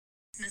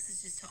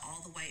message is to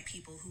all the white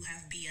people who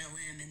have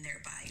BLM in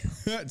their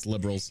bio. It's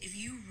liberals. If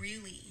you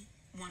really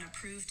want to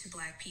prove to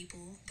black people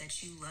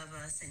that you love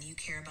us and you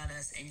care about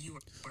us and you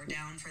are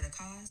down for the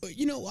cause.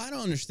 You know, I don't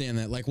understand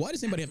that. Like, why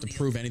does anybody have to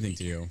prove anything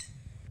to you?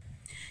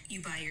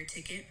 You buy your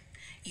ticket,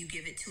 you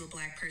give it to a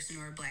black person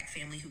or a black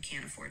family who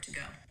can't afford to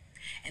go.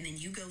 And then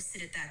you go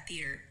sit at that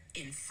theater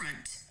in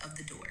front of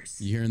the doors.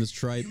 You hearing this,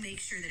 tripe? You make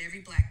sure that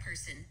every black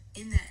person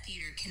in that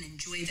theater can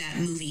enjoy that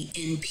movie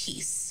in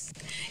peace.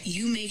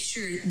 You make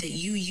sure that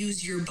you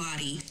use your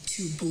body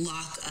to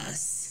block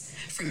us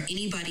from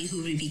anybody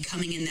who would be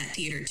coming in that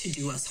theater to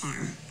do us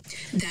harm.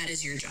 That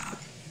is your job.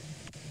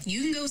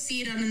 You can go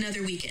see it on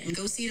another weekend.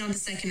 Go see it on the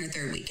second or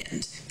third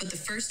weekend. But the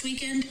first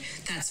weekend,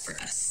 that's for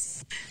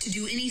us. To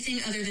do anything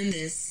other than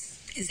this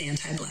is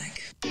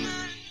anti-black.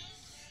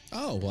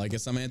 Oh, well, I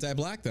guess I'm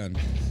anti-black then.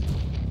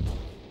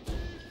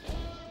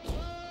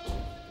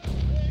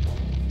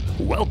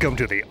 Welcome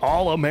to the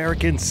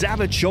All-American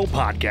Savage Show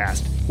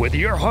podcast with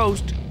your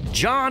host,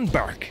 John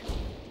Burke,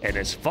 and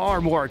his far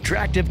more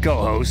attractive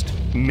co-host,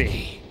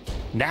 me.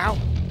 Now,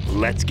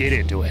 let's get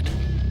into it.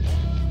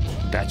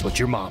 That's what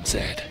your mom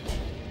said.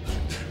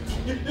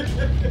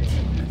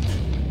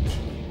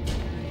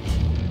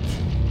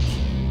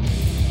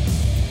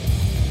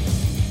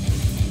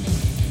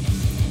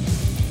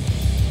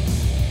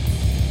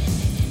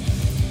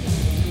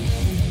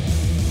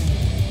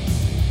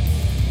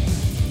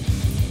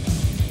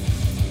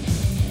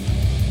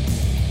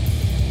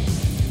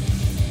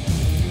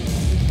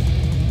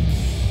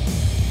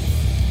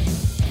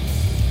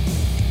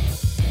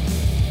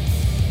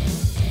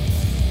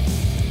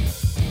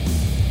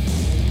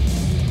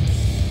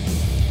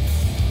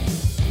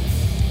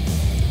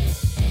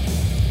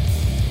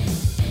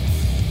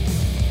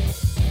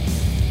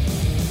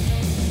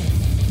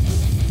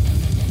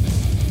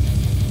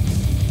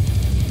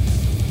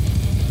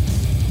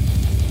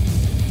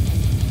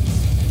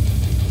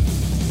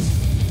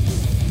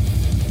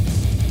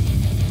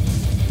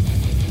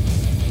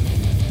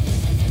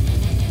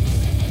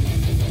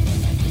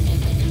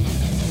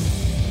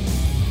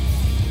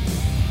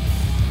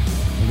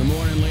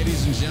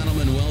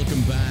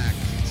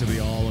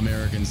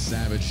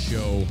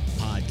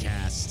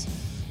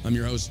 I'm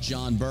your host,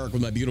 John Burke,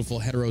 with my beautiful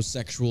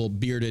heterosexual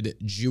bearded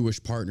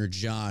Jewish partner,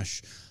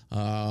 Josh.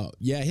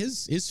 Yeah,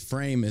 his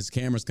frame, his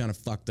camera's kind of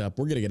fucked up.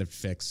 We're going to get it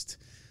fixed.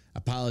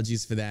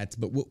 Apologies for that,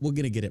 but we're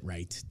going to get it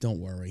right. Don't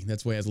worry.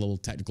 That's why he has a little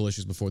technical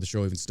issues before the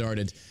show even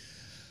started.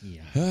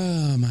 Yeah.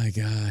 Oh, my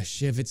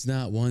gosh. If it's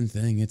not one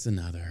thing, it's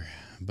another.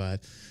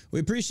 But we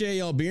appreciate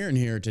y'all being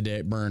here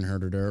today. Went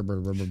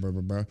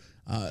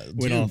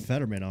all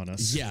Fetterman on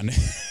us. Yeah.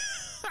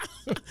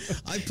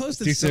 I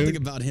posted something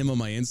about him on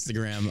my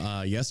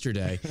Instagram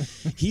yesterday.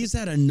 He's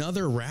at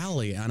another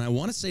rally, and I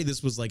want to say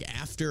this was like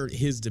after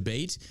his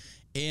debate,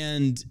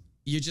 and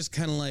you just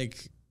kind of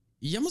like,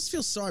 you almost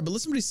feel sorry, but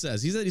listen what he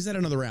says. He's at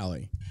another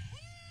rally.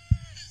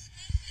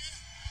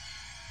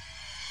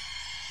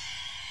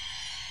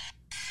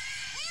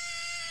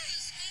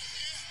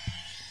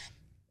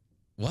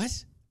 What?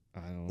 I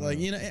don't know. Like,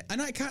 you know,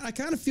 and I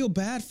kind of feel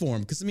bad for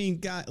him because, I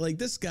mean,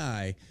 this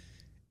guy,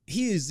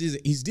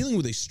 he's dealing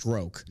with a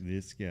stroke.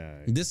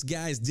 This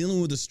guy's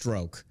dealing with a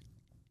stroke.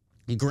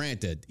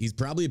 Granted, he's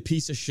probably a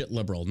piece of shit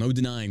liberal. No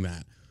denying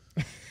that.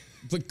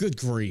 But good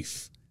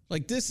grief.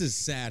 Like, this is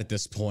sad at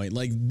this point.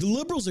 Like, the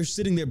liberals are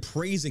sitting there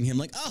praising him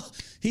like, oh,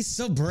 he's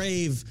so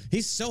brave.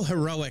 He's so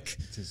heroic.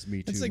 It's his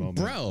Me Too it's like, moment.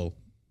 Bro,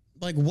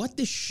 like, what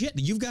the shit?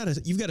 You've got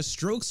a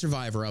stroke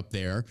survivor up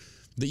there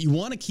that you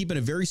want to keep in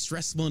a very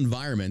stressful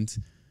environment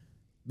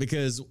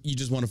because you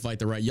just want to fight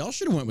the right. Y'all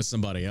should have went with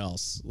somebody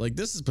else. Like,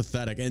 this is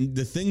pathetic. And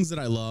the things that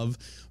I love,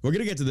 we're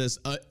going to get to this.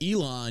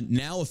 Elon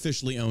now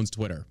officially owns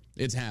Twitter.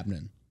 It's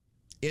happening.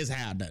 It's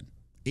happening.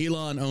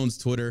 Elon owns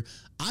Twitter.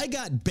 I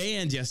got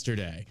banned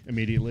yesterday.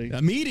 Immediately?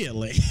 I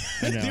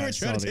know, I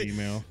saw the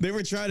email. They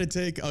were trying to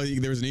take, oh,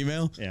 there was an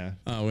email? Yeah.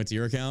 Oh, went to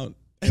your account?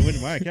 It went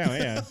to my account,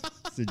 yeah.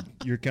 So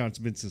your account's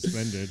been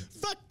suspended.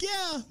 Fuck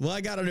yeah. Well,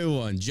 I got a new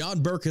one.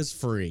 John Burke is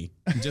free.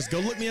 Just go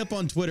look me up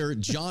on Twitter.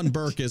 John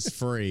Burke is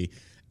free.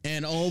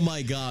 And oh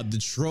my God, the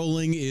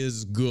trolling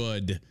is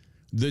good.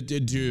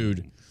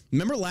 Dude.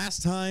 Remember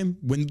last time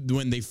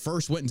when they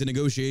first went into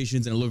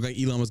negotiations and it looked like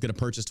Elon was going to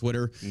purchase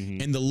Twitter,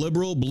 and the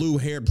liberal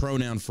blue-haired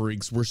pronoun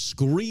freaks were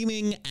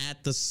screaming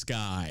at the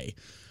sky.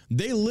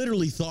 They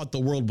literally thought the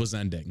world was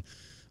ending.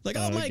 Like,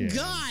 oh my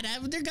God,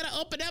 they're going to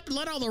open up and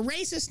let all the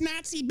racist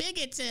Nazi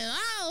bigots in.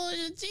 Oh,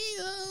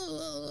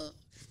 geez.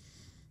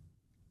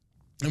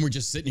 And we're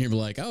just sitting here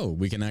like, oh,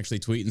 we can actually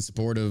tweet in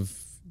support of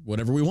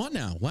whatever we want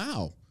now.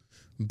 Wow.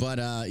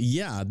 But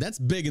yeah, that's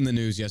big in the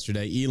news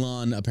yesterday.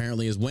 Elon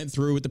apparently went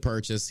through with the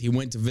purchase. He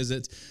went to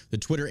visit the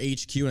Twitter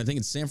HQ, and I think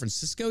it's San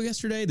Francisco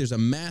yesterday. There's a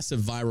massive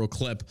viral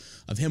clip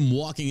of him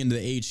walking into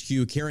the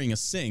HQ carrying a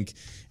sink,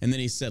 and then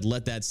he said,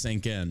 let that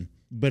sink in.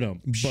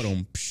 Ba-dum.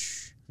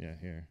 Yeah,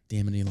 here.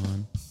 Damn it,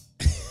 Elon.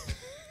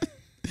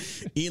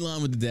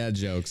 Elon with the dad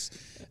jokes.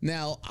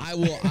 Now, I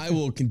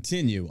will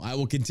continue. I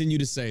will continue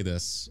to say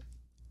this.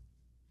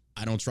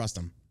 I don't trust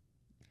him.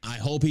 I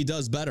hope he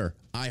does better.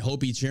 I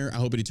hope he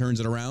turns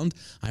it around.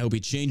 I hope he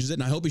changes it.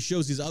 And I hope he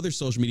shows these other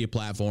social media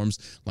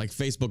platforms like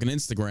Facebook and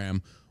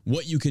Instagram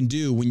what you can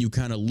do when you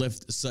kind of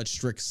lift such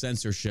strict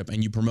censorship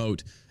and you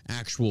promote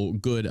actual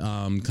good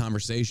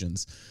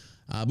conversations.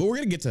 But we're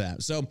going to get to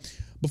that. So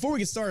before we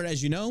get started,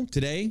 as you know,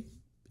 today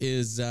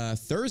is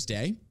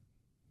Thursday.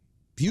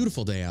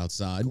 Beautiful day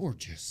outside.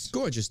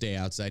 Gorgeous day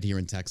outside here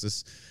in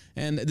Texas.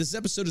 And this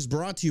episode is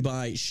brought to you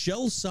by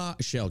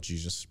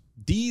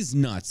D's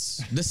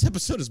Nuts. This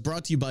episode is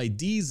brought to you by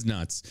D's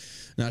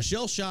Nuts. Now,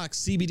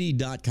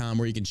 shellshockcbd.com,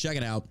 where you can check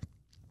it out.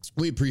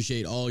 We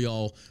appreciate all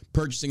y'all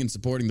purchasing and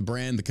supporting the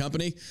brand, the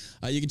company.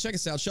 You can check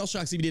us out,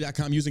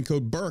 shellshockcbd.com, using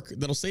code Burke.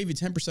 That'll save you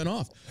 10%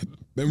 off.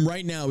 And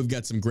right now, we've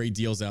got some great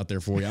deals out there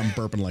for you. I'm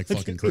burping like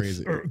fucking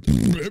crazy.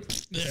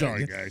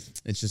 Sorry, guys.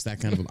 It's just that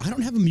kind of I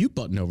don't have a mute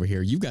button over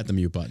here. You've got the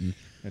mute button.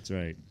 That's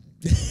right.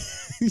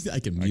 I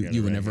can mute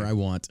you whenever I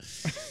want.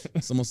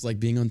 It's almost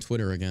like being on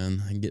Twitter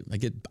again. I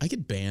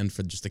get banned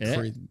for just a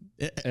crazy.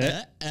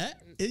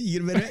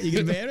 You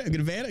get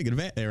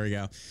banned. There we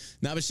go.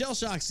 Now, but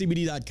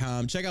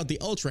shellshockcbd.com. Check out the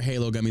Ultra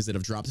Halo gummies that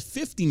have dropped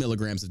 50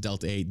 milligrams of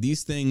Delta 8.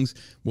 These things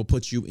will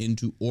put you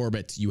into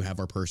orbit. You have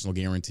our personal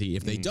guarantee.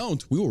 If they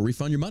don't, we will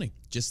refund your money.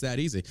 Just that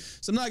easy.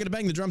 So I'm not going to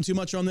bang the drum too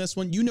much on this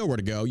one. You know where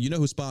to go. You know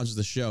who sponsors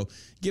the show.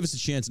 Give us a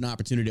chance and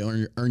opportunity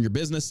to earn your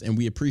business, and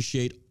we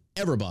appreciate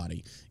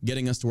everybody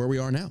getting us to where we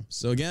are now.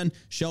 So again,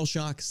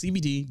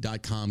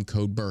 shellshockcbd.com,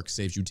 code Burke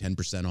saves you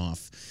 10%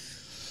 off.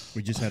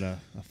 We just had a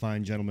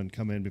fine gentleman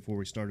come in before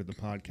we started the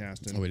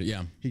podcast,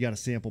 and he got a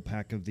sample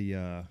pack of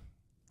the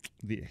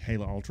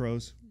Halo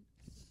Ultras.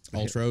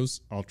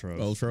 Ultras. We're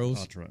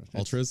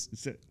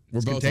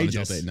both on the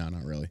Delta 8. No,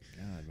 not really.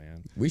 God,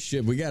 man. We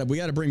should. We got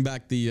to bring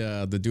back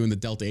the doing the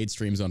Delta 8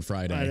 streams on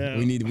Friday.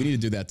 We need to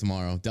do that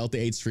tomorrow. Delta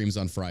 8 streams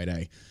on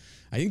Friday.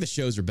 I think the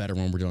shows are better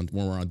when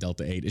we're on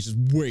Delta 8. It's just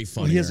way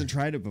funnier. Well, he hasn't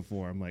tried it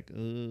before. I'm like,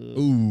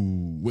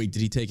 Ooh, wait,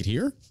 did he take it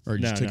here or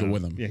just took it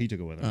with him? Yeah, he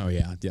took it with him. Oh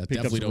yeah, Picked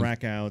definitely up some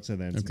rack outs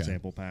and then some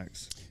sample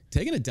packs.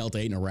 Taking a Delta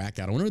 8 and a rack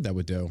out, I wonder what that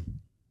would do.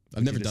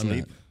 I've never done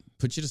that.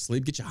 Put you to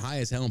sleep, get you high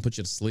as hell, and put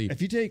you to sleep.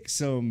 If you take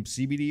some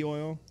CBD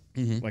oil,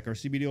 like our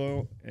CBD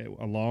oil,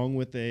 along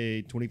with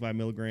a 25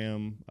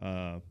 milligram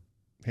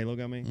Halo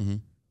gummy.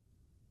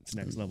 It's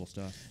next level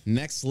stuff.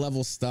 Next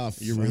level stuff.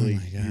 You're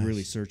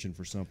really searching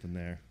for something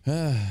there.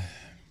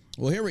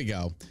 Well, here we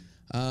go.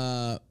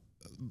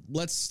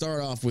 Let's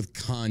start off with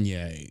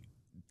Kanye.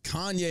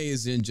 Kanye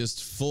is in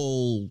just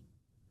full.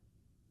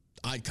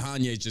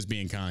 Kanye's just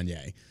being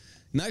Kanye.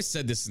 And I've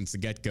said this since the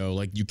get-go.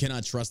 Like, you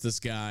cannot trust this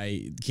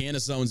guy.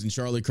 Candace Owens and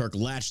Charlie Kirk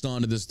latched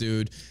onto this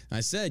dude. And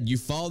I said, you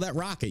follow that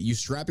rocket. You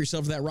strap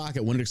yourself to that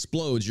rocket. When it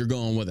explodes, you're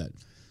going with it.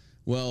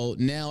 Well,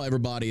 now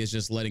everybody is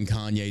just letting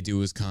Kanye do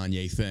his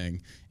Kanye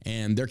thing.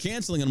 And they're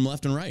canceling him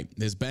left and right.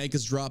 His bank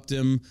has dropped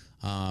him.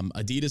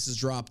 Adidas has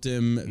dropped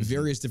him.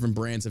 Various different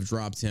brands have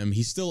dropped him.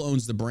 He still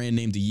owns the brand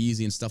name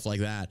Yeezy and stuff like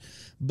that.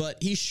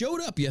 But he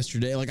showed up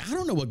yesterday. Like, I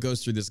don't know what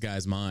goes through this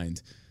guy's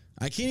mind.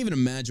 I can't even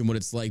imagine what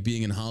it's like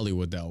being in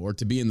Hollywood, though, or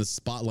to be in the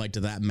spotlight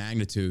to that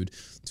magnitude,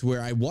 to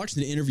where I watched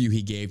an interview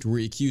he gave to where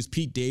he accused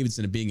Pete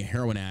Davidson of being a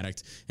heroin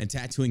addict and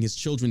tattooing his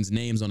children's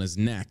names on his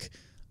neck.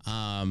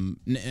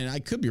 And I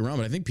could be wrong,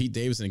 but I think Pete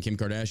Davidson and Kim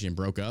Kardashian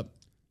broke up.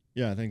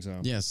 Yeah, I think so.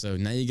 Yeah, so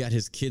now you got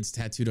his kids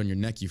tattooed on your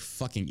neck, you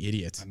fucking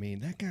idiot. I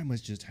mean, that guy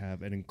must just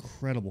have an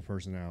incredible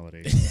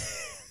personality.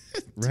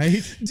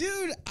 Right?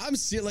 Dude, I'm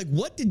serious. Like,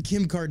 what did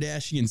Kim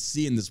Kardashian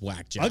see in this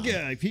whack job?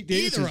 Pete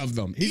Davidson. Either of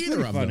them. He's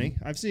pretty funny.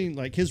 I've seen,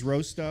 like, his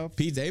roast stuff.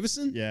 Pete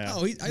Davidson? Yeah.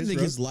 Oh, I think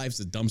his life's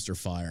a dumpster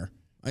fire.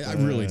 I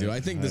really do. I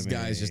think this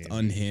guy is just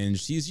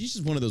unhinged. He's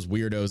just one of those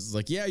weirdos. It's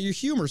like, yeah, your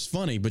humor's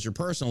funny, but your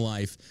personal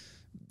life,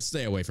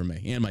 stay away from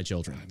me and my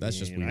children. That's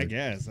just weird. I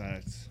guess.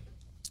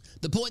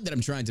 The point that I'm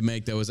trying to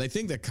make, though, is I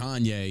think that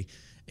Kanye,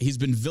 he's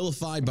been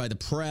vilified by the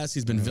press.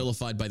 He's been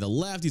vilified by the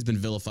left. He's been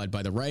vilified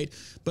by the right.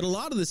 But a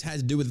lot of this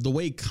has to do with the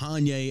way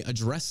Kanye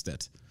addressed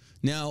it.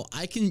 Now,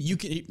 let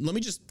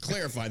me just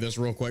clarify this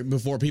real quick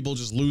before people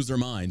just lose their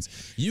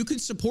minds. You can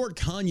support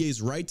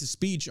Kanye's right to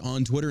speech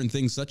on Twitter and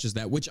things such as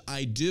that, which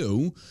I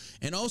do,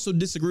 and also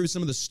disagree with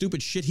some of the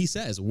stupid shit he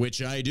says,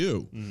 which I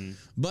do.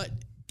 But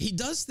he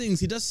does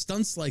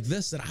stunts like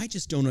this that I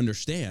just don't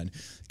understand.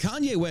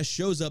 Kanye West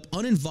shows up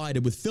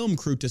uninvited with film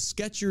crew to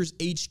Skechers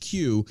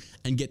HQ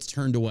and gets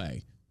turned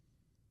away.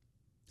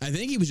 I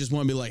think he was just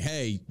want to be like,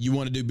 hey, you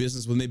want to do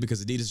business with me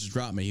because Adidas just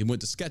dropped me. He went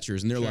to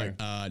Skechers, and they're like,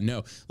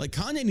 no. Like,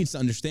 Kanye needs to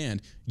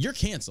understand, you're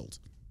canceled.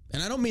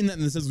 And I don't mean that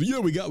in the sense of,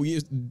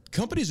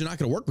 companies are not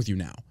going to work with you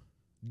now.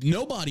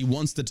 Nobody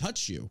wants to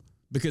touch you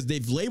because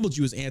they've labeled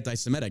you as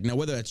anti-Semitic. Now,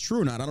 whether that's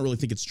true or not, I don't really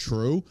think it's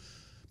true.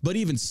 But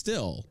even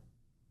still,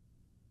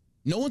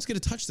 no one's going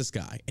to touch this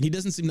guy, and he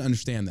doesn't seem to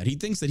understand that. He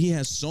thinks that he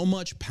has so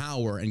much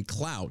power and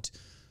clout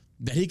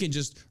that he can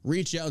just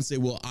reach out and say,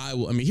 well, I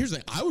will. I mean, here's the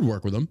thing. I would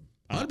work with him.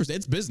 100%.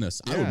 It's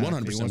business. I would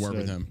 100% work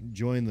with him.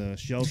 Join the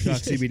Shell Shock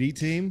CBD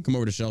team. Come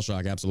over to Shell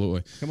Shock.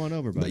 Absolutely. Come on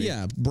over, buddy. But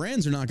yeah,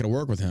 brands are not going to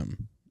work with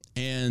him.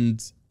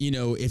 And,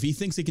 if he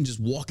thinks he can just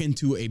walk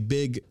into a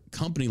big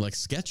company like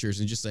Skechers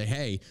and just say,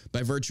 hey,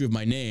 by virtue of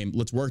my name,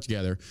 let's work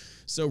together.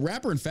 So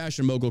rapper and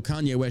fashion mogul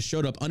Kanye West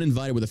showed up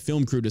uninvited with a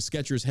film crew to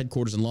Skechers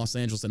headquarters in Los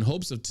Angeles in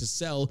hopes to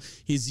sell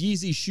his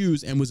Yeezy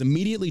shoes and was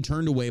immediately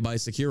turned away by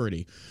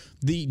security.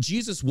 The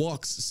Jesus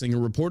Walks singer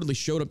reportedly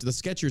showed up to the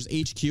Skechers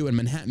HQ in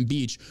Manhattan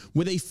Beach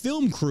with a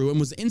film crew and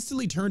was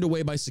instantly turned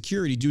away by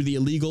security due to the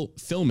illegal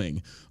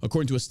filming,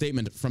 according to a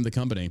statement from the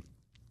company.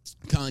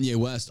 Kanye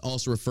West,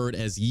 also referred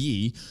as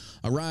Yee,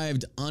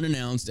 arrived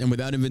unannounced and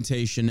without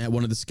invitation at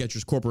one of the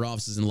Skechers corporate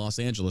offices in Los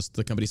Angeles,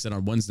 the company said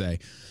on Wednesday.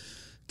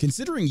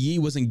 Considering Yee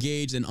was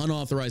engaged in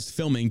unauthorized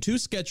filming, 2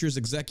 Skechers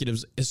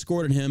executives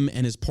escorted him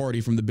and his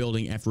party from the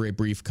building after a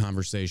brief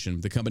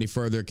conversation. The company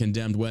further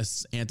condemned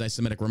West's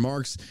anti-Semitic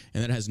remarks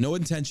and that it has no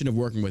intention of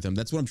working with him.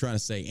 That's what I'm trying to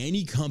say.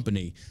 Any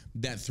company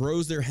that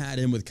throws their hat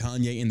in with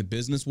Kanye in the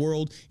business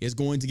world is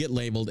going to get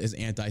labeled as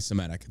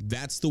anti-Semitic.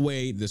 That's the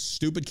way the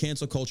stupid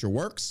cancel culture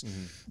works.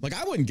 Like,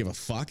 I wouldn't give a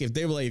fuck if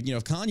they were like,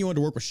 if Kanye wanted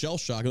to work with Shell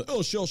Shock, like,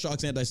 oh, Shell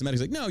Shock's anti-Semitic.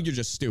 It's like, no, you're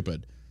just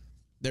stupid.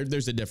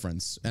 There's a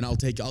difference, and I'll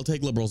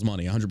take liberals'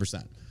 money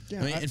 100%.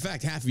 Yeah, in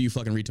fact, half of you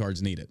fucking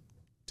retards need it.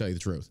 Tell you the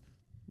truth.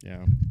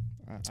 Yeah.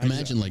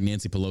 Imagine like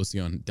Nancy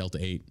Pelosi on Delta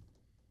 8.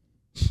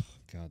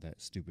 God,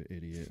 that stupid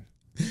idiot.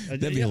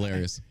 That'd be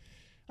hilarious.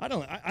 I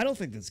don't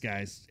think this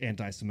guy's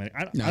anti-Semitic.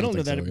 I No, don't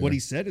know that so what he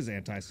said is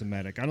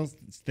anti-Semitic. I don't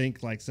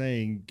think like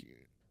saying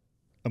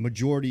a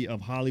majority of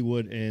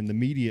Hollywood and the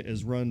media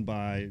is run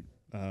by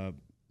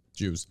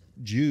Jews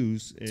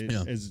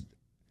is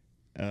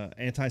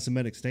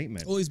anti-Semitic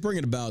statement. Well, he's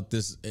bringing about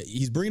this.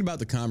 He's bringing about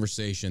the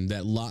conversation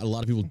that a lot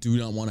of people do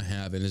not want to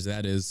have, and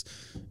that is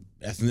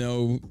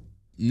ethno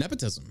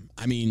nepotism.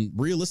 I mean,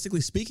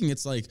 realistically speaking,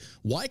 it's like,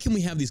 why can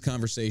we have these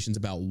conversations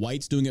about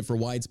whites doing it for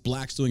whites,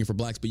 blacks doing it for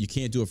blacks, but you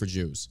can't do it for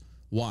Jews?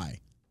 Why?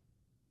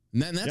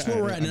 And that's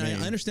where we're at. And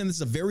I understand this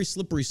is a very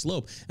slippery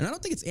slope. And I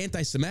don't think it's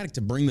anti-Semitic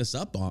to bring this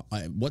up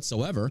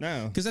whatsoever.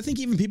 No. Because I think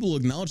even people will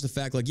acknowledge the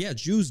fact, like, yeah,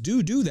 Jews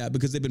do that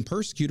because they've been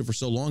persecuted for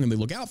so long and they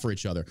look out for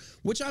each other,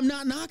 which I'm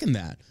not knocking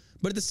that.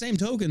 But at the same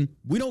token,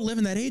 we don't live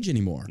in that age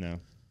anymore. No.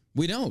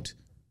 We don't.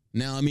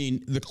 Now, I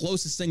mean, the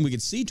closest thing we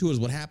could see to is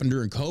what happened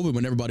during COVID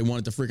when everybody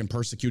wanted to freaking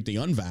persecute the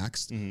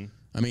unvaxxed. Mm-hmm.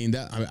 I mean,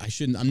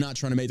 I'm not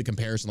trying to make the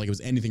comparison like it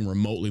was anything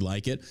remotely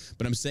like it,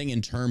 but I'm saying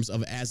in terms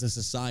of as a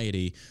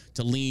society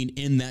to lean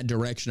in that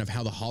direction of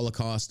how the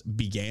Holocaust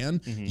began.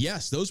 Mm-hmm.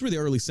 Yes, those were the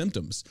early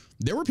symptoms.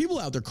 There were people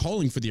out there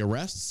calling for the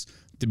arrests,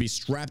 to be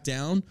strapped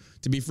down,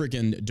 to be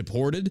freaking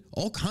deported,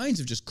 all kinds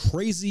of just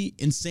crazy,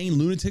 insane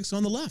lunatics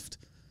on the left.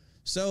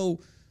 So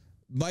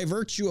by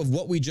virtue of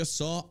what we just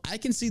saw, I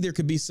can see there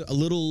could be a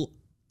little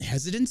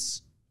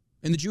hesitance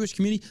in the Jewish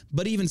community,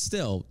 but even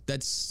still,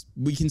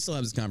 we can still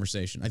have this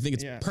conversation. I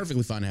think it's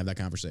perfectly fine to have that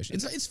conversation.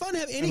 It's fun to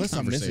have any unless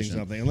conversation. I'm missing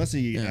something. Unless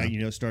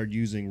he, started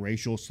using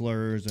racial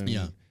slurs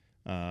and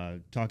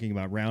talking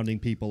about rounding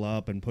people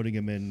up and putting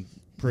them in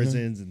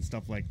prisons and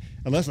stuff like.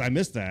 Unless I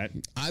missed that.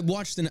 I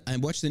watched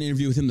an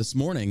interview with him this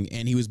morning,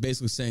 and he was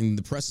basically saying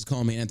the press is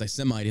calling me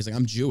anti-Semite. He's like,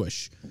 I'm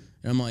Jewish.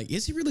 And I'm like,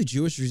 is he really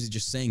Jewish, or is he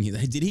just saying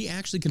did he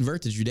actually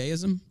convert to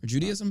Judaism?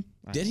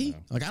 Did he?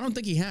 Like, I don't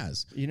think he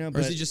has. Or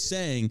is he just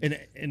saying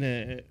in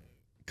a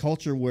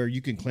culture where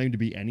you can claim to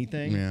be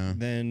anything,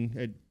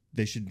 then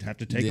they should have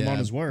to take him on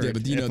his word. Yeah,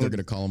 but they're going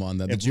to call him on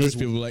that. The Jewish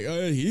people are like,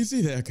 oh,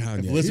 easy there,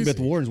 Kanye. If Elizabeth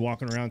Warren's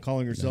walking around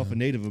calling herself a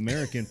Native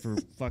American for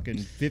fucking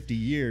 50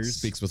 years.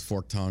 Speaks with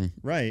forked tongue.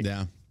 Right.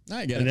 Yeah.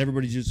 I get it. And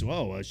everybody's just,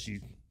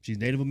 she's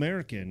Native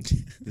American.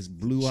 This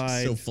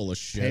blue-eyed, so full of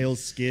shit. Pale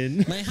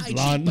skin. My high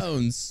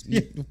cheekbones.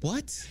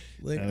 What?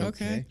 Like,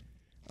 okay.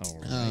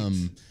 All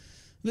right.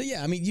 But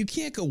yeah, I mean, you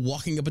can't go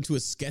walking up into a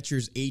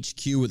Skechers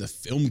HQ with a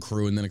film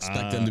crew and then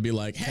expect them to be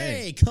like,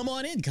 hey, come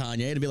on in,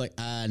 Kanye. To be like,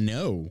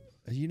 no.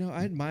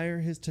 I admire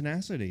his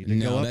tenacity to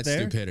go up that's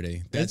there.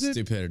 Stupidity. That's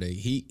stupidity.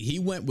 He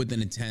went with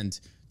an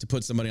intent to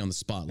put somebody on the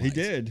spotlight. He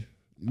did.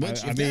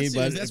 Which,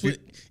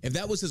 if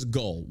that was his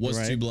goal,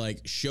 was to like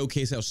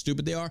showcase how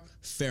stupid they are,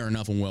 fair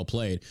enough and well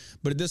played.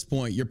 But at this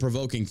point, you're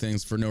provoking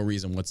things for no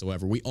reason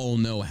whatsoever. We all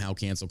know how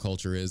cancel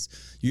culture is.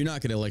 You're not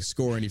going to like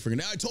score any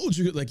freaking. I told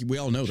you, like we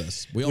all know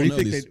this. We all know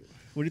this.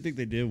 What do you think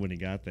they did when he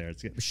got there?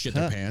 Shit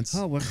their pants.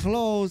 Oh, we're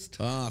closed.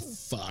 Ah,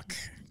 fuck.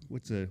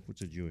 What's a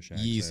Jewish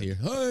accent? Yee's here.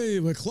 Hey,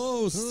 we're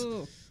closed.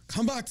 Oh.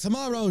 Come back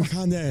tomorrow,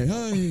 Kanye.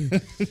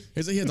 Hey,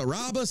 is he here to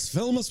rob us,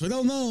 film us? We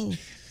don't know.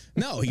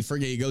 No,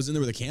 he goes in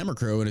there with a camera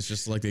crew, and it's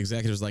just like the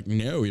executive's like,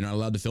 no, you're not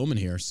allowed to film in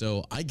here.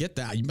 So I get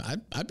that.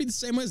 I'd be the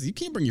same way. You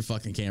can't bring your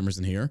fucking cameras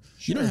in here.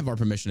 Sure. You don't have our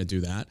permission to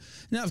do that.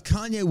 Now, if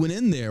Kanye went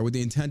in there with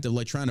the intent of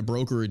like trying to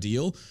broker a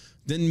deal,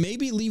 then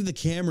maybe leave the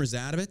cameras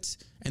out of it,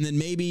 and then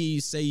maybe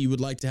say you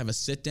would like to have a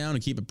sit down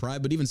and keep it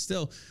private. But even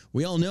still,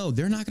 we all know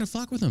they're not going to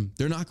fuck with him.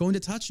 They're not going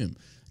to touch him.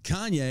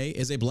 Kanye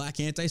is a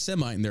black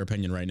anti-Semite in their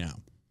opinion right now.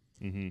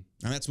 Mm-hmm. And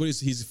that's what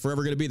he's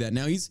forever going to be that.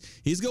 Now,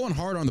 he's going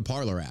hard on the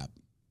Parler app.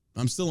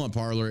 I'm still on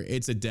Parler.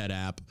 It's a dead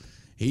app.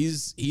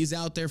 He's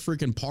out there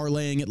freaking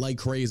parlaying it like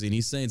crazy, and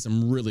he's saying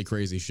some really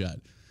crazy shit.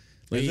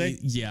 Like,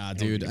 yeah,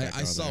 dude.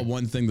 I saw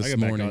one thing this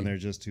morning. Back on there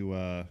just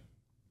to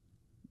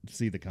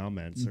see the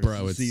comments, or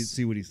Bro,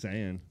 see what he's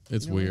saying.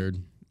 It's weird.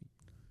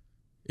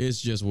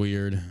 It's just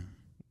weird.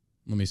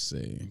 Let me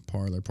see.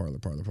 Parlor.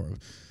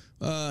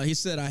 He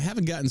said, I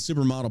haven't gotten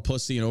supermodel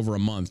pussy in over a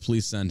month.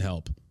 Please send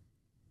help.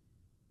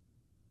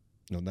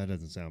 No, that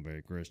doesn't sound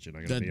very Christian.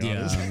 I gotta be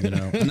honest.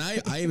 Yeah,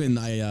 And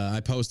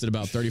I posted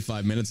about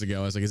 35 minutes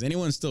ago. I was like, is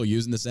anyone still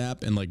using this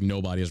app? And like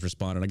nobody has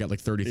responded. I got like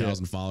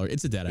 30,000 followers.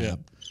 It's a dead app.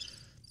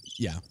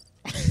 Yeah.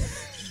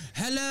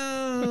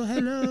 Hello.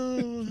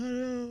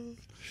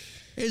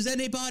 Is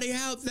anybody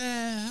out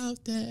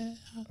there?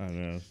 I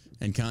don't know.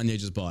 And Kanye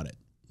just bought it.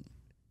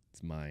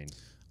 It's mine.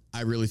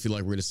 I really feel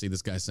like we're going to see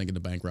this guy sink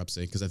into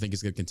bankruptcy because I think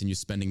he's going to continue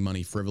spending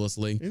money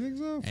frivolously. You think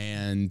so?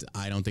 And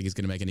I don't think he's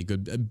going to make any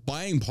good.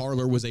 Buying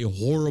Parler was a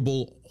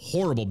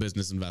horrible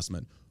business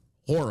investment.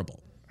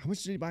 Horrible. How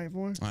much did he buy it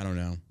for? I don't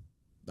know.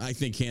 I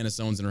think Candace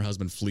Owens and her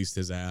husband fleeced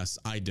his ass.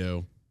 I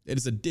do.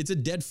 It's a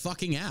dead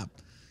fucking app.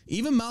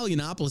 Even Molly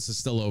Yiannopoulos is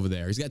still over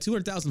there. He's got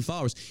 200,000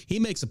 followers. He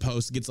makes a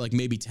post, gets like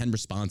maybe 10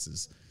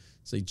 responses.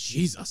 It's like,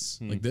 Jesus.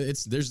 Like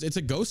it's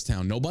a ghost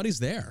town. Nobody's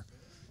there.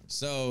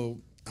 So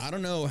I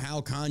don't know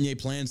how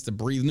Kanye plans to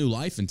breathe new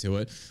life into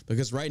it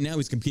because right now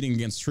he's competing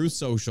against Truth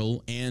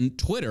Social and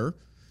Twitter.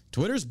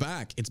 Twitter's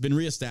back. It's been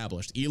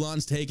reestablished.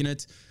 Elon's taking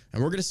it,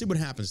 and we're going to see what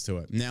happens to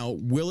it. Now,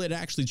 will it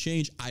actually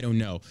change? I don't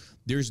know.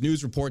 There's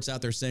news reports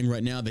out there saying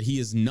right now that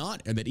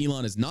that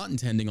Elon is not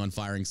intending on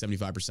firing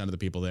 75% of the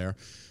people there.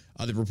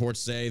 Other reports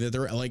say that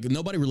they're like,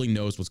 nobody really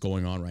knows what's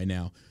going on right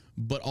now.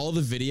 But all the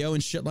video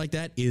and shit like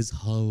that is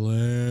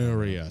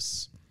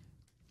hilarious.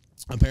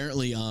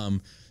 Apparently,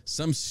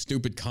 some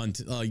stupid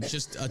cunt,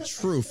 just a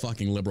true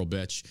fucking liberal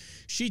bitch.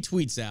 She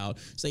tweets out,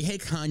 say, hey,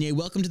 Kanye,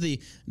 welcome to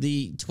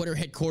the Twitter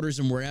headquarters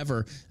and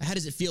wherever. How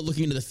does it feel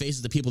looking into the faces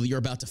of the people that you're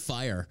about to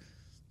fire?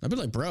 I'd be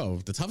like, bro,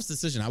 the toughest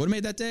decision I would have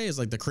made that day is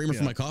like the creamer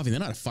for my coffee.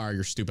 Then I'd fire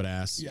your stupid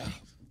ass. Yeah.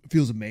 It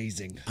feels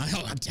amazing.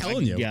 I'm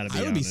telling you,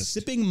 I would be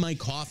sipping my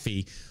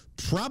coffee,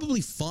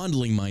 probably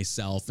fondling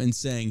myself and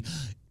saying,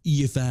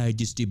 you fired,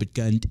 you stupid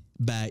cunt,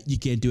 but you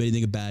can't do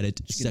anything about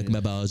it. Suck my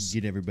balls.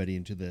 Get everybody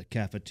into the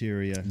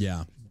cafeteria.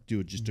 Yeah.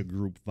 Do just a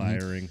group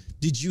firing.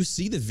 Did you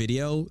see the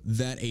video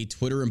that a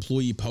Twitter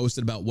employee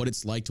posted about what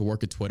it's like to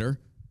work at Twitter?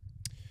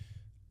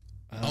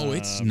 Oh,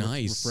 it's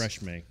nice.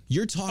 Refresh me.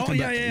 You're talking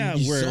about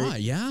you saw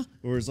it, yeah?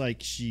 Where it's like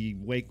she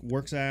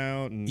works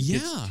out and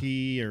gets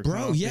tea or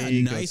bro,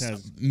 coffee.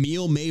 Nice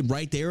meal made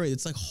right there.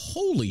 It's like,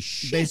 holy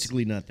shit.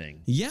 Basically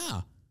nothing.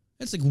 Yeah.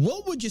 It's like,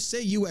 what would you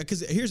say you...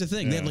 Because here's the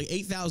thing. They have like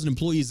 8,000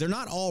 employees. They're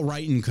not all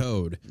writing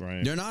code.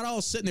 Right. They're not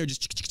all sitting there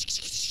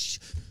just...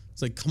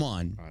 It's like, come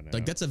on.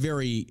 Like, that's a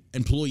very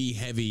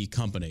employee-heavy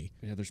company.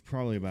 Yeah, there's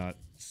probably about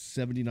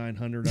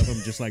 7,900 of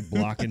them just like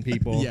blocking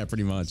people. Yeah,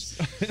 pretty much.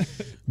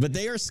 But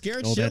they are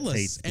scared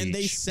shitless. And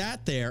they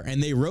sat there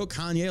and they wrote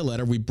Kanye a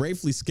letter. We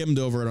bravely skimmed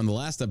over it on the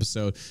last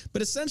episode.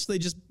 But essentially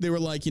they were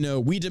like,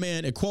 we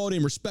demand equality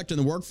and respect in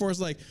the workforce.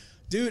 Like,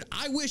 dude,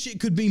 I wish it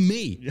could be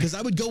me. Because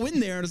I would go in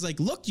there and it's like,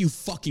 look, you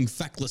fucking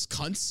feckless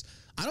cunts.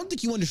 I don't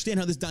think you understand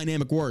how this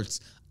dynamic works.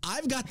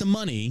 I've got the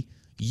money.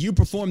 You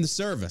perform the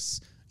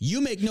service. You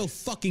make no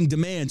fucking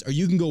demands or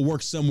you can go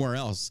work somewhere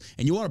else.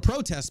 And you want to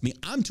protest me,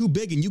 I'm too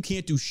big and you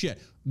can't do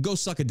shit. Go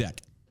suck a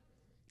dick.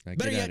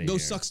 Better yet, go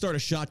start a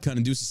shotgun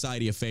and do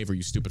society a favor,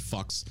 you stupid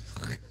fucks.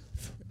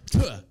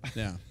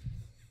 Yeah.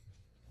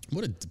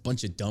 What a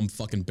bunch of dumb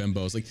fucking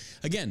bimbos. Like,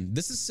 again,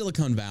 this is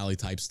Silicon Valley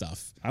type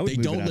stuff. They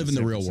don't live in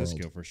the real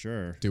world. For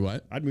sure. Do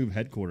what? I'd move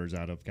headquarters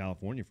out of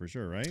California for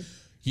sure, right?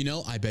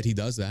 I bet he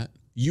does that.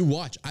 You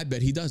watch. I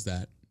bet he does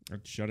that.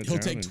 I'd shut it He'll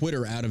down. He'll take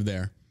Twitter out of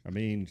there. I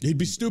mean, he'd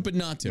be stupid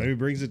not to. Maybe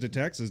brings it to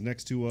Texas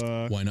next to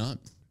why not?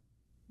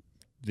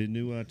 The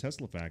new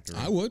Tesla factory.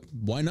 I would.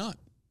 Why not?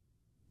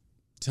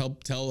 Tell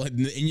and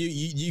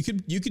you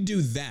could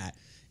do that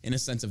in a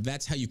sense of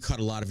that's how you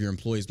cut a lot of your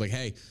employees. Like,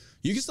 hey,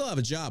 you can still have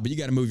a job, but you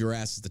got to move your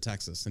asses to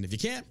Texas. And if you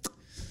can't,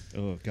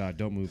 oh God,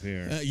 don't move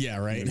here. Yeah,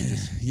 right.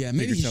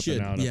 Maybe he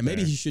should. Yeah,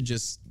 maybe he should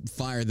just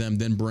fire them,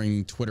 then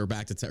bring Twitter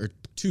back to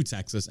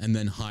Texas, and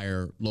then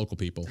hire local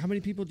people. How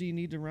many people do you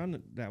need to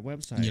run that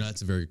website?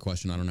 That's a very good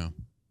question. I don't know.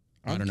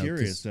 I'm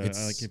curious.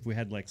 Like if we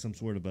had like some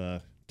sort of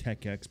a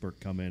tech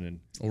expert come in and.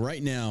 Well,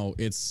 right now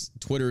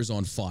Twitter's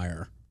on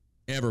fire.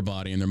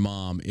 Everybody and their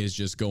mom is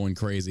just going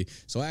crazy.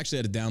 So I actually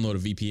had to download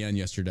a VPN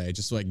yesterday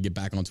just so I could get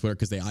back on Twitter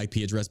because the IP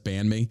address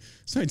banned me.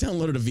 So I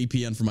downloaded a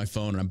VPN for my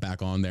phone and I'm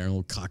back on there.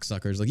 Little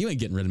cocksuckers. Like, you ain't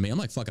getting rid of me. I'm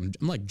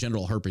like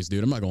General Herpes,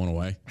 dude. I'm not going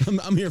away.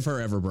 I'm here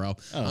forever, bro.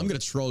 Oh. I'm going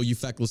to troll you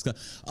feckless.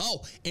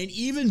 Oh, and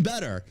even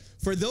better,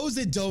 for those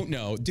that don't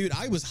know, dude,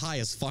 I was high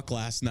as fuck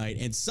last night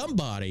and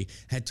somebody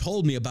had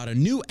told me about a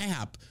new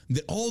app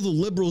that all the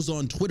liberals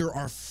on Twitter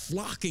are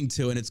flocking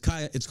to, and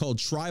it's called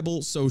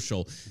Tribal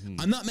Social.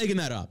 I'm not making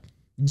that up.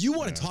 You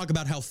want to talk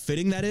about how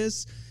fitting that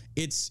is?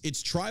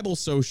 It's Tribal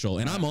Social,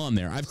 and I'm on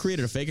there. I've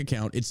created a fake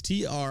account. It's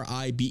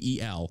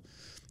TRIBEL,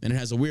 and it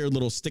has a weird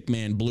little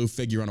stickman blue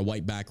figure on a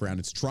white background.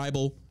 It's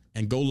Tribal,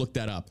 and go look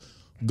that up.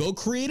 Go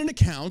create an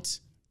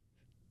account,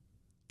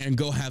 and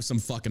go have some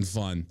fucking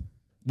fun.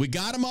 We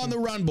got them on the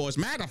run, boys.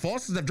 MAGA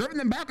forces have driven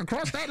them back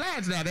across state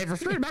lines now. They've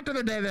retreated back to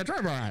the day of their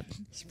tribe.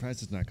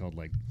 Surprised it's not called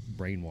like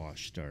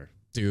brainwashed or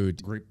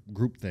dude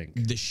group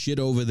think. The shit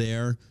over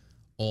there.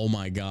 Oh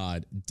my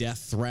God. Death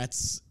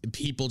threats.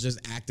 People just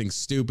acting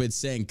stupid,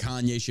 saying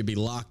Kanye should be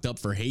locked up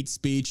for hate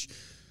speech.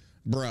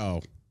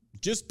 Bro,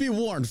 just be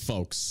warned,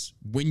 folks.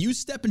 When you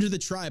step into the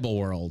tribal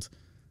world,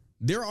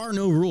 there are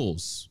no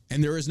rules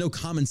and there is no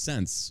common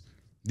sense.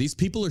 These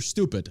people are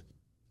stupid.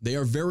 They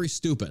are very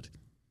stupid.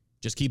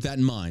 Just keep that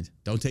in mind.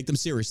 Don't take them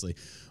seriously.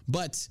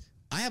 But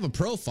I have a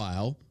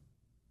profile,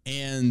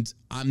 and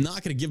I'm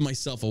not going to give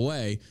myself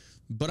away,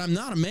 but I'm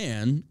not a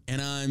man, and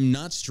I'm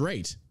not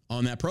straight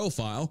on that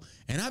profile,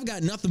 and I've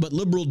got nothing but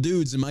liberal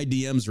dudes in my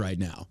DMs right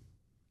now,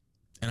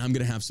 and I'm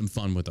going to have some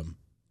fun with them.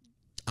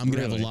 I'm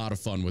going to have a lot of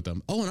fun with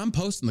them. Oh, and I'm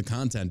posting the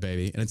content,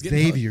 baby, and it's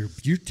getting... Babe,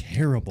 you're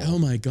terrible. Oh,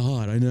 my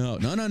God, I know.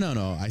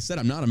 No. I said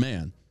I'm not a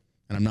man,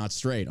 and I'm not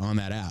straight on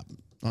that app,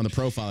 on the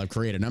profile I've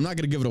created, and I'm not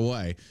going to give it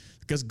away.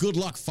 Because good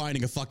luck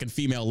finding a fucking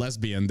female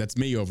lesbian that's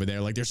me over there.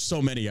 Like, there's so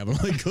many of them.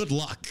 Like, good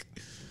luck.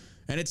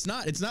 And it's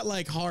not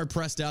like hard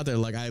pressed out there.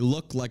 Like, I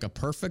look like a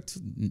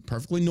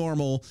perfectly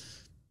normal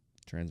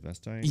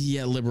transvestite.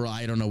 Yeah, liberal.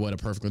 I don't know what a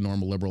perfectly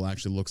normal liberal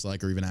actually looks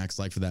like or even acts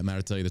like, for that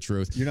matter, to tell you the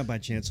truth. You're not by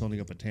chance holding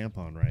up a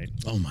tampon, right?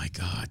 Oh my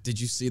God. Did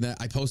you see that?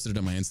 I posted it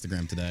on my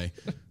Instagram today.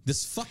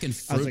 This fucking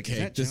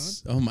fruitcake.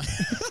 Oh my.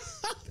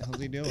 How's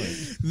he doing?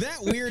 That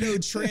weirdo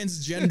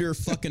transgender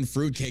fucking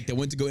fruitcake that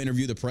went to go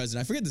interview the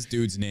president. I forget this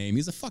dude's name.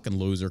 He's a fucking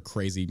loser,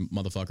 crazy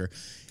motherfucker.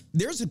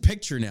 There's a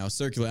picture now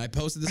circulating. I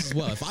posted this as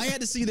well. If I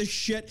had to see this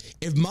shit,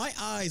 if my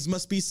eyes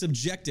must be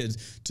subjected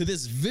to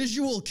this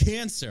visual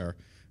cancer,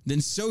 then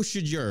so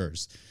should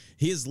yours.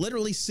 He is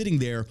literally sitting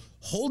there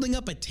holding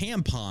up a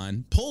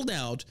tampon pulled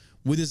out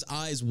with his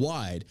eyes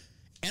wide.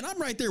 And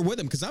I'm right there with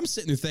him because I'm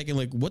sitting there thinking,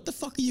 like, what the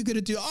fuck are you going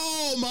to do?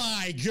 Oh,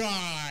 my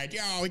God.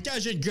 Oh, it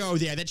doesn't go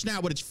there. That's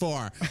not what it's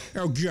for.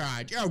 Oh,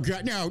 God. Oh,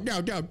 God. No,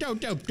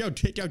 don't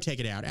take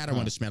it out. I don't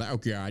want to smell it. Oh,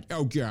 God.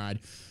 Oh,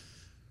 God.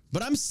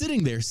 But I'm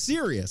sitting there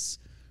serious.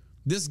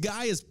 This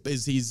guy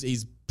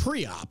he's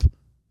pre-op.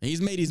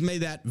 He's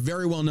made that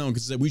very well known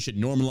because he said we should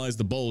normalize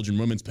the bulge in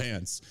women's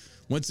pants.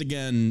 Once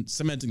again,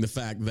 cementing the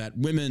fact that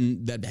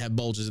women that have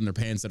bulges in their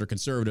pants that are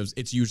conservatives,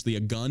 it's usually a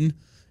gun.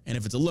 And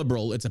if it's a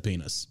liberal, it's a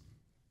penis.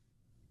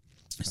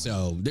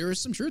 So there is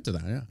some truth to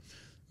that, yeah.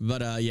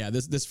 But yeah,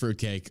 this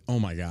fruitcake, oh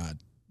my God.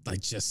 Like,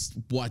 just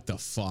what the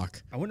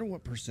fuck? I wonder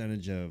what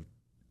percentage of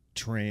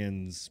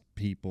trans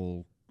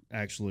people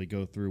actually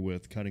go through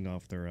with cutting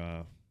off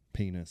their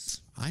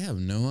penis. I have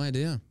no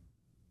idea.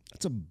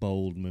 That's a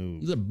bold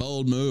move. It's a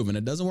bold move, and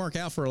it doesn't work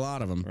out for a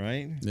lot of them.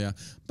 Right? Yeah.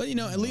 But, you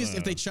know, at least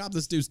if they chop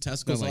this dude's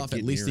testicles off,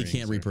 at least he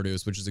can't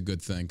reproduce, which is a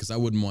good thing, because I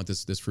wouldn't want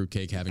this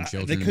fruitcake having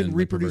children. They couldn't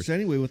reproduce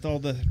anyway with all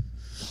the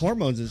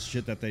hormones and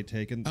shit that they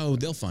take. Oh,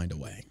 they'll find a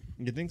way.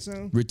 You think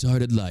so?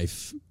 Retarded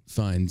life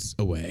finds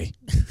a way.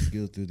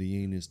 Go through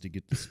the anus to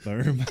get the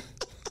sperm.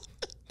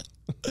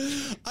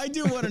 I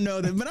do want to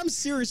know that, but I'm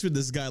serious with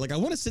this guy. Like, I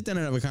want to sit down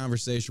and have a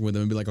conversation with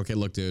him and be like, okay,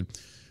 look, dude,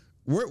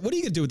 what are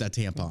you going to do with that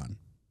tampon?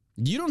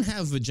 You don't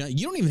have vagina.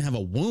 You don't even have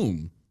a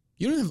womb.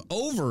 You don't have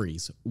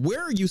ovaries.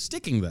 Where are you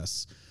sticking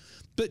this?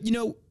 But, you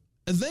know,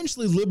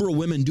 eventually liberal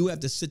women do have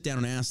to sit down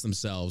and ask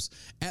themselves,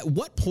 at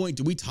what point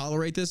do we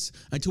tolerate this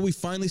until we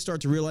finally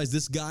start to realize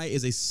this guy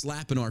is a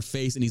slap in our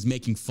face and he's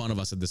making fun of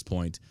us at this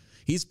point?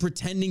 He's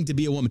pretending to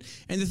be a woman.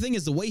 And the thing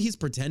is, the way he's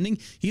pretending,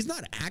 he's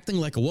not acting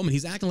like a woman.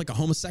 He's acting like a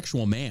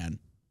homosexual man.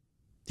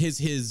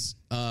 His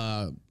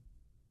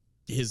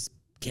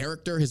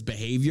character, his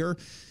behavior,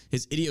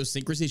 his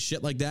idiosyncrasies,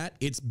 shit like that,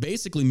 it's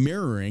basically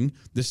mirroring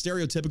the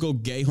stereotypical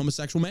gay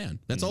homosexual man.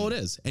 That's all it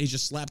is. And he's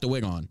just slapped a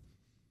wig on.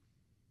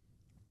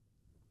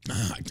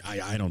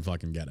 I don't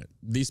fucking get it.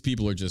 These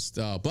people are just,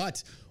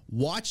 but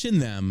watching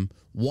them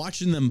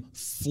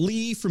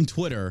flee from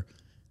Twitter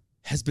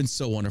has been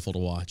so wonderful to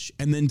watch.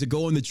 And then to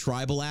go in the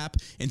tribal app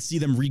and see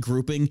them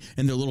regrouping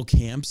in their little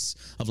camps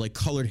of like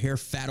colored hair,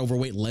 fat,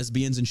 overweight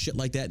lesbians and shit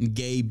like that, and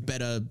gay,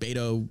 beta,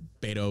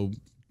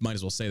 might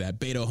as well say that,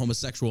 beta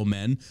homosexual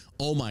men.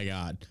 Oh my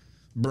God.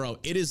 Bro,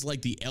 it is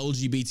like the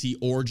LGBT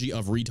orgy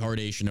of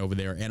retardation over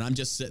there. And I'm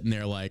just sitting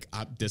there like,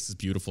 this is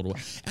beautiful to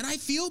watch. And I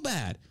feel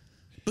bad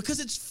because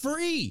it's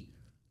free.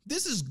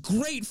 This is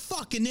great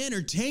fucking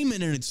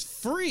entertainment and it's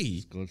free.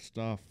 It's good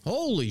stuff.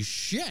 Holy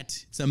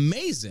shit. It's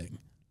amazing.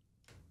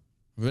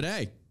 But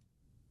hey,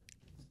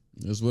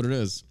 it is what it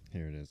is.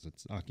 Here it is.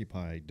 It's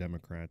Occupy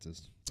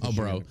Democrats. Oh,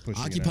 bro.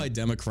 Occupy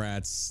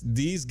Democrats.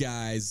 These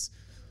guys,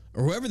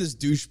 or whoever this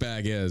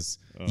douchebag is,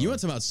 you want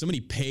to talk about so many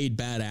paid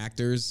bad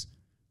actors?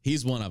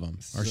 He's one of them.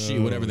 Or she,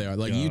 whatever they are.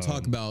 Like, you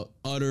talk about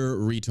utter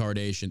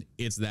retardation.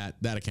 It's that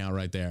account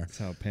right there. That's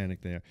how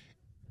panicked they are.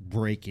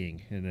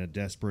 Breaking in a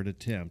desperate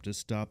attempt to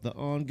stop the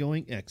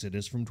ongoing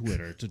exodus from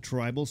Twitter to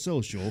tribal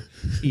social,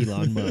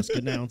 Elon Musk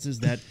announces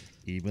that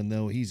even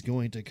though he's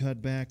going to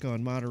cut back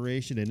on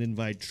moderation and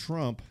invite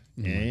Trump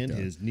and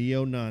his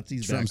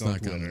neo-Nazis back on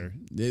Twitter.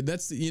 Coming.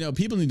 That's, you know,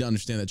 people need to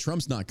understand that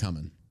Trump's not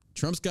coming.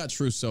 Trump's got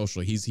True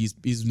Social. He's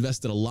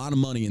invested a lot of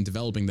money in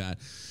developing that.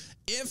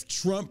 if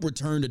Trump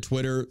returned to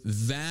Twitter,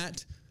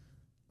 that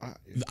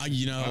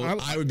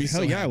I would be so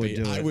hell yeah, happy. I would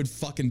do I it. would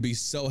fucking be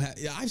so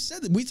happy. I've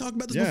said that. We talked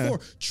about this Yeah. before.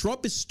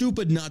 Trump is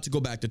stupid not to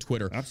go back to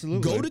Twitter.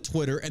 Absolutely. Go to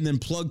Twitter and then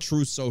plug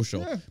True Social.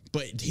 Yeah.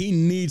 But he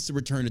needs to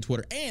return to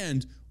Twitter.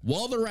 And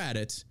while they're at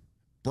it,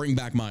 bring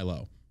back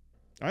Milo.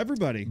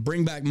 Everybody.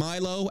 Bring back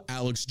Milo,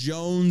 Alex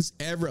Jones,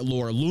 Everett,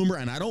 Laura Loomer.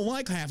 And I don't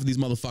like half of these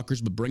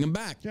motherfuckers, but bring them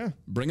back. Yeah.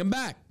 Bring them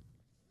back.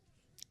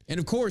 And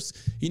of course,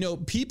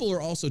 people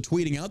are also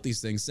tweeting out these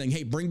things saying,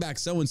 hey, bring back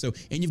so-and-so.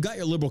 And you've got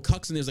your liberal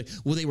cucks in there like,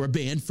 well, they were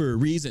banned for a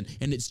reason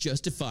and it's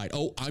justified.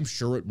 Oh, I'm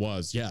sure it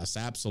was. Yes,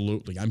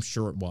 absolutely. I'm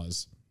sure it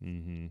was.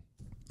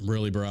 Mm-hmm.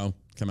 Really, bro?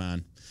 Come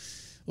on.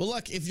 Well,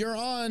 look, if you're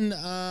on,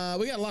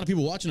 we got a lot of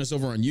people watching us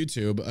over on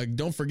YouTube.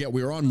 Don't forget,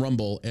 we are on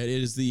Rumble. I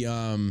have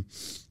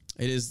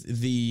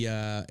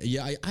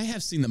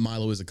seen that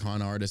Milo is a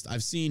con artist.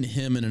 I've seen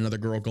him and another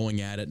girl going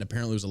at it, and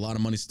apparently there's a lot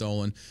of money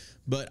stolen.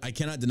 But I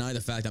cannot deny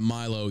the fact that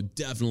Milo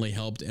definitely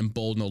helped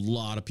embolden a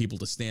lot of people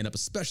to stand up,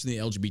 especially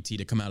the LGBT,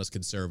 to come out as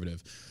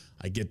conservative.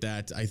 I get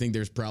that. I think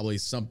there's probably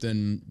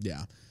something,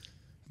 yeah.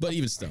 But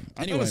even still.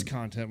 I thought his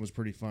content was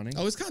pretty funny.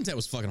 Oh, his content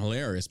was fucking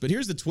hilarious. But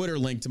here's the Twitter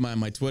link to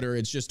my Twitter.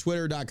 It's just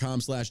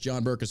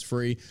twitter.com/John Burke is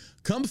free.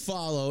 Come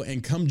follow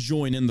and come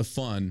join in the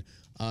fun.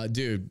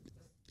 Dude,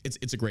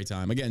 it's a great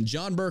time. Again,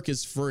 John Burke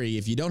is free.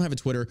 If you don't have a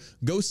Twitter,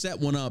 go set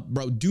one up.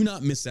 Bro, do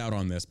not miss out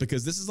on this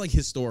because this is like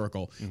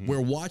historical. Mm-hmm.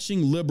 We're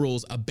watching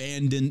liberals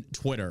abandon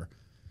Twitter.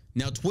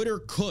 Now, Twitter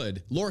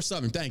could. Laura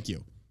Southern, thank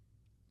you.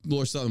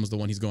 Laura Southern was the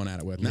one he's going at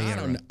it with.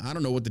 Now, I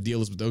don't know what the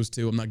deal is with those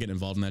two. I'm not getting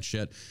involved in that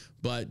shit.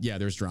 But yeah,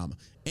 there's drama.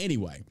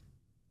 Anyway,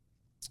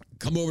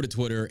 come over to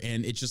Twitter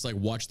and it's just like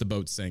watch the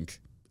boat sink.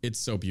 It's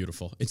so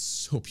beautiful. It's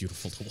so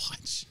beautiful to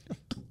watch.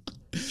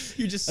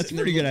 You're just That's a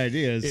pretty good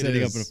idea.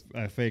 Setting up is.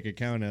 a fake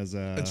account as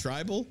A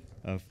tribal?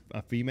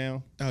 a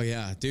female. Oh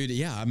yeah, dude.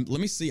 Yeah,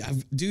 let me see.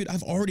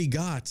 I've already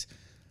got.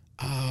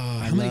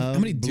 How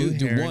many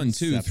dudes? 1,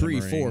 2, 3,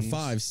 4,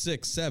 5,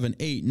 6, 7,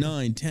 8,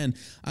 9, 10.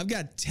 I've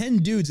got 10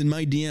 dudes in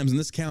my DMs, and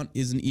this count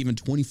isn't even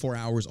 24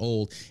 hours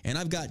old. And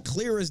I've got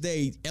clear as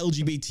day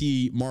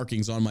LGBT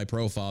markings on my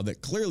profile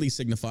that clearly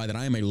signify that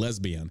I am a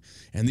lesbian.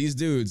 And these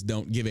dudes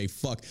don't give a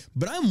fuck.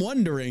 But I'm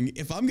wondering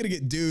if I'm gonna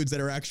get dudes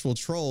that are actual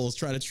trolls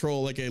try to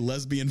troll like a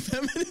lesbian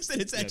feminist,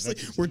 and it's actually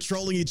we're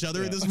trolling each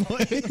other at this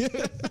point.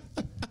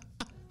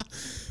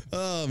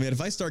 Oh man,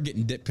 if I start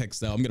getting dick pics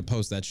though, I'm gonna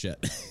post that shit.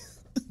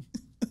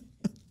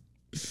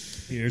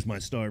 Here's my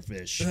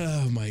starfish.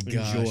 Oh my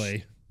gosh.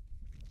 Enjoy.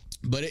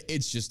 But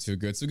it's just too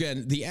good. So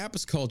again, the app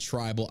is called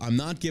Tribal. I'm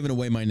not giving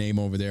away my name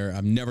over there.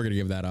 I'm never gonna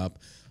give that up.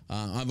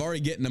 I'm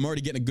already getting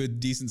a good,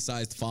 decent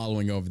sized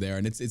following over there,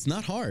 and it's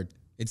not hard.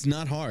 It's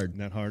not hard.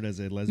 Not hard as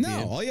a lesbian.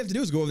 No, all you have to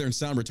do is go over there and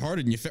sound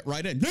retarded, and you fit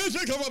right in.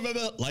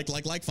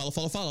 Like,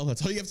 follow.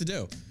 That's all you have to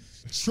do.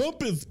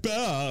 Trump is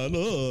bad.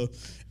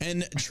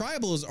 And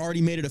Tribal has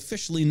already made it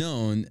officially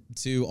known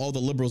to all the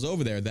liberals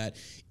over there that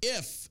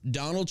if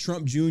Donald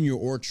Trump Jr.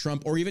 or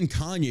Trump or even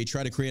Kanye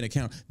try to create an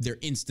account, they're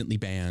instantly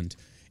banned.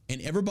 And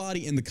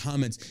everybody in the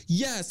comments,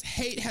 yes,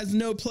 hate has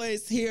no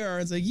place here.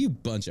 It's like, you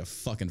bunch of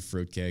fucking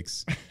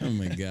fruitcakes. Oh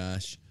my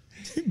gosh.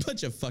 You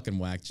bunch of fucking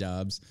whack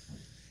jobs.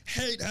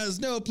 Hate has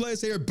no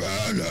place here.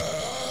 Ban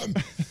him.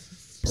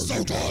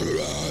 So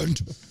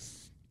tolerant.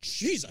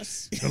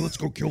 Jesus. Now let's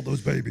go kill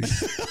those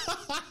babies.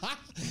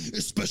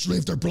 Especially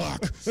if they're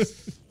black.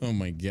 Oh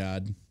my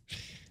God.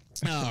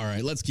 All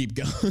right, let's keep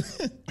going.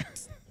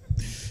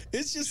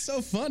 It's just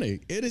so funny.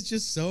 It is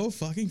just so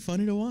fucking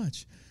funny to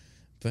watch.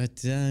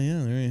 But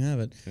yeah, there you have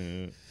it.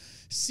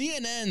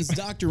 CNN's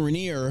Dr.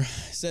 Rainier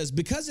says,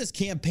 because this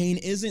campaign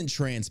isn't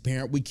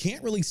transparent, we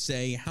can't really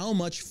say how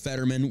much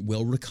Fetterman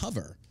will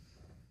recover.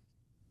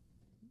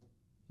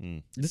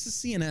 This is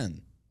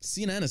CNN.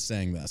 CNN is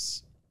saying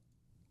this.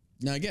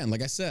 Now, again,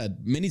 like I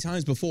said many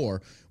times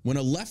before, when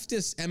a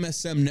leftist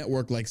MSM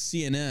network like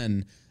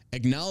CNN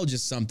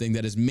acknowledges something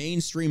that is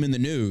mainstream in the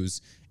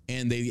news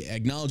and they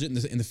acknowledge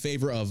it in the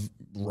favor of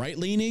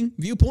right-leaning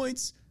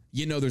viewpoints,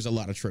 you know there's a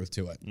lot of truth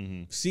to it.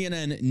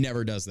 CNN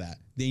never does that.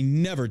 They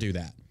never do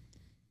that.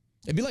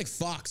 It'd be like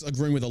Fox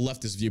agreeing with a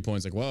leftist viewpoint.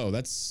 It's like, whoa,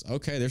 that's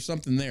okay. There's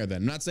something there then.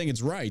 I'm not saying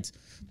it's right,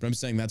 but I'm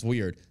saying that's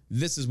weird.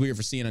 This is weird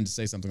for CNN to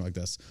say something like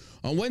this.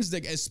 On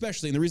Wednesday,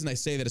 especially, and the reason I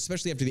say that,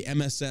 especially after the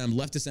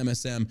leftist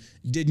MSM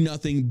did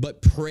nothing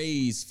but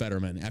praise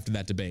Fetterman after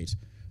that debate.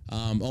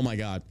 Oh my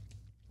God.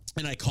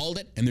 And I called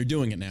it, and they're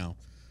doing it now.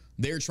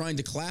 They're trying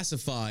to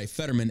classify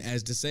Fetterman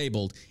as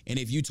disabled, and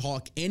if you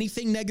talk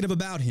anything negative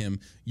about him,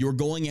 you're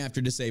going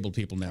after disabled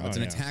people now. It's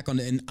an attack on,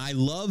 and I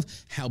love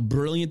how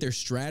brilliant their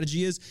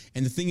strategy is.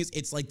 And the thing is,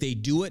 it's like they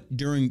do it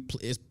during,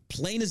 as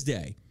plain as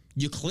day.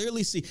 You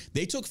clearly see,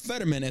 they took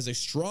Fetterman as a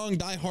strong,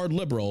 diehard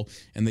liberal,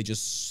 and they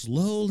just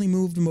slowly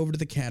moved him over to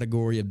the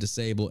category of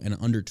disabled in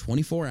under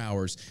 24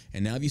 hours.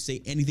 And now if you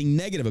say anything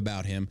negative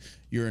about him,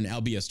 you're an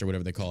albiest or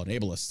whatever they call it,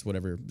 ableist,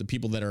 whatever, the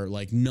people that are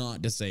like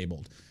not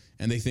disabled.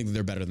 And they think that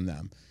they're better than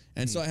them.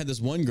 And so I had this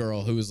one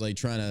girl who was like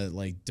trying to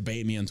like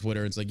debate me on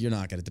Twitter. It's like, you're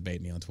not going to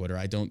debate me on Twitter.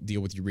 I don't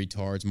deal with you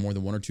retards more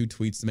than 1 or 2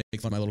 tweets to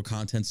make fun of my little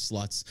content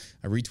sluts.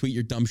 I retweet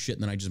your dumb shit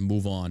and then I just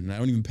move on. And I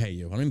don't even pay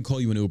you. I don't even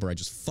call you an Uber. I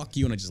just fuck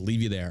you and I just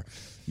leave you there.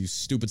 You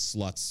stupid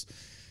sluts.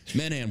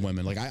 Men and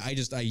women. Like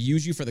I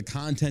use you for the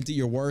content that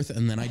you're worth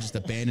and then I just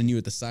abandon you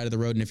at the side of the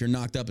road. And if you're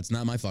knocked up, it's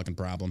not my fucking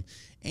problem.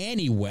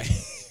 Anyway.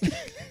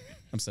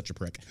 I'm such a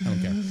prick. I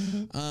don't care.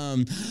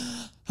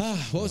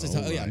 What was I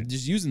talking? Oh, yeah,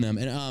 just using them.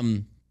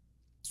 And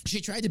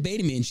she tried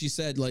debating me and she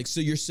said, like, so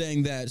you're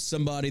saying that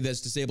somebody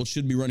that's disabled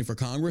should be running for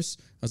Congress?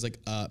 I was like,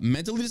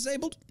 mentally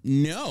disabled?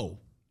 No.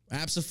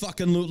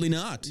 Abso-fucking-lutely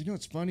not. You know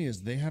what's funny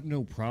is they have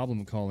no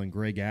problem calling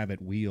Greg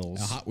Abbott Wheels.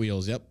 Hot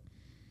Wheels, yep.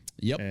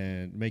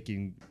 And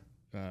making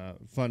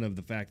fun of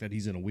the fact that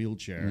he's in a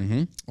wheelchair.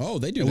 Mm-hmm. Oh,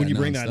 they do. And when you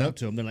bring that up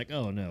to him, they're like,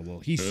 oh, no, well,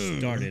 he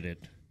started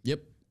it. Yep,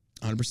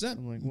 100%.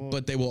 I'm like, well,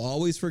 but they will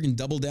always freaking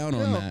double down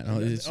on that.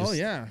 Oh,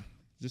 yeah.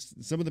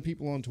 Just some of the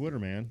people on Twitter,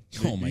 man.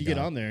 Oh my God. You get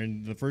on there,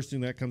 and the first thing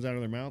that comes out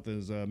of their mouth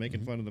is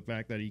making fun of the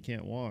fact that he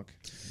can't walk.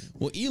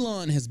 Well,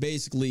 Elon has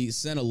basically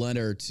sent a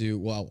letter to.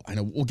 Well, I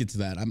know we'll get to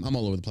that. I'm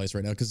all over the place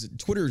right now because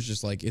Twitter is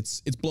just like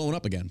it's blowing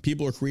up again.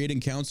 People are creating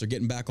accounts, they're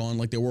getting back on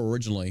like they were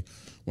originally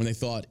when they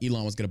thought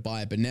Elon was going to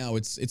buy it, but now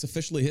it's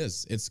officially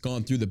his. It's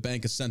gone through. The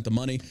bank has sent the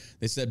money.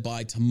 They said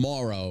by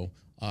tomorrow.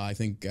 I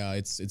think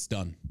it's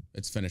done.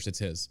 It's finished. It's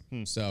his.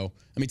 So,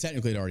 I mean,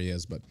 technically it already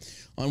is. But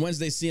on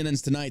Wednesday,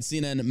 CNN's Tonight,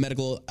 CNN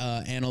medical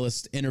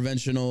analyst,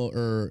 interventional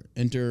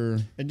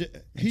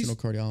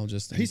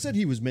cardiologist. He said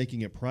he was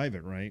making it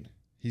private, right?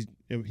 He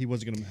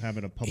wasn't going to have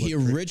it a public. He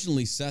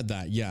originally said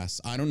that,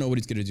 yes. I don't know what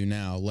he's going to do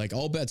now. Like,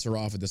 all bets are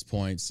off at this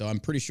point. So I'm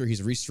pretty sure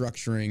he's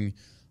restructuring.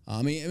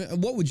 I mean,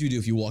 what would you do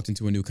if you walked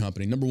into a new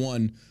company? Number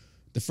one,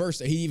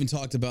 he even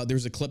talked about,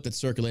 there's a clip that's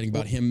circulating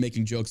about him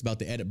making jokes about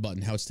the edit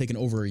button, how it's taken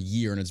over a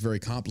year and it's very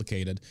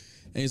complicated.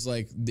 And he's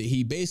like,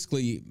 he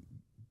basically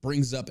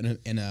brings up and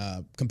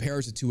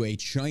compares it to a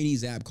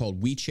Chinese app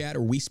called WeChat or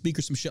WeSpeak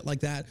or some shit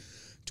like that,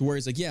 to where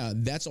he's like, yeah,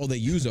 that's all they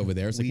use over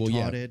there. It's like, well,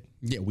 yeah.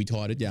 Yeah, we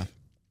taught it, yeah.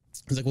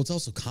 He's like, well, it's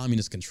also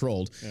communist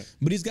controlled. Yeah.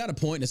 But he's got a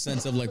point in a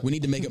sense of like, we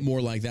need to make it more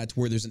like that to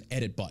where there's an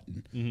edit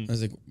button. I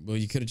was like, well,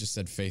 you could have just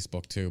said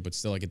Facebook too, but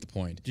still I get the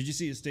point. Did you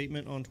see a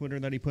statement on Twitter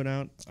that he put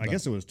out? I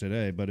guess it was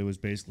today, but it was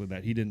basically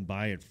that he didn't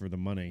buy it for the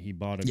money. He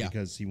bought it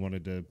because he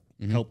wanted to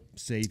help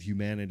save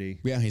humanity.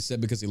 Yeah, he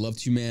said because he loved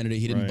humanity.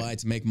 He didn't buy it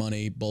to make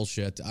money.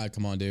 Bullshit.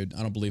 Come on, dude.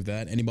 I don't believe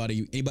that.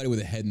 Anybody with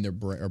a head in their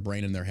or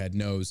brain in their head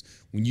knows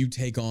when you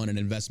take on an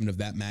investment of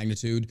that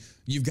magnitude,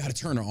 you've got to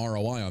turn an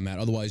ROI on that.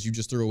 Otherwise, you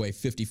just threw away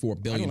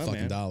 $54 billion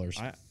fucking dollars.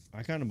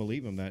 I kind of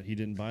believe him that he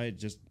didn't buy it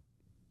just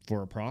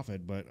for a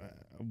profit. But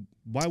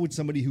why would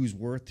somebody who's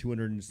worth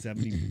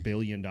 $270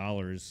 billion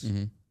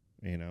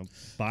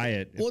buy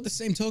it? Well, at the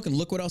same token,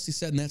 look what else he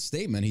said in that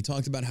statement. He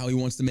talked about how he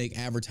wants to make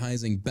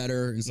advertising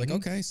better. And it's like,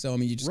 okay, so I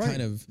mean, you just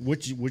kind of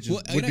which would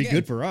be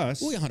good for us.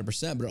 Well,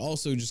 100%, but it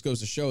also just goes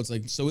to show it's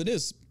like, so it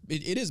is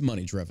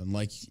money driven.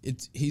 Like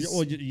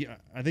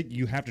I think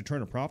you have to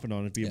turn a profit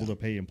on it to be able to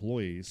pay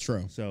employees.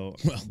 True. So,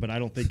 but I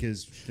don't think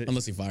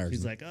unless he fires.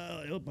 He's like,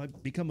 oh, I'll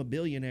become a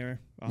billionaire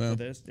off of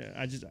this.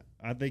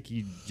 I think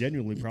he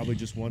genuinely probably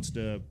just wants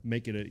to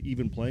make it an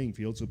even playing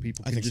field so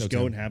people can just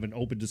go and have an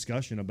open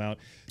discussion about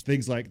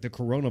things like the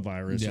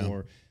coronavirus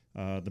or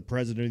the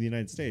president of the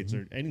United States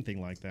or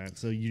anything like that.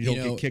 So you don't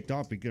get kicked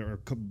off or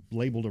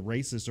labeled a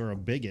racist or a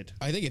bigot.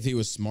 I think if he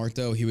was smart,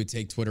 though, he would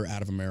take Twitter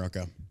out of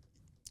America.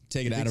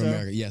 Take it out of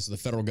America. Yeah, so the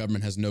federal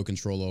government has no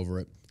control over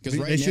it. Because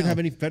they shouldn't have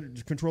any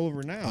control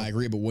over it now. I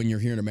agree, but when you're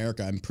here in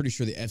America, I'm pretty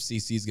sure the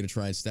FCC is going to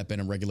try and step in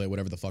and regulate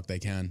whatever the fuck they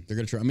can. They're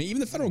going to try. I mean, even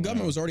the federal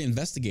government was already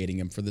investigating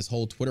him for this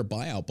whole Twitter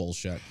buyout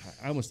bullshit.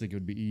 I almost think it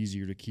would be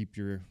easier to keep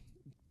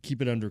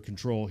it under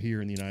control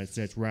here in the United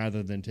States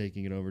rather than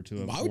taking it over to a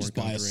foreign country. I would just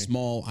buy a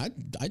small.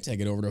 I'd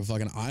take it over to a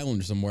fucking island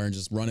or somewhere and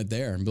just run it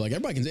there and be like,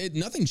 everybody can.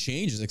 Nothing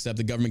changes except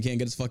the government can't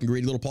get its fucking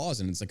greedy little paws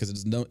in. It's like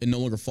because it no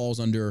longer falls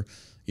under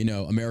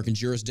American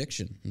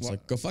jurisdiction. It's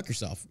like go fuck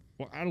yourself.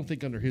 Well, I don't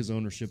think under his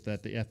ownership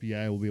that the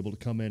FBI will be able to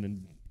come in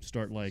and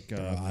start like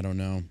I don't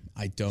know.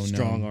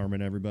 Strong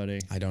arming everybody.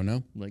 I don't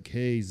know. Like,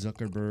 hey,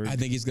 Zuckerberg. I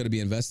think he's going to be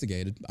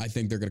investigated. I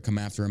think they're going to come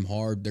after him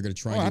hard. They're going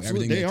to try and do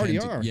everything they already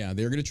are. Yeah,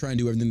 they're going to try and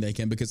do everything they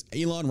can because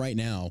Elon right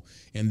now,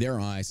 in their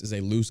eyes, is a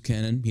loose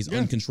cannon. He's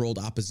uncontrolled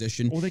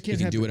opposition. Well, he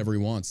can do whatever he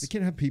wants. They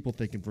can't have people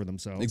thinking for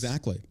themselves.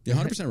 Exactly. You're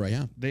 100% right.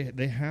 Yeah.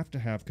 They have to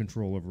have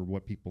control over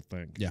what people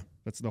think. Yeah.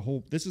 That's the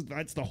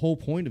whole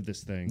point of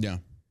this thing. Yeah.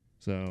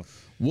 So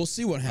we'll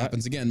see what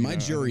happens. Again, my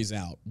jury's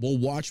out. We'll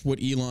watch what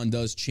Elon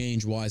does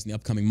change-wise in the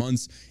upcoming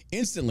months.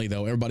 Instantly,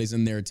 though, everybody's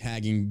in there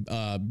tagging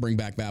Bring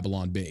Back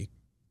Babylon B.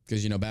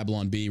 Because,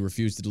 Babylon B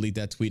refused to delete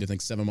that tweet, I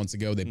think 7 months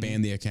ago. They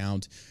banned the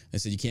account. They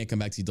said, you can't come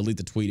back to delete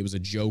the tweet. It was a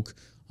joke.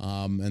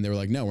 And they were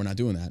like, no, we're not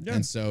doing that. Yeah.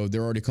 And so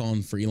they're already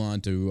calling for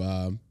Elon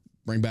to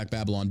bring back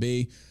Babylon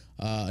B.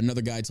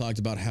 Another guy talked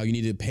about how you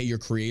need to pay your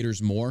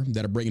creators more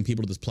that are bringing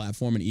people to this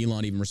platform, and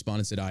Elon even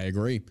responded and said, I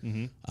agree.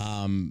 And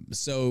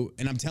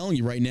I'm telling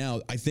you right now,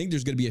 I think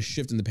there's going to be a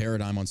shift in the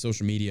paradigm on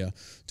social media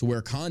to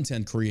where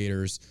content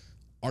creators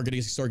are going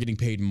to start getting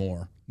paid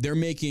more. They're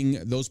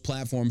making those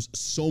platforms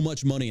so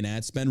much money in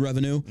ad spend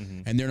revenue,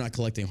 and they're not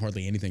collecting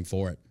hardly anything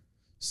for it.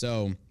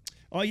 So,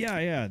 oh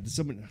yeah.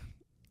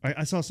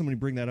 I saw somebody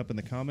bring that up in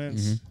the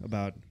comments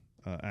about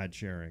ad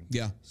sharing.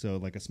 Yeah. So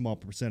like a small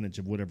percentage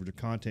of whatever the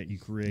content you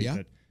create.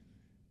 Yeah.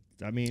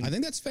 I mean, I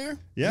think that's fair.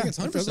 Yeah, I think it's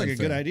 100% that sounds like a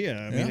fair. good idea.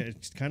 I mean,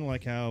 it's kind of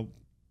like how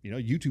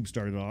YouTube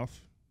started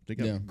off. They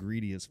got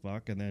greedy as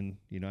fuck, and then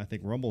I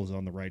think Rumble is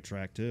on the right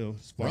track too.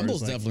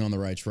 Rumble's definitely on the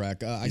right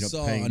track. I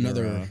saw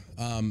another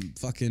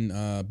fucking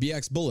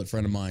BX Bullet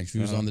friend of mine. She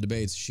was on the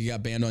debates. She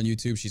got banned on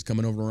YouTube. She's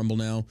coming over to Rumble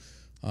now.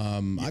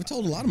 I've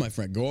told a lot of my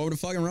friends, go over to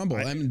fucking Rumble.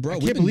 I mean, bro, I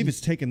can't believe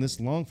it's taken this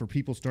long for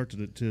people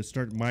to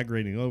start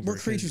migrating over. We're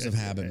creatures of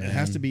habit, man. It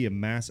has to be a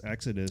mass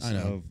exodus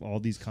of all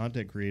these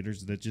content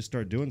creators that just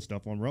start doing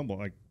stuff on Rumble.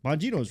 Like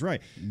Bongino's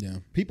right. Yeah.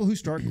 People who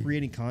start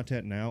creating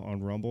content now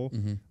on Rumble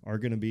are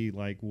going to be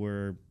like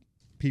where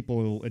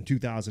people in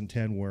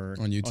 2010 were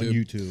on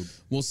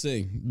YouTube. We'll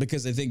see,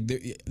 because I think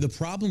the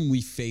problem we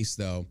face,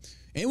 though,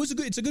 and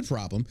it's a good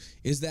problem,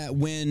 is that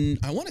when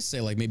I want to say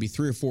like maybe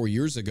 3 or 4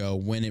 years ago,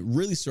 when it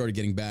really started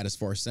getting bad as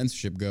far as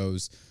censorship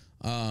goes,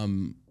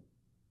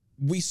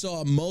 we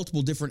saw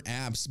multiple different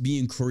apps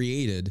being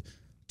created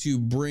to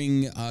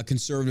bring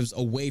conservatives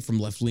away from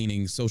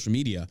left-leaning social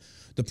media.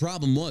 The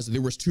problem was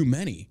there was too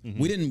many.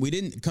 We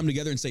didn't come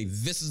together and say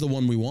this is the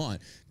one we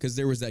want, because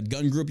there was that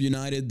Gun Group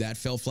United that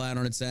fell flat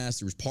on its ass.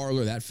 There was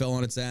Parler that fell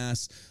on its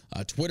ass.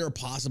 Twitter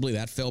possibly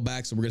that fell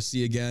back, so we're gonna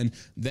see again.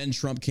 Then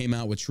Trump came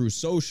out with True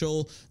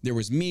Social. There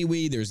was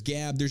MeWe. There's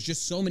Gab. There's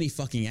just so many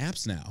fucking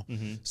apps now.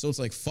 So it's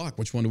like, fuck,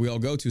 which one do we all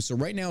go to? So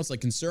right now it's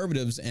like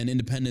conservatives and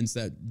independents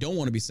that don't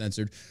want to be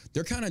censored,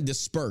 they're kind of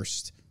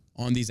dispersed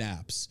on these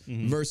apps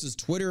versus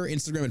Twitter,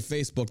 Instagram, and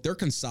Facebook. They're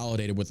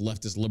consolidated with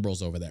leftist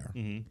liberals over there.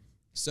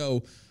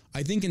 So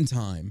I think in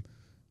time,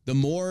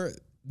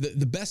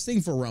 the best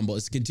thing for Rumble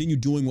is to continue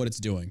doing what it's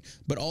doing,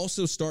 but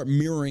also start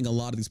mirroring a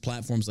lot of these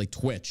platforms like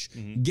Twitch.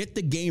 Get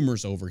the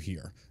gamers over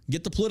here.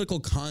 Get the political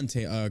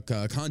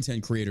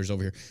content creators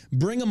over here.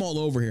 Bring them all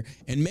over here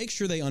and make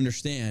sure they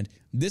understand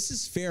this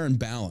is fair and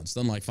balanced,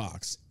 unlike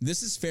Fox.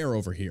 This is fair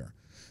over here.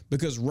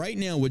 Because right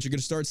now, what you're going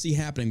to start to see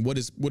happening, what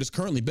has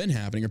currently been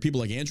happening, are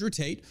people like Andrew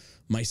Tate,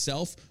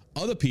 myself,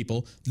 other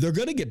people. They're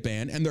going to get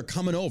banned, and they're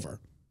coming over.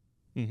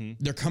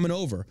 They're coming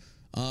over.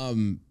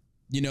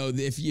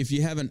 If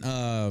you haven't,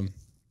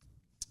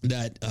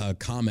 that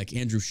comic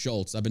Andrew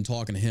Schultz, I've been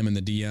talking to him in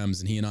the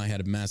DMs, and he and I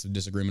had a massive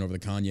disagreement over the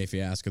Kanye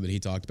fiasco that he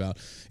talked about.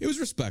 It was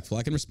respectful.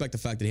 I can respect the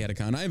fact that he had a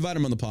con. I invited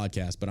him on the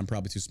podcast, but I'm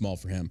probably too small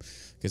for him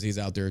because he's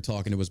out there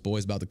talking to his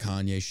boys about the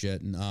Kanye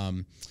shit.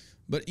 And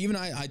but even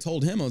I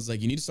told him, I was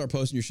like, you need to start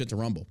posting your shit to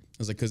Rumble. I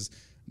was like, because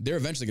they're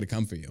eventually going to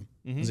come for you.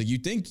 I was like, you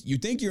think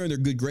you're in their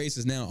good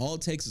graces now. All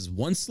it takes is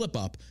one slip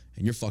up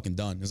and you're fucking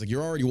done. It's like,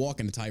 you're already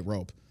walking a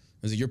tightrope.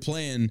 I was like, you're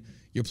playing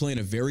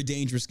a very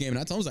dangerous game. And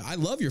I told him, I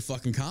love your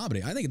fucking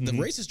comedy. I think the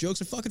racist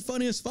jokes are fucking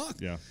funny as fuck.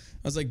 Yeah. I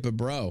was like, but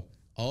bro,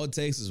 all it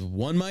takes is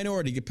one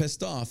minority to get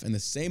pissed off, and the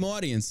same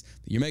audience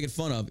that you're making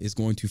fun of is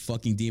going to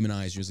fucking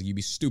demonize you. Like, you'd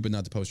be stupid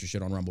not to post your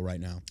shit on Rumble right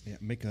now. Yeah,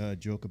 make a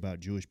joke about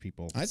Jewish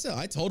people. I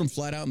told him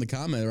flat out in the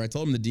comment, or I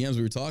told him the DMs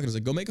we were talking. I was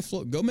like, go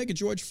make a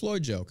George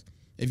Floyd joke.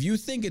 If you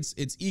think it's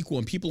equal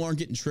and people aren't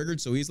getting triggered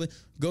so easily,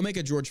 go make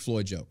a George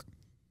Floyd joke.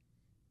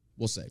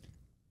 We'll see.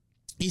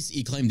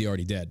 He claimed he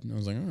already did. And I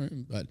was like, all right,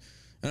 but.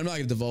 And I'm not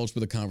going to divulge what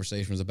the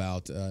conversation was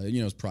about.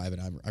 It's private.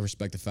 I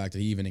respect the fact that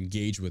he even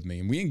engaged with me.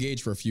 And we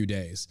engaged for a few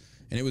days.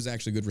 And it was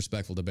actually a good,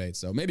 respectful debate.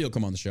 So maybe he'll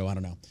come on the show. I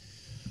don't know.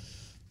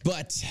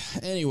 But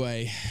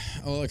anyway,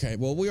 okay.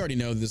 Well, we already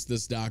know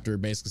this doctor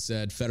basically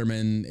said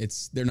Fetterman,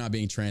 they're not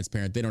being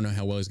transparent. They don't know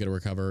how well he's going to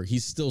recover.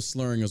 He's still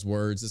slurring his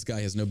words. This guy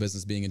has no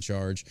business being in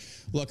charge.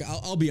 Look,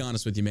 I'll be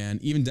honest with you, man.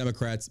 Even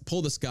Democrats,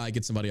 pull this guy,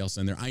 get somebody else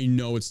in there. I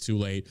know it's too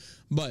late.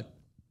 But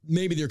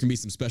maybe there can be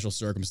some special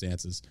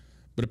circumstances.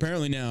 But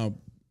apparently now...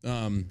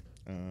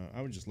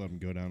 I would just let him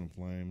go down in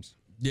flames.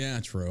 Yeah,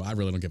 true. I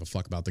really don't give a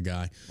fuck about the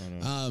guy.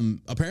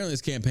 Apparently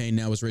this campaign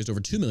now has raised over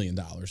 $2 million,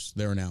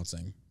 they're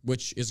announcing,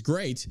 which is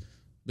great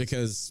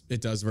because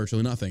it does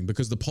virtually nothing.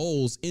 Because the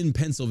polls in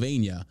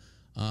Pennsylvania,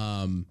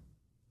 what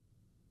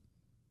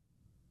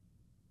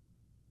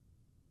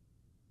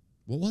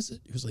was it?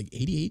 It was like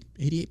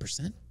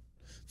 88%?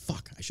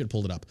 Fuck, I should have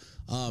pulled it up.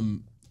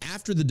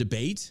 After the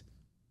debate,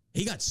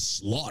 he got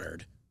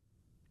slaughtered.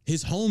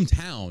 His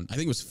hometown, I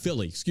think it was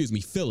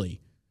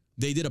Philly.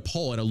 They did a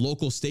poll at a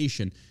local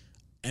station,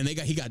 and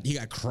he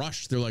got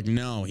crushed. They're like,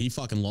 no, he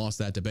fucking lost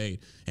that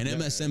debate. And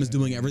MSM is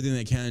doing everything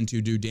they can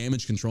to do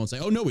damage control and say,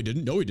 oh, no, he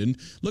didn't.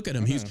 Look at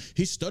him.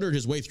 He stuttered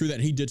his way through that.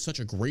 And he did such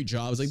a great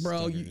job. I was like,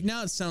 bro,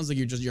 now it sounds like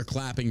you're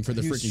clapping for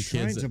the freaking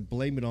kids. Trying to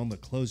blame it on the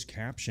closed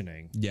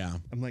captioning. Yeah.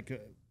 I'm like,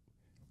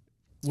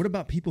 what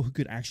about people who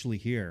could actually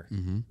hear?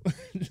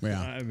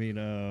 Yeah. I mean,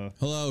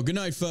 hello. Good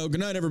night, folks. Good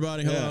night,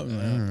 everybody. Hello.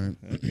 All right.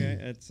 Okay.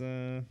 It's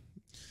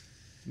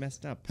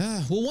messed up.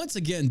 Well, once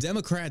again,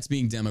 Democrats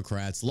being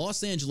Democrats,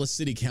 Los Angeles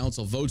City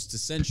Council votes to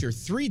censure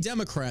 3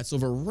 Democrats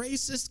over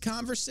racist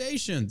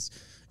conversations.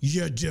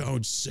 You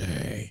don't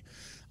say.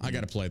 I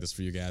got to play this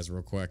for you guys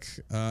real quick.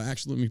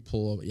 Actually, let me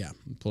pull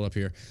it up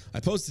here. I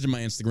posted to my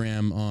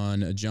Instagram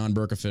on John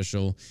Burke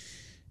Official,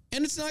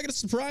 and it's not going to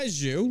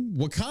surprise you.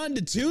 Wakanda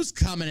 2's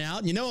coming out.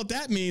 And you know what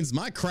that means?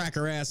 My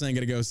cracker ass ain't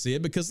going to go see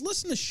it, because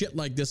listen to shit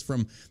like this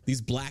from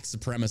these black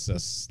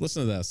supremacists.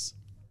 Listen to this.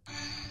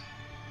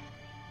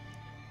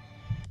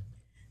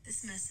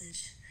 This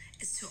message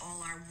is to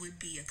all our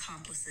would-be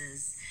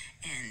accomplices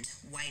and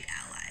white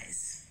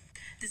allies.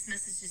 This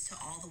message is to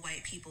all the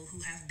white people who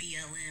have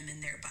BLM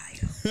in their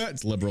bio.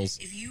 It's liberals.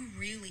 If you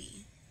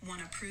really want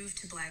to prove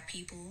to black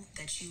people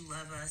that you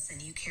love us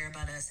and you care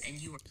about us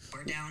and you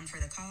are down for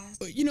the cause.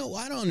 But, you know,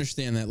 I don't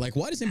understand that. Like,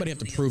 why does anybody have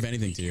to prove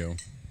anything to you?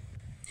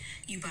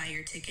 You buy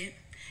your ticket,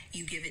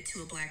 you give it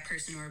to a black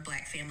person or a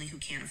black family who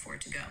can't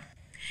afford to go.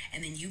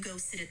 And then you go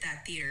sit at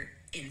that theater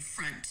in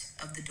front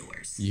of the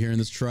doors. You hearing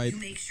this, tripe? You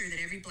make sure that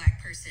every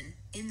black person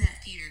in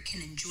that theater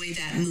can enjoy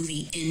that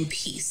movie in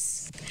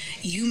peace.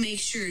 You make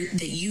sure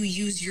that you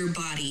use your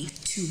body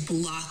to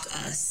block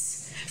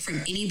us from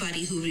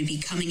anybody who would be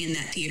coming in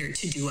that theater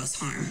to do us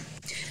harm.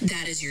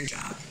 That is your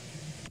job.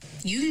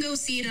 You can go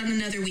see it on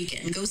another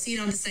weekend. Go see it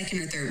on the second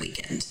or third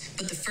weekend.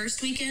 But the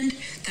first weekend,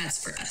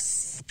 that's for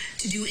us.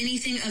 To do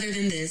anything other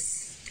than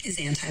this is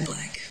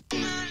anti-black.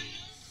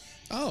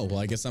 Oh, well,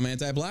 I guess I'm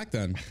anti-black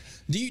then.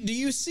 Do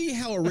you see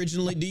how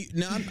originally...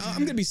 Now, I'm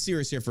going to be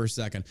serious here for a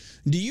second.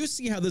 Do you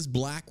see how this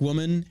black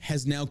woman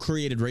has now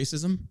created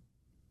racism?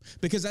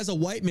 Because as a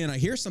white man, I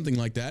hear something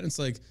like that, and it's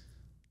like,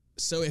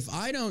 so if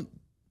I don't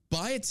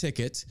buy a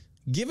ticket,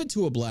 give it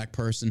to a black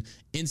person,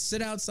 and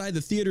sit outside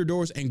the theater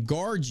doors and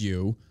guard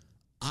you,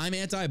 I'm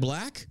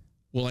anti-black?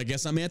 Well, I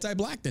guess I'm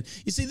anti-black then.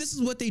 You see, this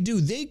is what they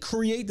do. They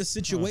create the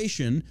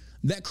situation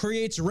that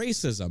creates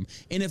racism.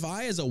 And if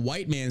I, as a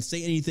white man,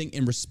 say anything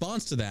in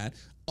response to that,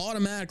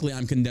 automatically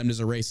I'm condemned as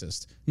a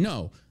racist.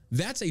 No,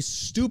 that's a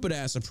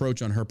stupid-ass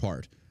approach on her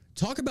part.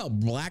 Talk about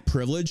black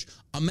privilege.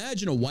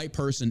 Imagine a white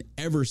person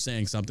ever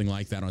saying something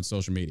like that on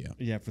social media.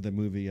 Yeah, for the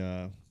movie,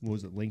 what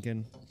was it,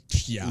 Lincoln?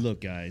 Yeah. Look,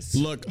 guys.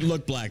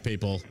 Look, black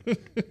people.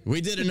 We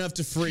did enough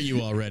to free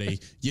you already.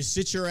 You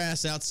sit your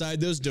ass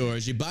outside those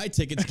doors. You buy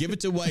tickets, give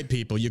it to white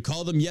people. You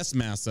call them yes,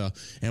 massa,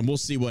 and we'll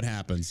see what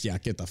happens. Yeah,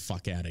 get the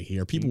fuck out of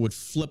here. People would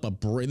flip a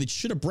brick. They'd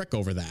shit a brick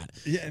over that.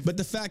 Yeah. But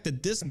the fact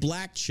that this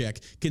black chick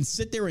can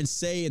sit there and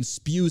say and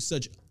spew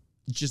such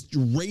just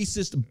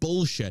racist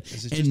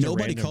bullshit, and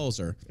nobody calls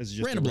her.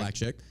 Random black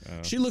chick.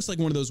 She looks like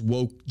one of those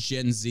woke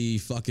Gen Z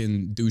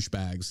fucking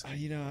douchebags.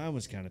 You know, I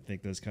always kind of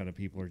think those kind of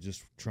people are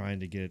just trying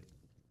to get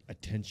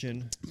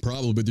attention.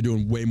 Probably, but they're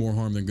doing way more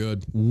harm than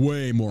good.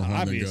 Way more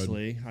harm than good.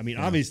 Obviously. I mean,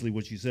 obviously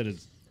what you said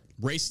is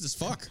racist as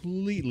fuck.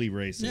 Completely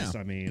racist. Yeah.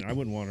 I mean, I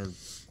wouldn't want her,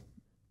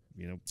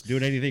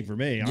 doing anything for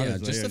me. Honestly. Yeah,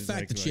 just the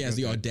fact that she has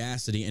the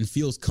audacity and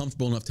feels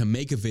comfortable enough to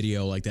make a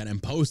video like that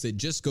and post it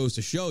just goes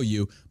to show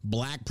you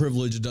black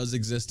privilege does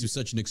exist to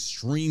such an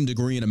extreme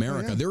degree in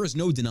America. Oh, yeah. There is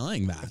no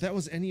denying that. If that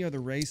was any other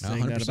race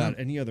saying 100%. That about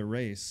any other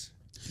race,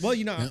 well,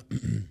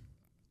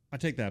 I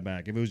take that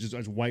back. If it was just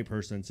a white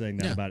person saying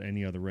that about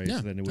any other race,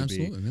 then it would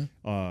be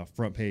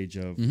front page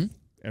of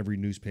every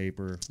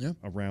newspaper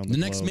around the globe.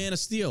 Next Man of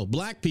Steel,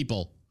 black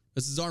people.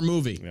 This is our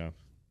movie. Yeah,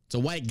 it's a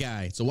white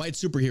guy. It's a white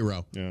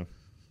superhero. Yeah.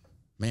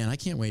 Man, I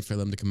can't wait for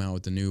them to come out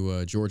with the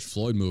new George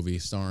Floyd movie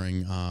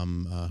starring,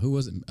 who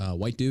was it?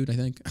 White dude, I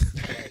think.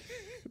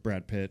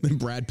 Brad Pitt.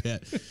 Brad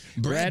Pitt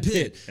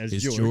as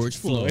is George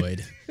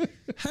Floyd.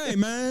 Hey,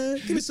 man,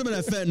 give me some of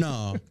that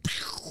fentanyl.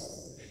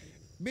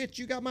 Bitch,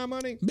 you got my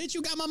money? Bitch,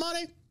 you got my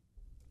money?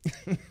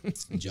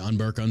 John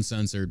Burke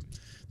Uncensored.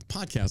 The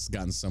podcast has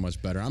gotten so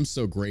much better. I'm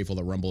so grateful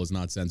that Rumble has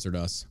not censored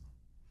us.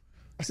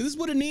 See, this is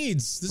what it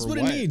needs. This is what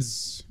it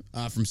needs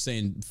from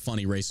saying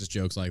funny racist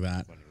jokes like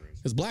that.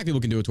 Because black people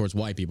can do it towards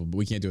white people, but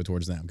we can't do it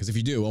towards them. Because if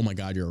you do, oh my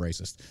God, you're a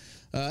racist.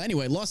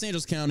 Anyway, Los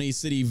Angeles County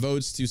City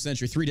votes to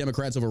censure 3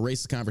 Democrats over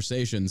racist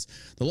conversations.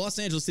 The Los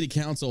Angeles City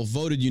Council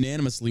voted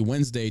unanimously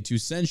Wednesday to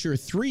censure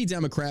 3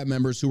 Democrat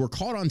members who were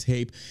caught on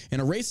tape in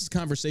a racist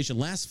conversation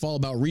last fall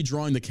about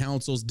redrawing the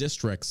council's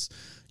districts.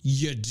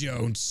 You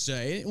don't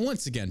say.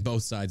 Once again,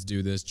 both sides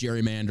do this.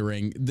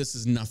 Gerrymandering. This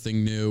is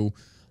nothing new.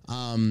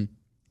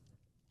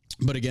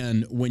 But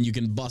again, when you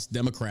can bust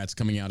Democrats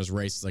coming out as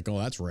racist, it's like, oh,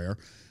 that's rare.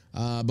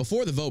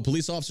 Before the vote,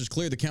 police officers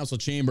cleared the council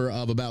chamber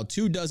of about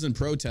 24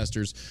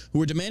 protesters who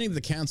were demanding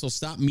the council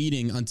stop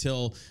meeting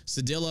until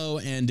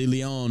Cedillo and De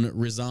Leon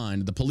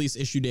resigned. The police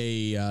issued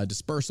a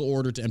dispersal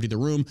order to empty the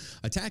room,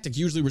 a tactic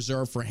usually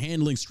reserved for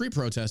handling street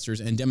protesters,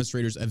 and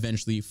demonstrators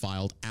eventually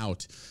filed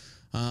out.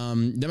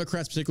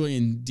 Democrats, particularly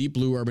in deep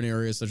blue urban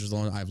areas such as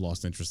I've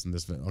lost interest in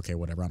this. Okay,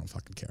 whatever. I don't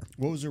fucking care.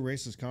 What was their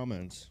racist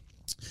comments?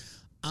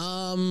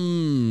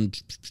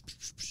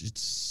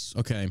 It's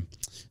okay.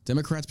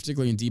 Democrats,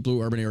 particularly in deep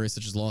blue urban areas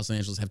such as Los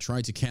Angeles, have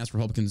tried to cast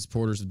Republican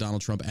supporters of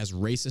Donald Trump as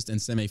racist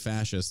and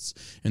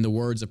semi-fascists. In the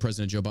words of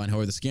President Joe Biden,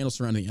 however, the scandal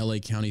surrounding LA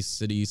County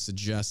City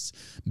suggests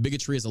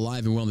bigotry is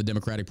alive and well in the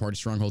Democratic Party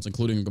strongholds,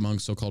 including among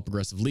so-called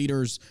progressive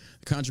leaders.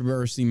 The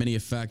controversy may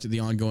affect the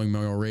ongoing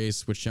mayoral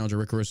race, which challenger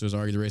Rick Caruso has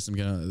argued the racism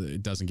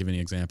it doesn't give any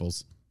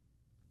examples.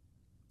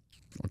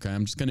 Okay,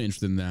 I'm just kind of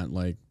interested in that.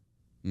 Like,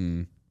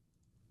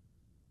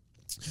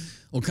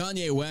 Well,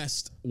 Kanye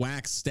West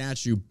wax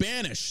statue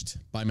banished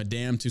by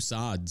Madame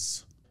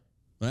Tussauds.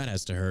 Well, that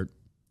has to hurt.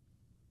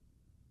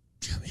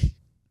 I mean,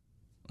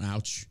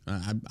 ouch.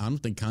 I don't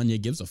think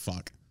Kanye gives a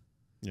fuck.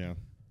 Yeah.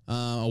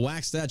 A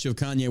wax statue of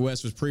Kanye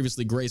West was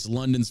previously graced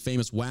London's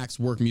famous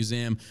waxwork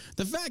museum.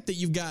 The fact that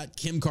you've got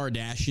Kim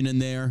Kardashian in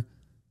there,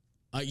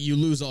 you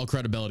lose all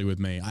credibility with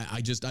me.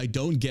 I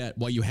don't get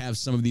why you have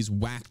some of these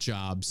whack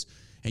jobs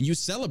and you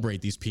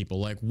celebrate these people.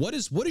 Like, what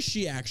has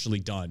she actually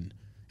done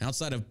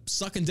outside of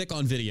sucking dick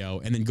on video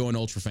and then going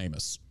ultra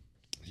famous?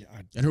 Yeah,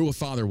 and who her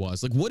father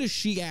was. Like, what has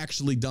she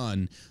actually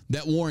done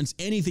that warrants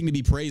anything to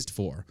be praised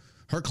for?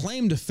 Her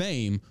claim to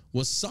fame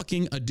was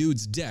sucking a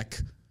dude's dick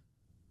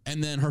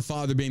and then her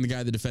father being the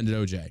guy that defended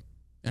OJ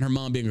and her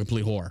mom being a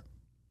complete whore.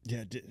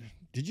 Yeah.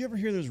 Did you ever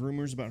hear those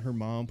rumors about her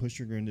mom pushed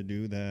her going to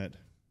do that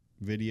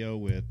video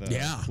with,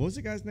 yeah. What was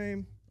the guy's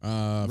name?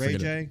 Ray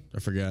J? I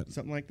forget.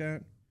 Something like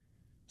that?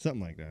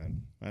 Something like that.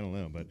 I don't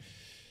know, but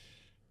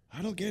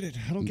I don't get it.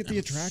 I don't get the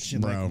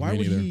attraction. Bro, like, why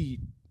would neither. he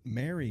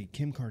marry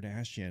Kim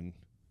Kardashian?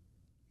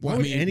 Well, Why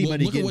would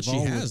anybody look get at what she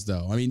involved has,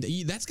 though. I mean,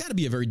 that's got to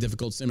be a very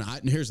difficult. And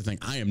here's the thing: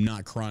 I am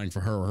not crying for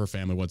her or her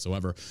family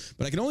whatsoever.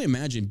 But I can only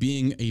imagine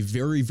being a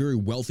very, very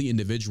wealthy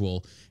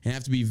individual and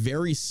have to be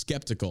very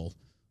skeptical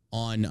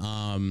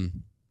on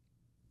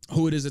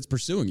who it is that's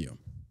pursuing you.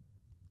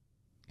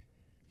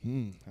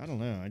 I don't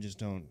know. I just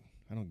don't.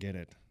 I don't get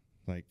it.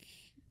 Like,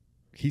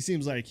 he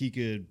seems like he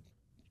could,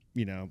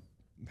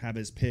 have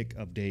his pick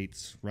of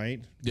dates,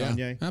 right? Yeah,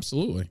 Kanye?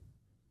 absolutely.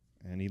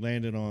 And he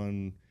landed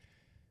on,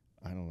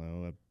 I don't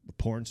know, a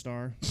porn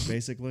star,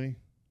 basically.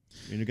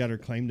 And you got her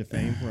claim to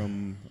fame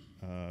from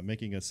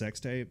making a sex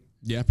tape.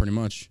 Yeah, pretty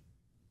much.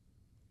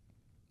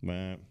 But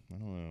I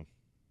don't know.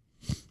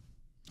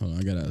 Hold on,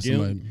 I gotta.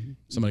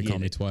 Somebody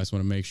called me twice. I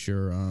want to make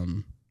sure.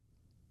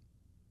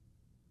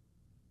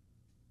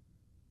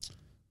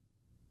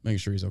 Making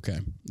sure he's okay.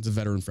 It's a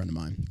veteran friend of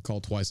mine.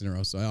 Called twice in a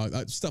row. So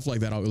stuff like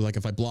that. Like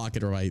if I block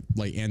it or I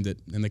end it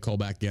and they call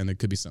back again, there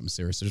could be something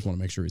serious. I just want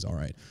to make sure he's all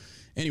right.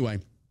 Anyway,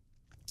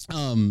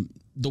 the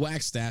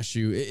wax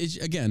statue.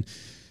 Again,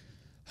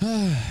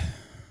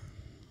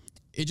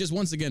 it just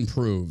once again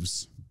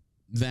proves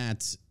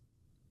that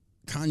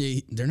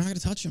Kanye, they're not going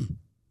to touch him.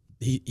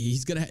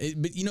 He's going to,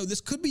 but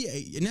this could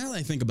be now that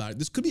I think about it,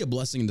 this could be a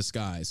blessing in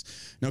disguise.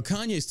 Now,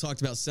 Kanye's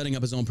talked about setting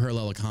up his own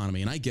parallel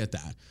economy, and I get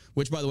that,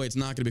 which, by the way, it's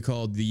not going to be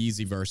called the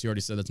Yeezy verse. He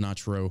already said that's not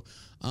true.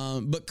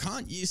 But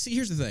you see,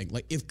 here's the thing.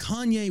 Like, if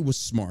Kanye was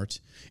smart,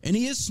 and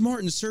he is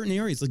smart in certain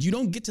areas, like, you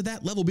don't get to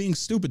that level being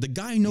stupid. The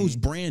guy knows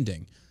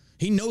branding.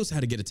 He knows how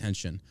to get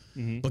attention.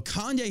 But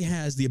Kanye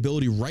has the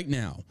ability right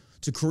now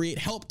to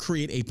help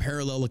create a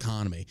parallel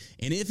economy.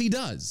 And if he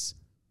does,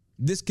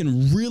 this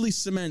can really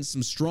cement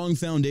some strong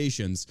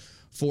foundations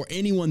for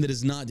anyone that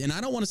is not, and I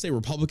don't want to say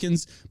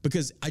Republicans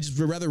because I just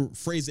would rather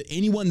phrase it,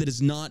 anyone that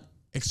is not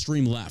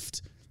extreme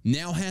left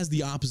now has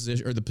the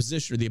opposition or the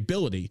position or the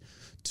ability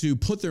to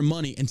put their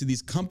money into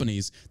these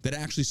companies that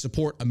actually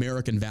support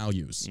American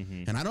values.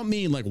 And I don't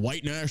mean like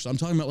white national. I'm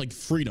talking about like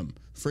freedom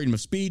of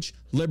speech,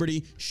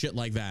 liberty, shit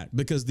like that.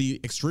 Because the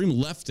extreme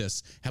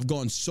leftists have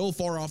gone so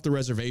far off the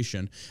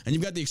reservation, and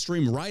you've got the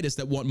extreme rightists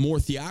that want more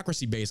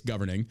theocracy-based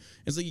governing.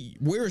 It's like,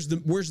 where's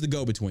the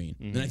go-between?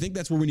 And I think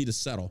that's where we need to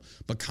settle.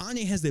 But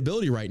Kanye has the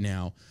ability right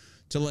now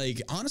to,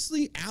 like,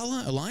 honestly,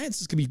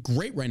 alliances could be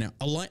great right now.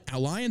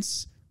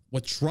 Alliance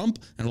with Trump,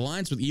 an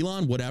alliance with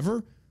Elon,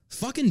 whatever.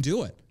 Fucking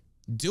do it.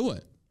 Do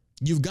it.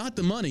 You've got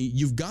the money.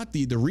 You've got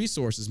the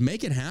resources.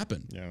 Make it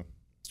happen. Yeah.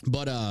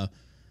 But I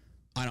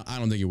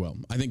don't think he will.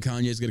 I think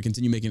Kanye is going to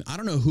continue making. I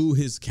don't know who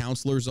his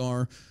counselors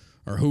are,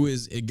 or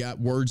it got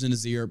words in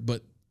his ear,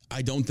 but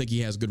I don't think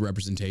he has good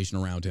representation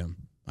around him.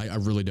 I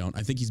really don't.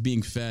 I think he's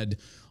being fed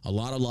a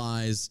lot of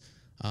lies,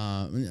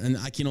 and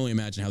I can only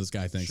imagine how this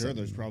guy thinks. Sure,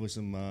 there's probably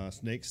some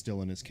snakes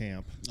still in his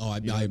camp. Oh,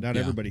 not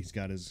everybody's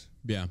got his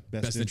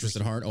best interest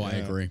at heart. Oh, I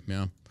agree.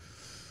 Yeah.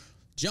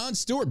 John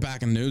Stewart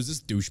back in the news.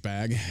 This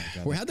douchebag.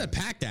 How'd that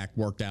PACT Act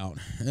worked out?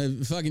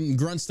 Fucking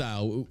grunt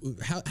style.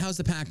 How's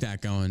the PACT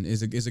Act going?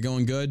 Is it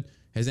going good?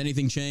 Has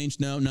anything changed?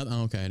 No.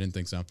 Oh, okay, I didn't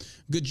think so.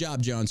 Good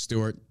job, John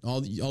Stewart.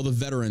 All the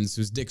veterans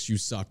whose dicks you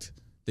sucked,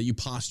 that you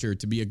postured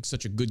to be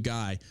such a good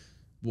guy.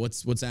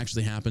 What's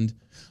actually happened?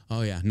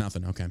 Oh, yeah,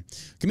 nothing. Okay.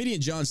 Comedian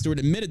Jon Stewart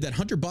admitted that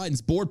Hunter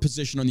Biden's board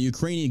position on the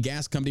Ukrainian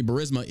gas company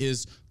Burisma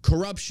is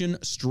corruption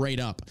straight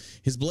up.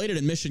 His belated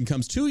admission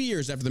comes 2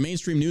 years after the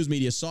mainstream news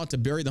media sought to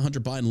bury the Hunter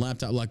Biden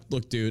laptop. Like,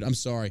 look, dude, I'm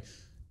sorry.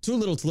 Too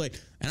little too late.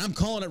 And I'm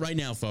calling it right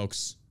now,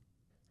 folks.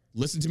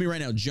 Listen to me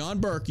right now. John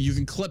Burke, you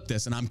can clip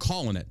this, and I'm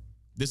calling it.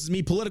 This is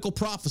me political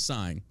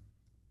prophesying.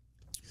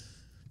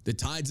 The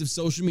tides of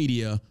social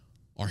media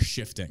are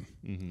shifting.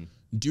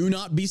 Do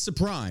not be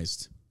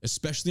surprised,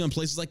 especially on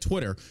places like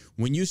Twitter,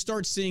 when you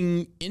start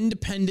seeing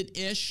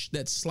independent-ish,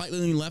 that's slightly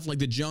leaning left, like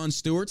the Jon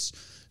Stewarts,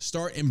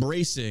 start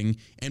embracing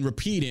and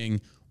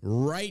repeating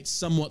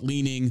somewhat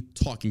leaning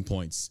talking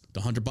points. The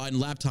Hunter Biden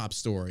laptop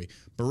story,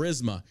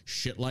 Burisma,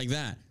 shit like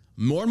that.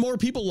 More and more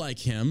people like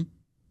him,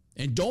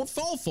 and don't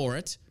fall for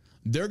it,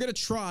 they're going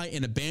to try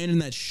and abandon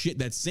that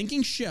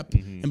sinking ship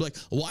and be like,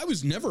 well, I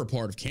was never a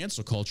part of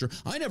cancel culture.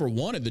 I never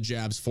wanted the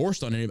jabs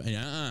forced on anybody.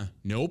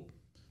 Nope.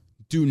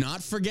 Do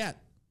not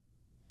forget.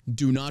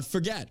 Do not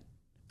forget.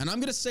 And I'm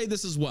going to say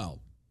this as well.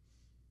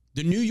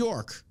 The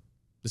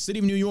city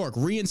of New York,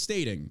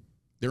 reinstating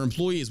their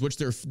employees, which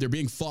they're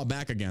being fought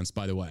back against,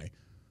 by the way.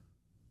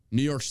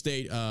 New York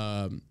State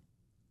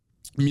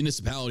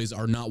municipalities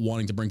are not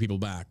wanting to bring people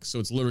back. So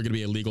it's literally going to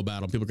be a legal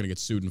battle. People are going to get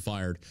sued and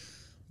fired.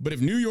 But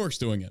if New York's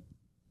doing it,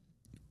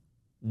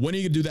 when are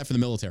you going to do that for the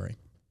military?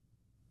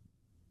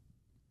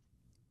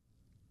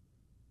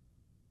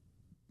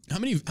 How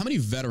many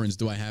veterans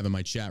do I have in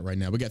my chat right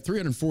now? We got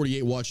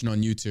 348 watching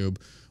on YouTube.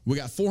 We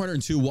got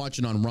 402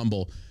 watching on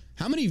Rumble.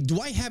 Do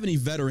I have any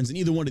veterans in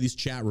either one of these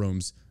chat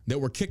rooms that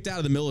were kicked out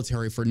of the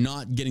military for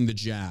not getting the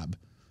jab?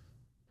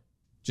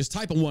 Just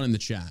type a 1 in the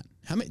chat.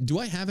 How many do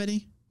I have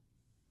any?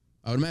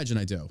 I would imagine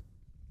I do.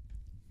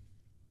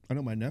 I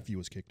know my nephew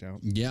was kicked out.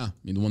 Yeah,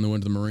 the one that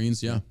went to the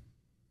Marines, yeah.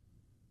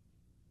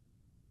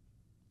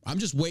 I'm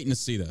just waiting to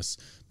see this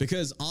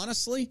because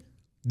honestly,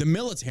 the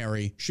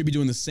military should be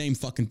doing the same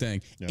fucking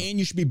thing. Yeah. And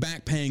you should be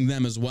back paying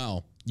them as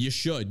well. You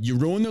should. You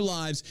ruin their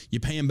lives, you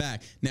pay them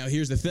back. Now,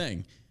 here's the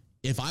thing.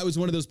 If I was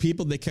one of those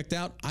people they kicked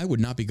out, I would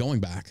not be going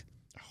back.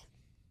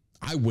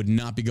 I would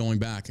not be going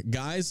back.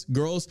 Guys,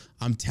 girls,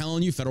 I'm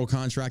telling you, federal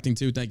contracting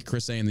too. Thank you,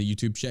 Chris A. in the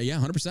YouTube chat. Yeah,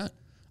 100%.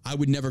 I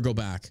would never go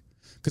back.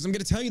 Because I'm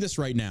going to tell you this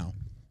right now.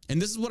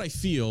 And this is what I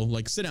feel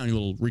like. Sit down, you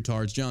little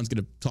retards. John's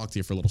going to talk to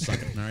you for a little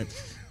second, all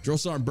right? Drill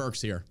Sergeant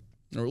Burke's here.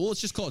 Or well,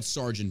 let's just call it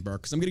Sergeant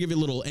Burke, because I'm going to give you a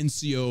little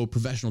NCO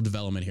professional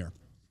development here.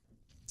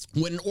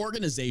 When an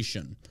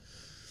organization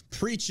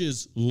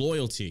preaches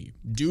loyalty,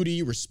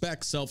 duty,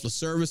 respect, selfless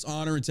service,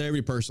 honor,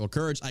 integrity, personal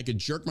courage, I could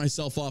jerk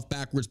myself off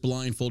backwards,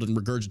 blindfolded, and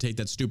regurgitate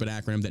that stupid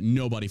acronym that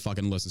nobody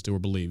fucking listens to or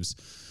believes.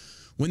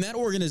 When that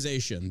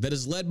organization that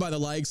is led by the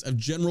likes of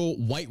General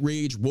White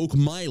Rage Woke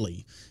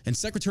Miley and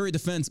Secretary of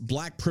Defense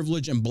Black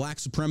Privilege and Black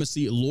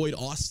Supremacy Lloyd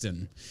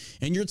Austin,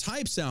 and your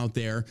types out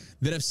there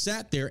that have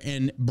sat there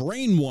and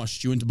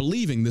brainwashed you into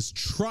believing this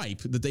tripe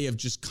that they have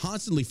just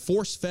constantly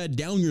force-fed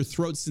down your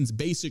throat since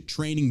basic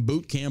training,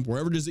 boot camp,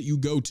 wherever it is that you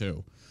go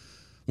to,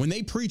 when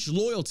they preach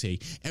loyalty,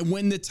 and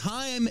when the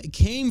time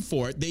came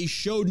for it, they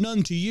showed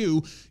none to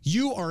you,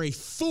 you are a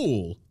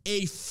fool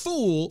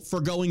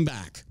for going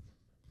back.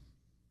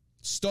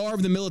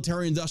 Starve the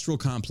military-industrial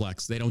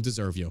complex. They don't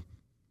deserve you.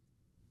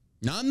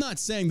 Now, I'm not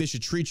saying they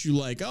should treat you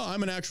like, oh,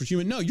 I'm an actual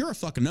human. No, you're a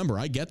fucking number.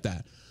 I get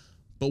that.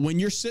 But when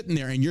you're sitting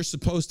there and you're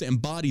supposed to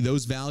embody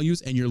those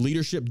values and your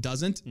leadership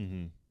doesn't,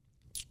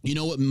 you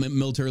know what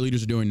military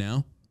leaders are doing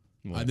now?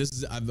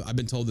 I've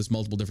been told this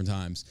multiple different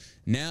times.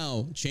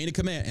 Now, chain of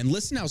command, and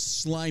listen how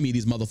slimy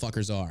these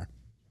motherfuckers are.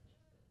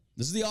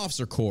 This is the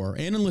officer corps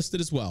and enlisted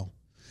as well.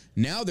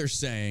 Now they're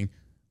saying,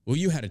 well,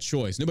 you had a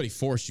choice. Nobody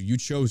forced you. You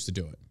chose to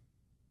do it.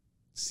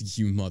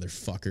 You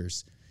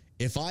motherfuckers.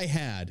 If I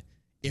had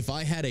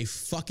a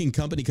fucking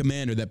company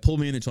commander that pulled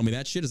me in and told me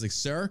that shit, is like,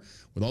 sir,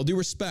 with all due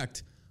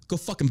respect, go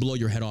fucking blow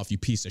your head off, you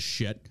piece of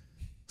shit.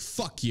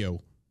 Fuck you.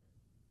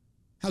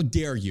 How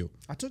dare you?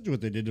 I told you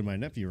what they did to my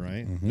nephew,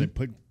 right? They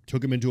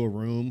took him into a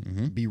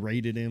room,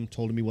 berated him,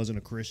 told him he wasn't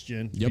a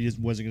Christian. He just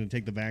wasn't going to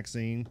take the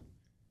vaccine.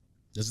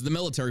 This is the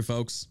military,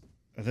 folks.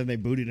 And then they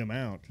booted him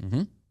out.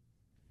 Of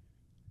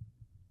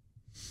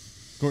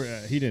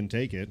course, he didn't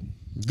take it.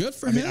 Good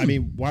for him. I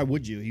mean, why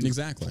would you? He was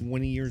exactly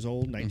 20 years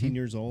old, 19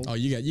 years old. Oh,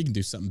 you can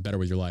do something better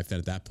with your life than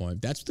at that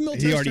point. That's what the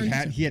military.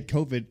 He had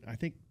COVID, I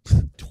think,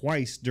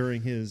 twice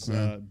during his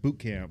boot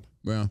camp.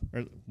 Well,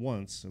 or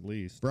once at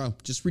least. Bro,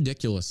 just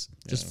ridiculous.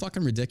 Just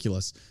fucking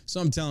ridiculous. So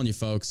I'm telling you,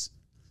 folks,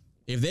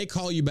 if they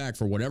call you back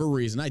for whatever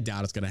reason, I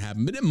doubt it's going to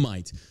happen, but it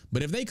might.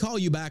 But if they call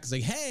you back and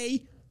say,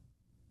 hey,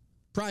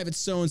 Private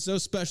so-and-so,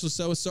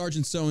 Specialist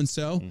Sergeant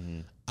so-and-so,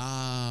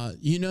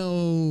 you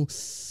know,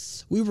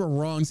 we were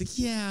wrong. It's like,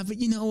 yeah, but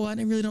you know what?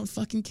 I really don't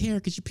fucking care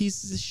because you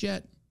pieces of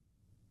shit.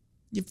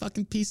 You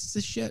fucking pieces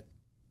of shit.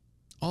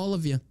 All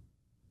of you.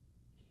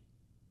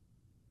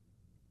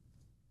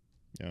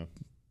 Yeah.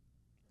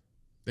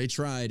 They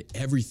tried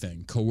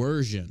everything.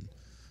 Coercion.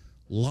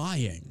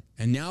 Lying.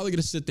 And now they're going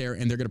to sit there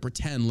and they're going to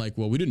pretend like,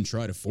 well, we didn't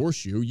try to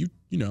force you. You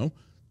know.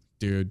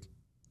 Dude,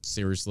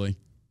 seriously.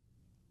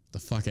 The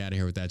fuck out of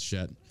here with that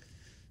shit.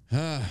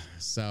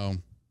 So...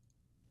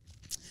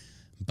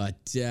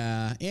 But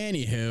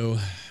anywho,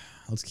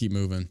 let's keep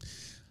moving.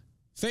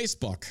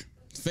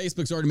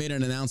 Facebook's already made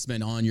an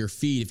announcement on your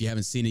feed. If you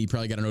haven't seen it, you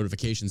probably got a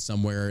notification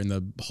somewhere in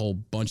the whole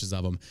bunches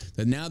of them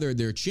that now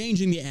they're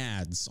changing the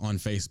ads on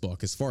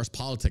Facebook as far as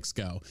politics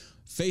go.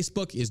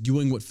 Facebook is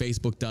doing what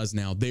Facebook does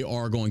now. They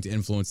are going to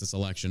influence this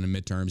election and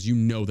midterms. You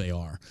know they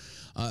are.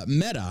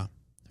 Meta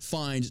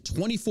fined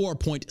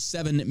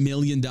 $24.7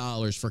 million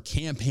for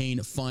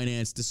campaign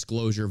finance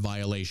disclosure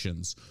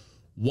violations.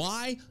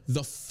 Why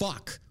the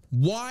fuck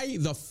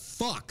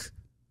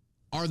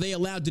are they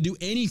allowed to do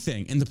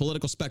anything in the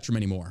political spectrum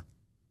anymore?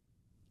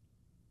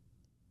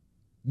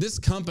 This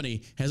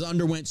company has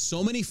underwent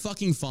so many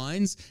fucking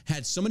fines,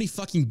 had so many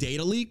fucking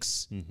data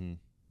leaks.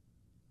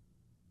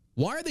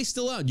 Why are they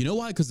still out? You know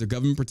why? Because they're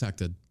government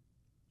protected.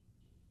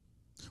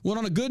 Well,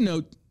 on a good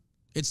note,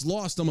 it's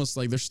lost almost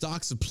like their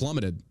stocks have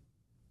plummeted.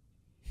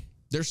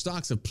 Their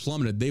stocks have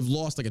plummeted. They've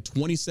lost like a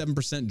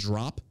 27%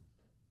 drop.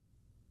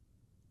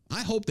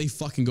 I hope they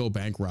fucking go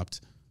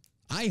bankrupt.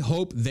 I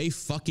hope they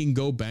fucking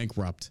go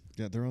bankrupt.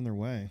 Yeah, they're on their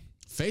way.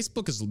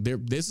 Facebook is there.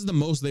 This is the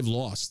most they've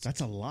lost.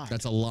 That's a lot.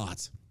 That's a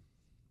lot.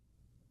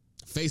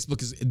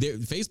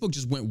 Facebook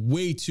just went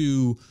way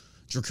too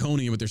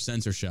draconian with their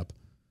censorship.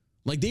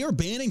 Like they are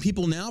banning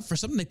people now for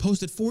something they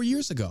posted 4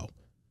 years ago.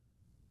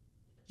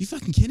 You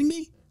fucking kidding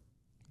me?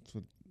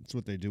 That's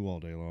what they do all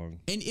day long.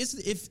 And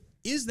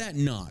is that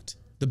not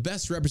the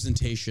best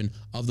representation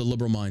of the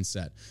liberal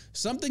mindset?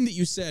 Something that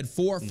you said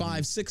 4,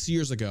 5, 6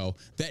 years ago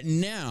that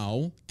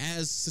now,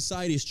 as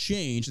society has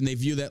changed and they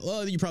view that,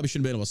 well, you probably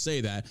shouldn't have been able to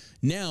say that.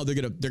 Now they're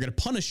gonna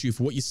punish you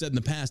for what you said in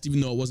the past, even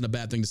though it wasn't a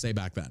bad thing to say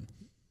back then.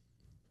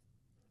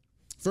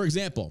 For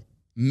example,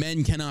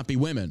 men cannot be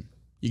women.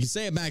 You can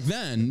say it back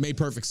then, made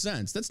perfect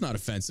sense. That's not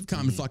offensive,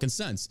 common fucking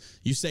sense.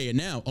 You say it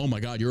now, oh my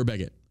God, you're a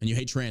bigot and you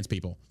hate trans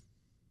people.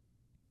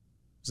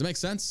 Does that make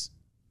sense?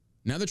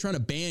 Now they're trying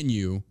to ban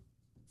you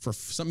for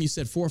something you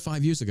said 4 or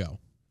 5 years ago.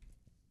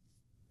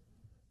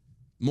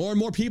 More and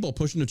more people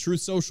pushing to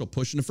Truth Social,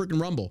 pushing to freaking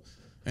Rumble.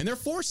 And they're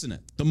forcing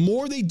it. The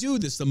more they do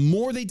this, the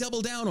more they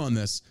double down on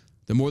this,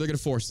 the more they're going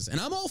to force this. And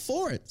I'm all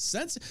for it.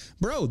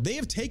 Bro, they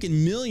have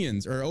taken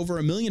millions or over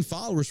 1 million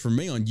followers from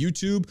me on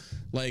YouTube.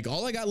 Like,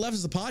 all I got left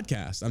is the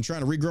podcast. I'm trying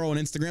to regrow on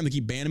Instagram. They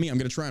keep banning me. I'm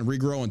going to try and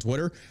regrow on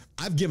Twitter.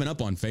 I've given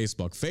up on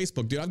Facebook.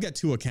 Facebook, dude, I've got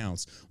 2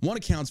 accounts. One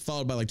account's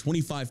followed by like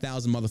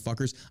 25,000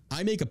 motherfuckers.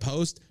 I make a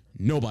post.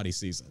 Nobody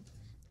sees it.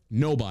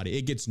 Nobody.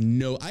 It gets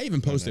I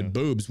even posted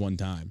boobs one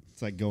time.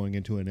 It's like going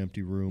into an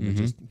empty room and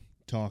just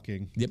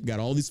talking. Yep, got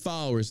all these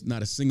followers,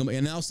 not a single.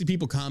 And I'll see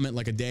people comment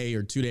like a day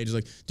or 2 days,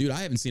 like, dude, I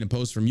haven't seen a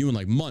post from you in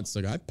like months.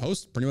 Like, I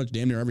post pretty much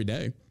damn near every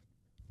day.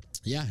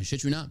 Yeah,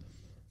 shit you not.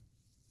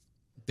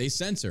 They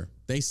censor,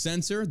 they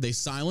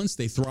silence,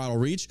 they throttle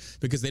reach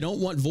because they don't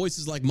want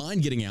voices like mine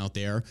getting out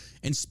there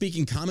and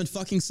speaking common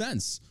fucking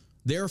sense.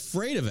 They're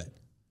afraid of it.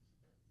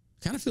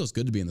 Kind of feels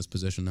good to be in this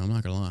position, though, I'm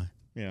not gonna lie.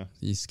 Yeah.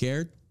 You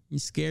scared? You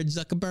scared,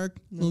 Zuckerberg?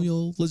 No.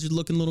 Little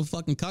lizard-looking little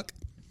fucking cuck?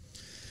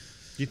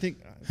 Do you think,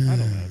 I don't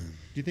know,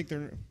 do you think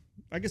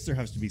I guess there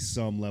has to be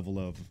some level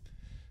of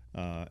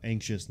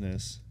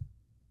anxiousness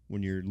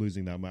when you're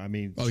losing that money. I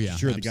mean,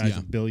 sure, the guy's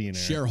a billionaire.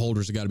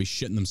 Shareholders have got to be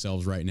shitting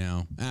themselves right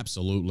now.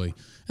 Absolutely.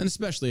 And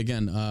especially,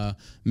 again,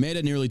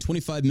 Meta nearly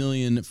 $25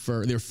 million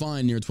they're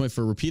fined near 20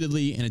 for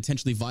repeatedly and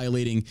intentionally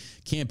violating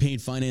campaign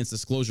finance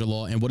disclosure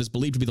law and what is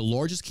believed to be the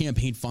largest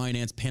campaign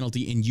finance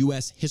penalty in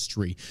U.S.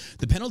 history.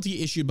 The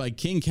penalty issued by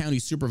King County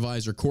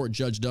Supervisor Court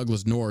Judge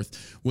Douglas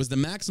North was the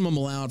maximum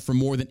allowed for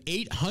more than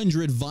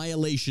 800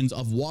 violations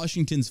of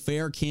Washington's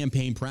Fair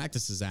Campaign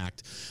Practices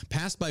Act,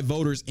 passed by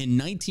voters in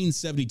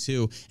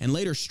 1972 and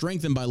later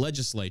strengthened by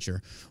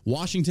legislature.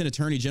 Washington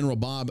Attorney General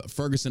Bob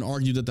Ferguson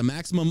argued that the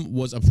maximum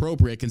was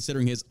appropriate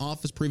considering his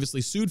office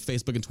previously sued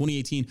Facebook in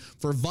 2018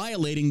 for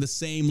violating the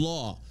same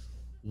law.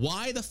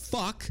 Why the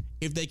fuck,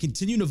 if they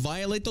continue to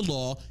violate the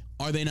law,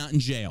 are they not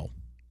in jail?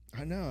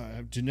 I know.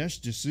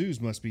 Dinesh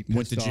D'Souza must be pissed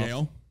Went to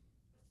jail.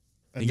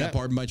 He got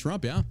pardoned by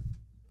Trump, yeah.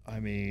 I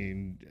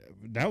mean,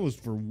 that was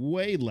for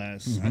way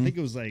less. I think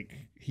it was like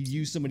he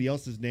used somebody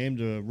else's name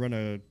to run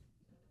a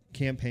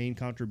campaign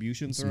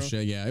contribution throw.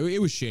 Yeah, it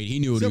was shade. He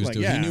knew what he was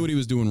doing. Yeah. He knew what he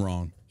was doing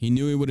wrong. He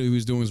knew what he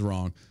was doing was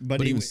wrong.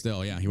 But even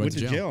still, he went to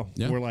jail.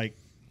 Yeah. We're like,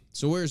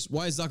 so why is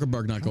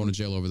Zuckerberg not going to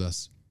jail over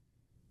this?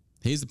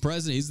 He's the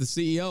president. He's the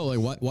CEO.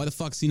 Like, why the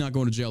fuck is he not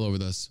going to jail over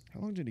this?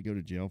 How long did he go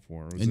to jail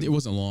for? It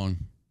wasn't long. It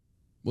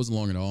wasn't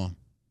long at all.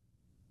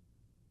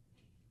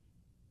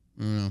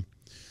 I don't know.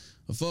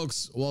 Well,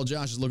 folks, while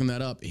Josh is looking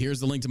that up, here's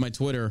the link to my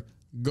Twitter.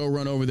 Go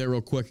run over there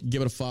real quick.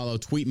 Give it a follow.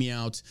 Tweet me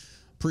out.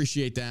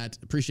 Appreciate that.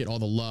 Appreciate all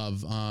the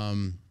love.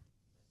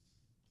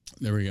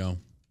 There we go.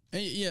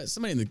 And yeah,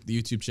 somebody in the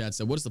YouTube chat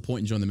said, "What's the point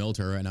in joining the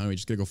military right now? We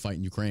just gotta go fight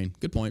in Ukraine."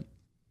 Good point.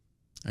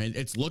 I mean,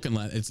 it's looking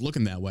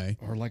that way.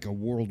 Or like a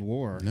world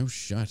war. No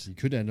shot. You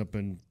could end up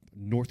in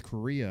North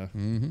Korea.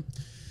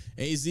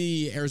 AZ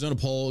Arizona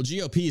poll.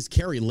 GOP's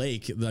Carrie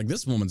Lake. Like,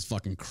 this woman's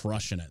fucking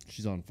crushing it.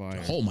 She's on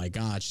fire. Oh my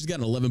God. She's got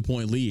an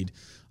 11-point lead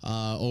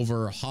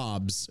over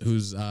Hobbs,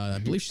 who's I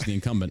believe she's the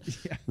incumbent.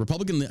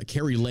 Republican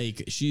Carrie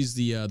Lake. She's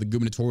the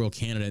gubernatorial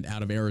candidate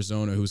out of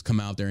Arizona who's come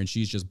out there and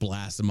she's just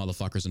blasting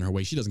motherfuckers in her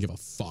way. She doesn't give a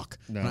fuck.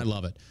 No. And I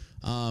love it.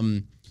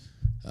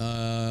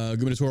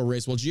 Gubernatorial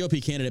race. Well,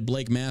 GOP candidate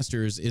Blake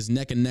Masters is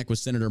neck and neck with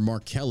Senator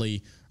Mark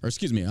Kelly. Or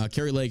excuse me,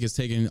 Carrie Lake is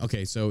taking.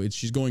 Okay, so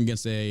she's going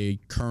against a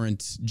current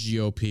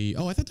GOP.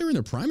 Oh, I thought they were in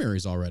their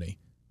primaries already.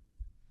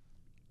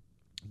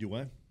 Do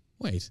what?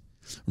 Wait.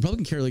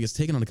 Republican Carrie Lake is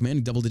taking on a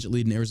commanding double-digit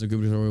lead in Arizona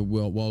gubernatorial,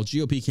 while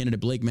GOP candidate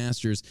Blake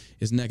Masters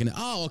is neck and neck.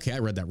 Oh, okay, I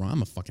read that wrong.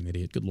 I'm a fucking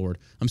idiot. Good Lord.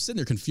 I'm sitting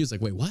there confused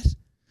like, wait, what?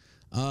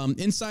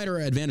 Insider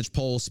Advantage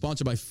poll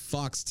sponsored by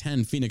Fox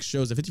 10 Phoenix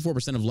shows that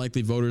 54% of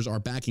likely voters are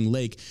backing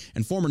Lake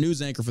and former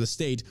news anchor for the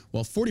state,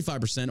 while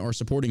 45% are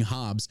supporting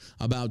Hobbs.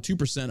 About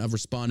 2% of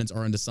respondents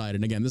are undecided.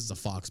 And again, this is a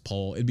Fox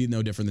poll. It'd be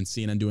no different than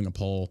CNN doing a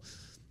poll.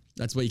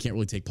 That's why you can't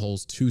really take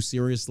polls too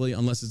seriously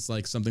unless it's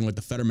like something like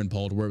the Fetterman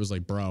poll where it was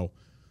like, bro,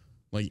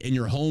 like in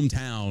your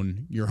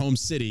hometown, your home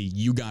city,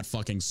 you got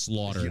fucking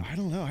slaughtered. Yeah, I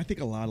don't know. I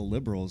think a lot of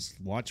liberals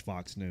watch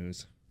Fox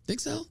News. Think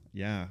so?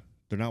 Yeah.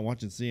 They're not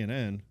watching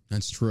CNN.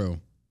 That's true.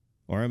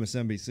 Or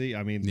MSNBC.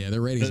 I mean, yeah,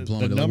 their ratings the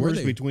plummeted.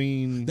 numbers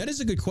between... That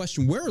is a good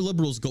question. Where are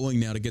liberals going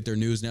now to get their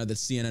news now that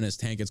CNN is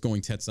tank? It's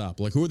going tits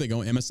up. Like, who are they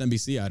going?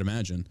 MSNBC, I'd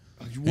imagine.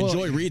 Well, and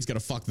Joy Reid's got to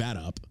fuck that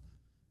up.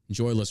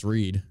 Joyless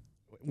Reid.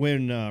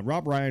 When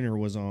Rob Reiner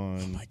was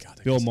on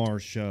Bill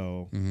Maher's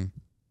show,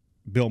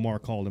 Bill Maher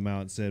called him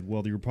out and said,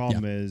 well, your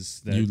problem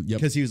is that...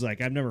 Because he was like,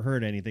 I've never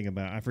heard anything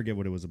about... I forget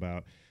what it was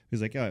about.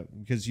 He's like, oh,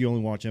 because you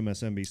only watch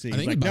MSNBC. I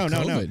think like, about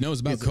no. No, it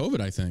was about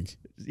COVID, I think.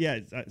 Yeah,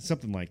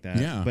 something like that.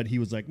 Yeah. But he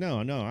was like, no,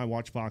 I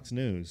watch Fox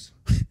News.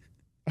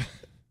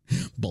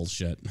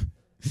 Bullshit.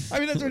 I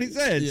mean, that's what he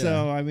said. Yeah.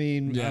 So, I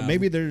mean,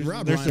 maybe there's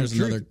Rob there's Reiner's some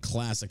truth. another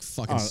classic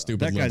fucking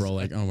stupid liberal.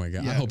 Like, oh my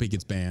God. Yeah. I hope he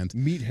gets banned.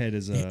 Meathead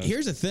is a...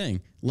 Here's the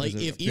thing. Like,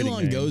 if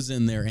Elon goes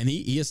in there and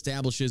he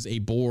establishes a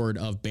board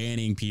of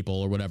banning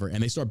people or whatever,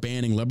 and they start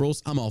banning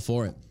liberals, I'm all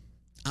for it.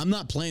 I'm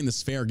not playing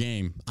this fair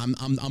game.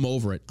 I'm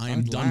over it. I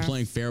am done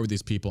playing fair with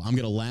these people. I'm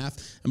going to laugh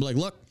and be like,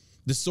 look,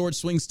 the sword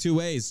swings two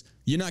ways.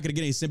 You're not going to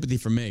get any sympathy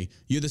from me.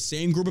 You're the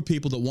same group of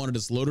people that wanted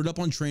us loaded up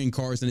on train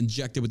cars and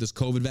injected with this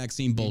COVID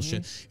vaccine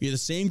bullshit. You're the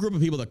same group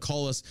of people that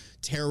call us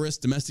terrorists,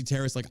 domestic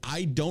terrorists. Like,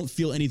 I don't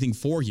feel anything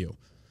for you.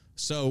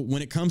 So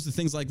when it comes to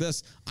things like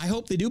this, I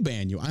hope they do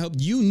ban you. I hope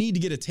you need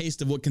to get a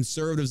taste of what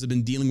conservatives have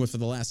been dealing with for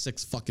the last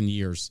 6 fucking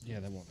years. Yeah,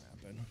 that won't happen.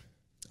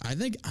 I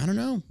don't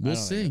know. We'll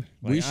see.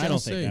 We shall see. I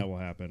don't think that will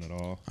happen at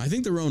all. I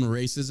think their own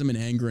racism and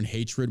anger and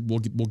hatred will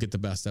get the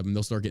best of them.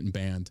 They'll start getting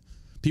banned.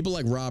 People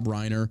like Rob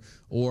Reiner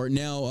or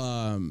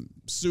now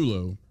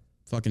Sulu,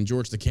 fucking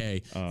George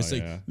Takei. It's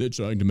like, they're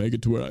trying to make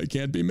it to where I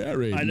can't be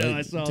married. I know, like,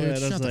 I saw dude,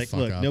 that. I was like,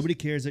 look, nobody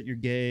cares that you're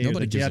gay.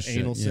 Nobody or that you gives have a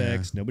anal shit.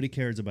 sex. Yeah. Nobody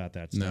cares about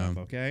that stuff,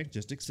 okay?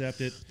 Just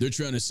accept it. They're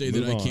trying to say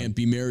Move that I on. can't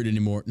be married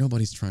anymore.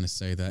 Nobody's trying to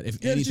say that. If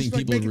anything, just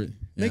like people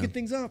making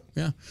things up.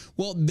 Yeah.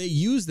 Well, they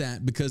use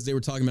that because they were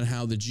talking about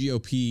how the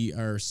GOP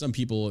or some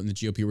people in the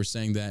GOP were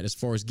saying that as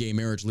far as gay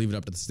marriage, leave it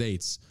up to the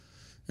states.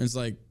 And it's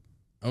like,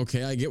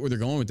 okay, I get where they're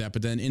going with that,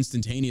 but then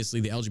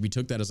instantaneously the LGBT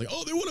took that as like,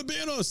 oh, they want to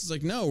ban us. It's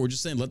like, no, we're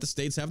just saying let the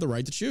states have the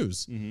right to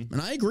choose.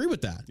 And I agree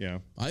with that. Yeah.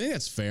 I think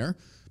that's fair.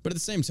 But at the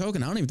same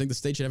token, I don't even think the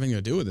state should have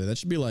anything to do with it. That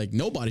should be like,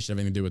 nobody should have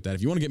anything to do with that.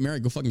 If you want to get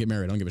married, go fucking get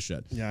married. I don't give a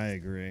shit. Yeah, I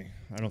agree.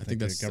 I don't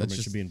think the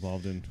government should be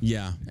involved in.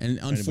 Yeah, and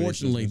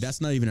unfortunately, that's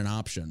not even an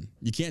option.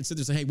 You can't sit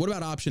there and say, hey, what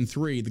about option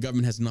 3? The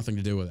government has nothing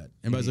to do with it.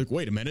 Everybody's like,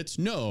 wait a minute,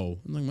 no.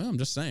 I'm like, well, I'm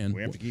just saying.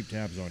 We have to keep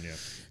tabs on you.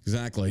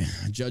 Exactly.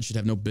 A judge should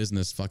have no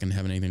business fucking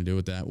having anything to do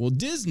with that. Well,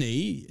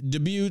 Disney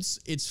debuts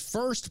its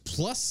first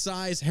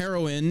plus-size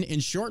heroine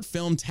in short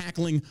film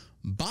tackling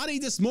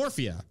body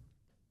dysmorphia.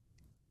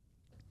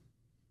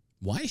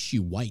 Why is she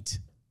white?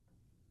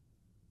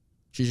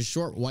 She's a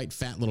short, white,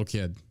 fat little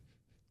kid.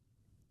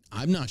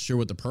 I'm not sure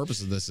what the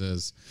purpose of this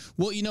is.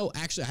 Well, you know,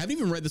 actually, I haven't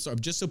even read this.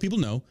 Just so people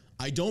know,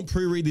 I don't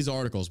pre-read these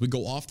articles. We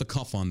go off the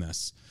cuff on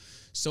this.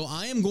 So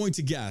I am going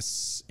to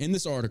guess in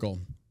this article,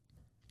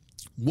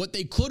 what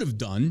they could have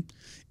done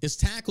is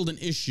tackled an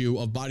issue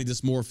of body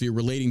dysmorphia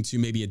relating to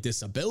maybe a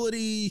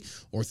disability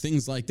or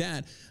things like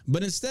that.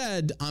 But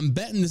instead, I'm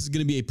betting this is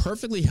going to be a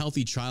perfectly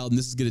healthy child, and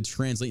this is going to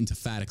translate into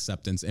fat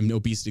acceptance and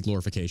obesity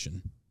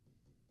glorification.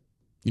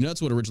 You know,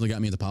 that's what originally got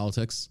me into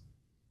politics.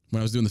 When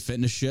I was doing the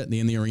fitness shit, the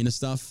in the arena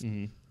stuff.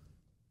 And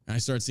I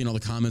started seeing all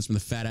the comments from the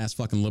fat ass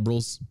fucking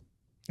liberals.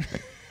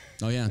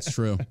 Oh yeah, it's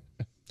true.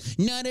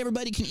 Not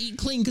everybody can eat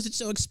clean because it's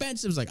so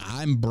expensive. It's like,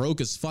 I'm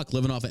broke as fuck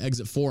living off of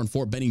exit 4 in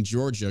Fort Benning,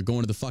 Georgia,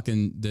 going to the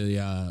fucking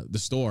the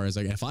store. It's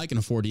like, if I can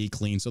afford to eat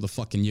clean, so the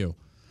fuck can you.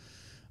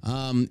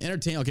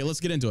 Okay, let's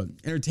get into it.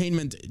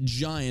 Entertainment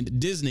giant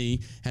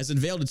Disney has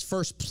unveiled its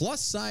first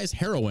plus-size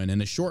heroine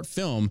in a short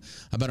film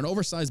about an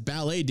oversized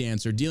ballet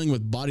dancer dealing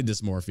with body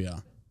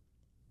dysmorphia.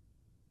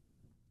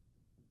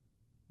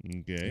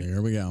 Okay.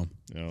 Here we go.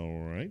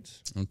 All right.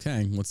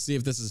 Okay, let's see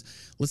if this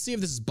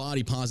is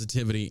body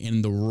positivity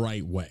in the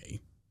right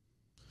way.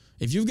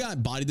 If you've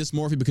got body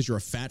dysmorphia because you're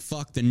a fat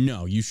fuck, then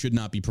no, you should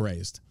not be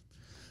praised.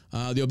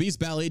 The obese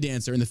ballet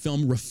dancer in the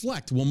film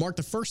Reflect will mark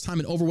the first time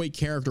an overweight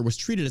character was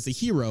treated as a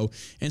hero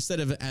instead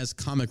of as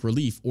comic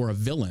relief or a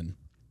villain.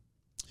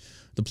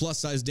 The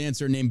plus-size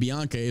dancer named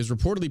Bianca is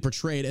reportedly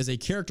portrayed as a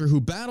character who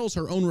battles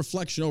her own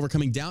reflection,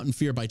 overcoming doubt and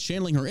fear by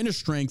channeling her inner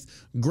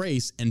strength,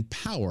 grace, and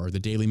power, the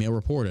Daily Mail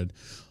reported.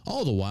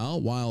 All the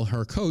while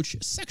her coach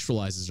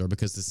sexualizes her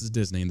because this is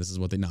Disney and this is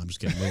what they... No, I'm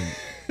just kidding.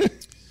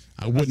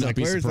 I would not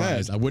be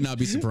surprised. I would not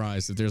be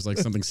surprised if there's like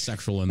something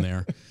sexual in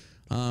there.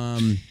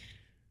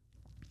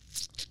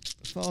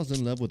 Falls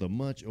in love with a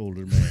much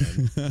older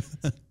man.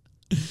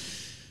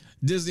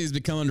 Disney has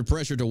become under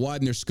pressure to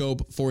widen their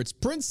scope for its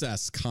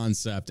princess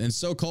concept and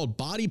so-called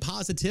body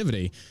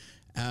positivity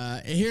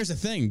Here's the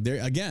thing.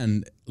 There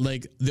again,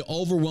 like the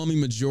overwhelming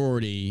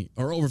majority,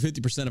 or over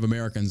 50% of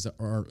Americans,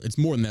 or it's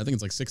more than that, I think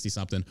it's like 60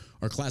 something,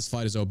 are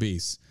classified as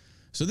obese.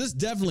 So this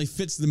definitely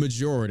fits the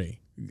majority.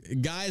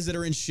 Guys that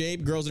are in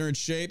shape, girls that are in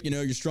shape, you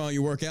know, you're strong,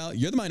 you work out,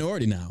 you're the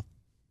minority now.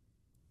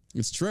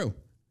 It's true.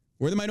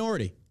 We're the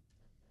minority.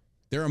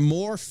 There are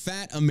more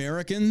fat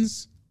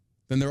Americans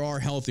than there are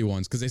healthy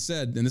ones. Because they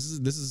said, and this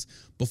is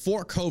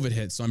before COVID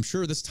hit, so I'm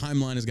sure this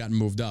timeline has gotten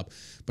moved up.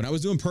 But I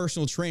was doing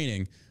personal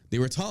training. They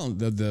were telling,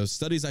 the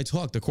studies I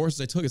took, the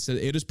courses I took, it said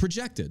it is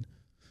projected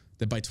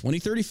that by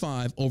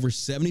 2035, over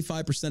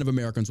 75% of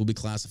Americans will be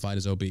classified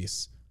as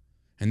obese.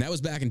 And that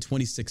was back in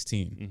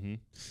 2016. Mm-hmm.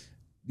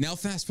 Now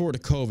fast forward to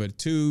COVID,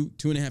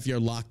 2.5 year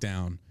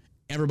lockdown.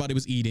 Everybody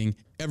was eating.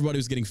 Everybody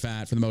was getting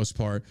fat for the most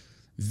part.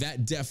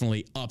 That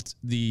definitely upped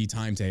the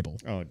timetable.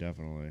 Oh,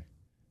 definitely.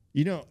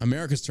 You know,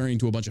 America's turning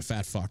into a bunch of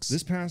fat fucks.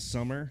 This past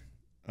summer,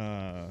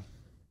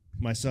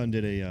 my son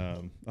did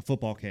a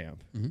football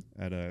camp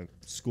at a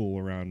school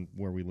around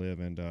where we live,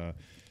 and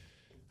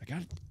I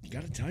got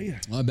to tell you,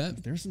 I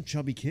bet there's some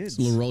chubby kids.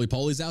 Some little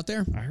roly-polies out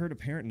there. I heard a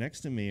parent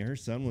next to me. Her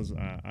son was,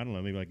 I don't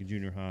know, maybe like a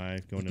junior high,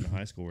 going into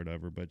high school or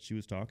whatever. But she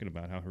was talking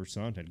about how her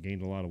son had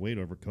gained a lot of weight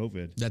over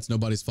COVID. That's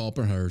nobody's fault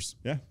but hers.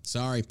 Yeah.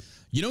 Sorry,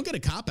 you don't get a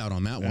cop out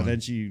on that one.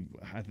 And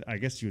then I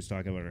guess she was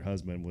talking about her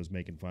husband was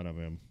making fun of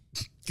him.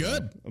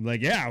 Good. I'm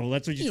like, yeah, well,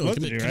 that's what you're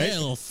supposed to do, right?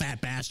 Little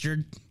fat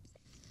bastard.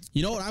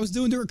 You know what I was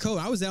doing during COVID?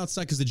 I was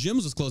outside because the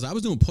gyms was closed. I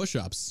was doing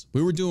push-ups.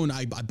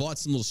 I bought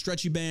some little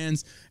stretchy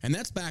bands, and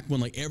that's back when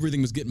like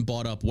everything was getting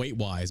bought up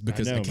weight-wise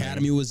because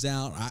Academy was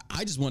out.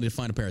 I just wanted to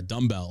find a pair of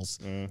dumbbells.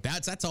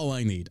 That's all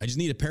I need. I just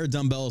need a pair of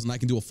dumbbells, and I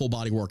can do a full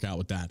body workout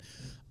with that.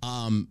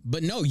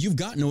 But no, you've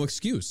got no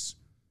excuse.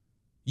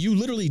 You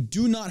literally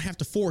do not have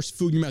to force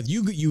food in your mouth.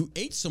 You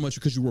ate so much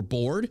because you were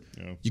bored.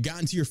 Yeah. You got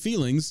into your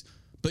feelings,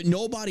 but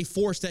nobody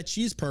forced that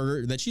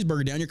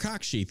cheeseburger down your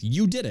cock sheath.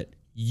 You did it.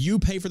 You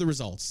pay for the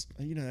results.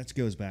 You know, that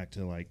goes back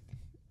to like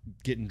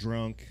getting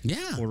drunk,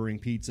 yeah, ordering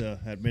pizza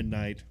at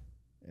midnight,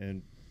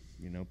 and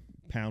you know,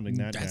 pounding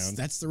that down.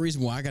 That's the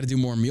reason why I got to do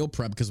more meal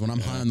prep, because when I'm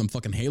high on them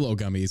fucking Halo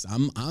gummies,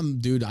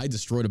 dude, I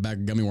destroyed a bag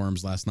of gummy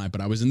worms last night, but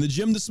I was in the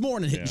gym this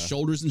morning hitting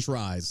shoulders and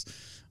tries.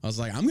 I was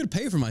like, I'm gonna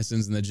pay for my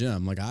sins in the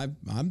gym. Like I'm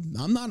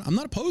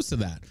not opposed to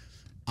that.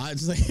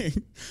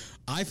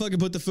 I fucking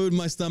put the food in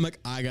my stomach.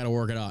 I got to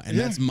work it out, and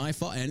that's my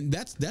fault. And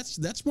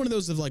that's one of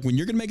those of like when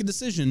you're gonna make a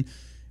decision,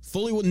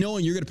 fully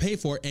knowing you're going to pay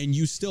for it and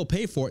you still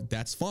pay for it,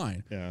 that's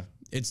fine. Yeah.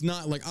 It's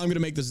not like I'm going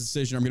to make this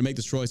decision, I'm going to make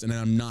this choice, and then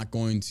I'm not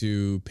going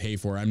to pay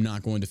for it. I'm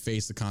not going to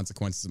face the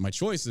consequences of my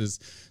choices.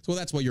 So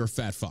that's why you're a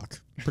fat fuck,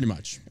 pretty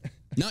much.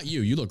 Not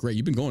you. You look great.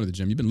 You've been going to the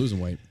gym. You've been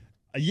losing weight.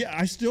 Yeah,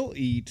 I still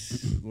eat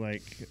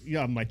like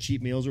my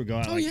cheat meals or go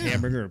out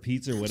hamburger or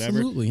pizza or whatever.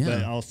 Absolutely, yeah.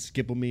 But I'll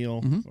skip a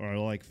meal or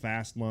I'll like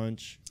fast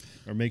lunch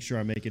or make sure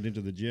I make it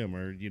into the gym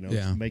or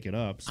make it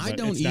up. So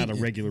it's not a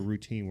regular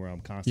routine where I'm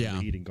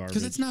constantly eating garbage.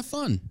 Because it's not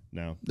fun.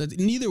 No.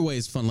 Neither way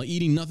is fun. Like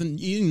eating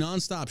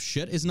nonstop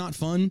shit is not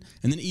fun,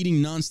 and then eating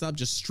nonstop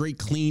just straight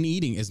clean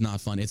eating is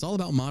not fun. It's all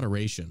about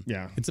moderation.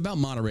 Yeah. It's about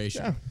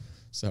moderation. Yeah.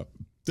 So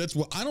that's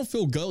what I don't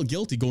feel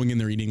guilty going in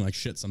there eating like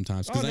shit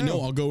sometimes, because I know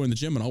I'll go in the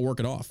gym and I'll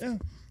work it off. Yeah.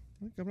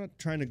 I'm not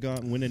trying to go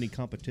out and win any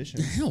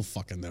competition. Hell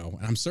fucking no.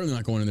 And I'm certainly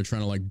not going in there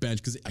trying to like bench,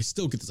 because I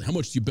still get this. How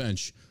much do you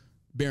bench?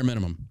 Bare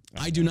minimum.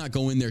 I do not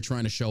go in there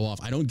trying to show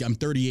off. I'm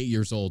 38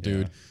 years old,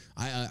 dude.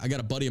 Yeah. I got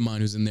a buddy of mine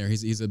who's in there.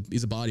 He's a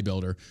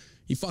bodybuilder.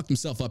 He fucked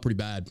himself up pretty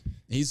bad.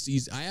 I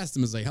asked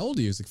him, I was like, how old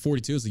are you? He's like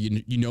 42. I was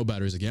like, you know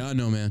better. He's like, yeah, I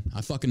know, man.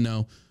 I fucking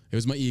know. It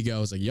was my ego. I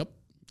was like, yep.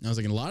 I was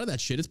like, and a lot of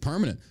that shit is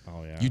permanent.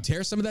 Oh, yeah. You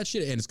tear some of that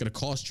shit and it's going to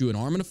cost you an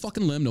arm and a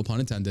fucking limb, no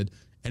pun intended,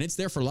 and it's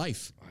there for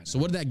life. So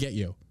what did that get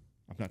you?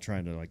 I'm not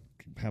trying to like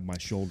have my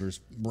shoulders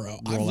roll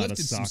I've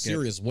lifted some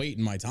serious weight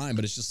in my time,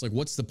 but it's just like,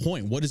 what's the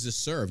point? What does this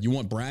serve? You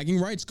want bragging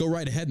rights? Go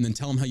right ahead and then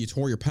tell them how you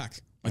tore your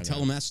pec. I tell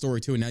them that story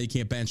too, and now you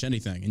can't bench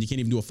anything, and you can't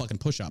even do a fucking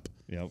push-up.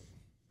 Yep.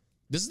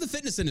 This is the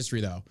fitness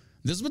industry, though.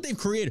 This is what they've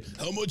created.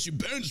 How much you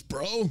bench,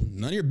 bro?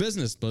 None of your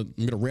business, but I'm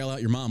going to rail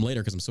out your mom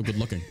later because I'm so good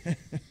looking. You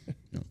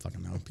don't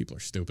fucking know. People are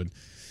stupid.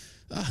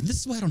 This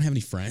is why I don't have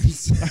any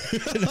friends.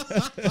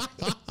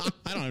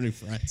 I don't have any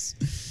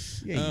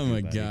friends. Yeah, oh,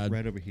 my God.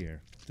 Right over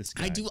here. This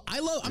guy.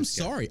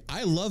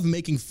 I love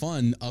making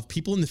fun of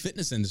people in the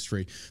fitness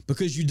industry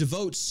because you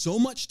devote so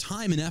much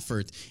time and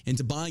effort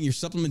into buying your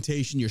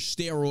supplementation, your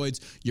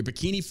steroids, your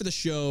bikini for the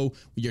show,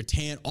 your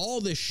tan, all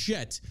this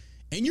shit,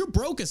 and you're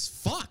broke as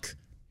fuck.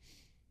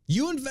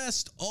 You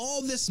invest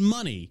all this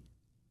money,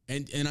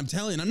 and I'm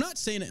telling you, I'm not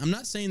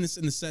saying this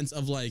in the sense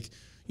of like,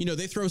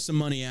 they throw some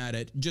money at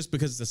it just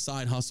because it's a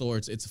side hustle or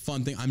it's a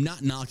fun thing. I'm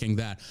not knocking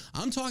that.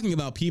 I'm talking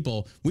about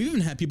people. We've even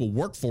had people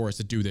work for us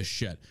that do this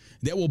shit,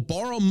 that will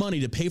borrow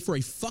money to pay for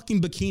a fucking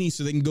bikini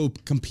so they can go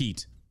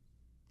compete.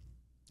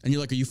 And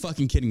you're like, are you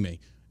fucking kidding me?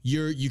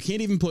 You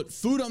can't even put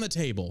food on the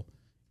table,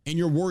 and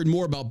you're worried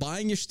more about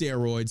buying your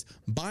steroids,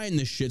 buying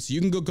this shit so you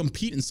can go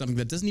compete in something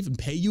that doesn't even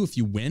pay you if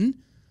you win?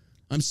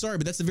 I'm sorry,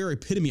 but that's the very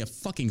epitome of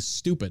fucking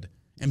stupid.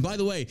 And by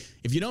the way,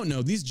 if you don't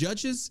know, these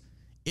judges,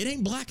 it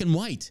ain't black and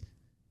white.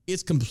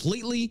 It's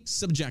completely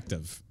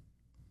subjective.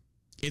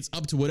 It's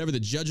up to whatever the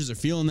judges are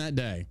feeling that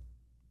day.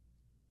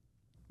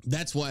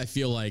 That's why I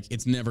feel like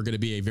it's never going to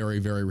be a very,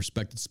 very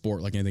respected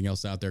sport like anything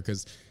else out there,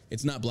 because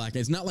it's not black.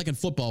 It's not like in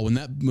football when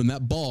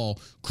that ball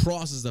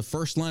crosses the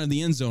first line of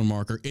the end zone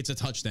marker, it's a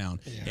touchdown.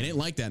 Yeah. It ain't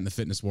like that in the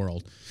fitness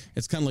world.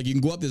 It's kind of like you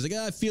can go up there, it's like,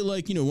 I feel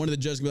like, one of the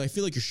judges will be like, I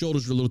feel like your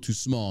shoulders are a little too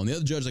small. And the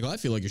other judge is like, I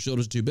feel like your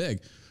shoulders are too big.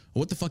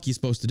 Well, what the fuck are you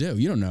supposed to do?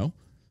 You don't know.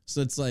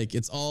 So it's like,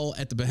 it's all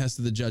at the behest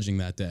of the judging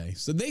that day.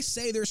 So they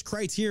say there's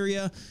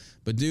criteria,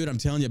 but dude, I'm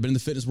telling you, I've been in the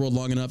fitness world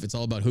long enough. It's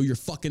all about who you're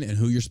fucking and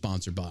who you're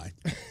sponsored by.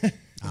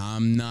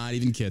 I'm not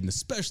even kidding,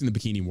 especially in the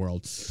bikini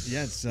world.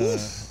 Yeah, it's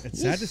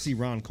sad to see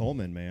Ron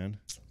Coleman, man.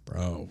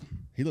 Bro.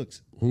 He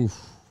looks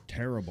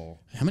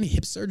terrible. How many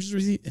hip surgeries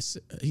was he?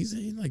 He's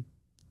like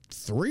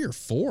 3 or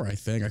 4, I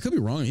think. I could be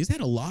wrong. He's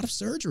had a lot of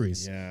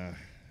surgeries. Yeah,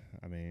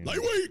 I mean.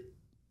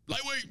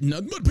 Lightweight,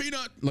 nothing but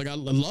peanut. Like, I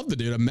love the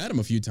dude. I've met him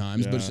a few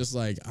times, but it's just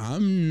like,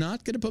 I'm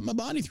not going to put my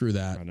body through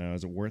that. I know.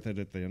 Is it worth it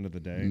at the end of the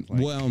day?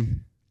 Well,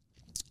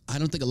 I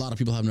don't think a lot of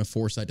people have enough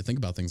foresight to think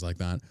about things like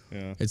that.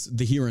 Yeah. It's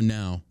the here and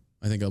now.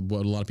 I think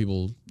what a lot of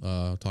people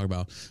talk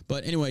about.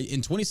 But anyway,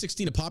 in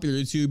 2016, a popular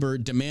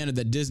YouTuber demanded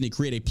that Disney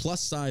create a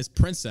plus-size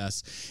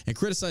princess and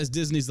criticized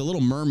Disney's The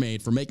Little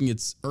Mermaid for making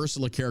its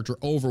Ursula character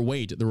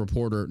overweight, the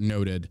reporter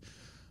noted.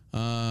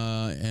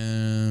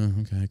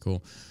 Okay,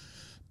 cool.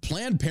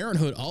 Planned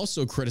Parenthood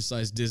also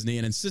criticized Disney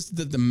and insisted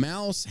that the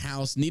Mouse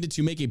House needed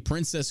to make a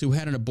princess who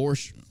had an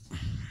abortion.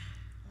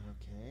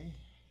 Okay.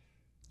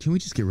 Can we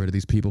just get rid of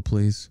these people,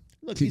 please?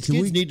 Look, these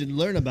kids need to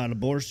learn about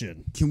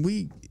abortion. Can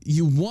we?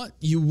 You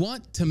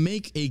want to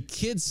make a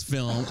kids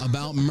film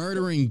about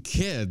murdering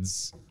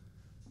kids?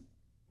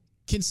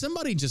 Can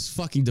somebody just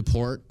fucking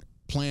deport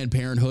Planned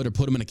Parenthood or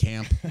put them in a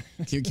camp?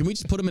 Can we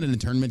just put them in an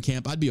internment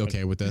camp? I'd be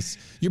okay with this.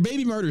 Your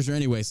baby murders are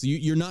anyway, so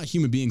you're not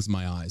human beings in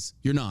my eyes.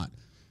 You're not.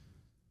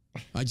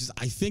 I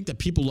think that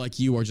people like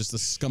you are just the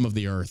scum of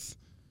the earth.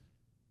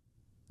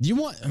 You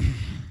want?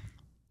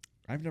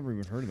 I've never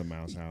even heard of the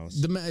Mouse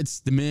House. It's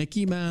the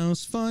Mickey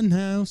Mouse Fun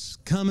House.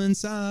 Come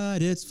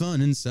inside, it's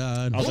fun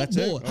inside. Oh, that's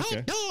it?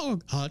 Okay.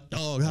 Hot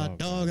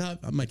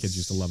dog. My kids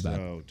used to love that.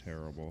 So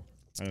terrible.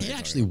 It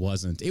actually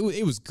wasn't. It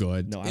was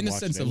good. No, in the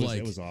sense of like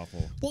it was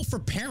awful. Well, for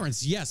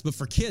parents, yes, but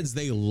for kids,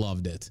 they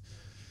loved it.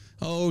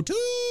 Oh,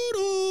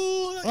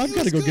 toodle! I've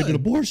got to go get an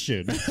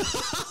abortion.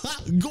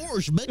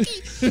 Gosh,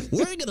 Mickey,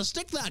 where are you gonna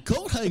stick that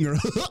coat hanger?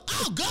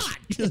 Oh God!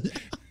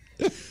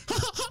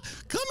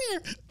 Come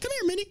here,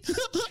 Minnie.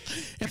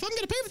 If I'm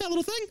gonna pay for that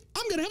little thing,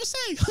 I'm gonna have a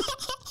say.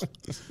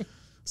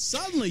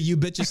 Suddenly, you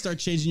bitches start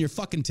changing your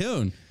fucking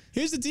tune.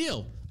 Here's the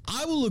deal.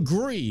 I will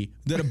agree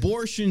that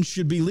abortion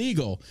should be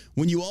legal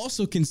when you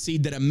also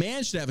concede that a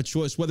man should have a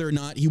choice whether or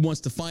not he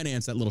wants to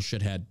finance that little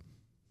shithead.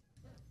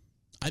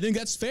 I think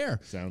that's fair.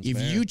 Sounds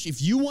fair. If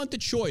you want the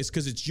choice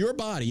because it's your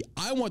body,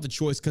 I want the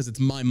choice because it's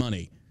my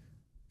money.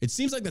 It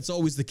seems like that's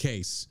always the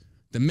case.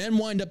 The men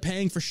wind up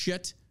paying for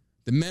shit.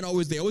 They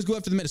always go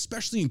after the men,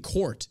 especially in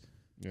court.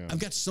 Yeah. I've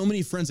got so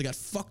many friends that got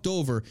fucked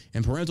over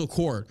in parental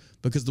court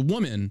because the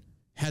woman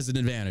has an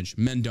advantage.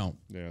 Men don't.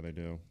 Yeah, they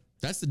do.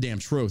 That's the damn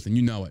truth, and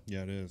you know it.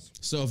 Yeah, it is.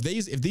 So if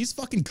these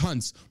fucking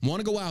cunts want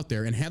to go out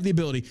there and have the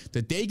ability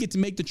that they get to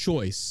make the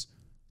choice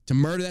to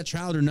murder that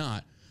child or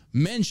not,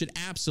 men should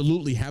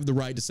absolutely have the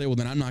right to say, well,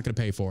 then I'm not going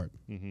to pay for it.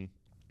 Mm-hmm.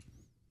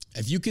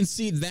 If you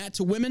concede that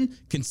to women,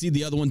 concede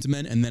the other one to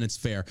men, and then it's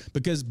fair.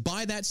 Because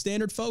by that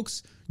standard,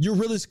 folks, you're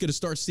really going to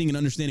start seeing and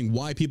understanding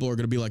why people are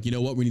going to be like, you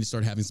know what, we need to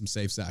start having some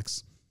safe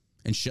sex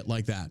and shit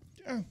like that.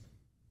 Yeah.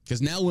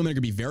 Because now women are going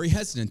to be very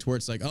hesitant to where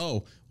it's like,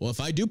 oh, well, if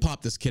I do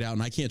pop this kid out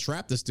and I can't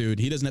trap this dude,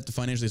 he doesn't have to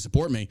financially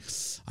support me,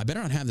 I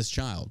better not have this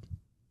child.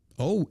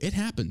 Oh, it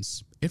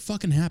happens. It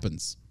fucking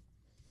happens.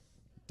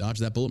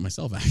 Dodged that bullet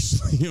myself,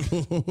 actually.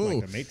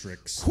 Like the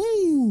Matrix.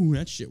 Whoo,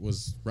 that shit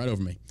was right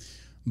over me.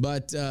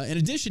 But in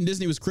addition,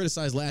 Disney was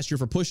criticized last year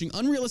for pushing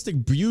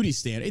unrealistic beauty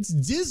standards.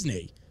 It's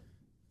Disney.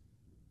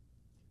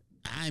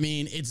 I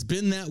mean, it's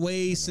been that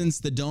way since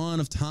the dawn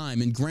of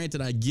time. And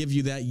granted, I give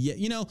you that.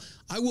 You know,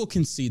 I will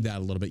concede that a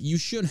little bit. You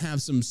should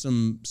have some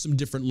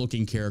different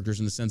looking characters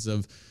in the sense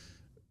of,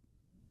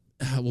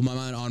 well, my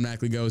mind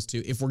automatically goes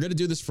to, if we're going to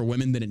do this for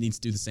women, then it needs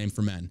to do the same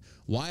for men.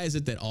 Why is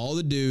it that all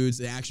the dudes,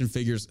 the action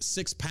figures,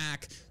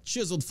 6-pack,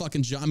 chiseled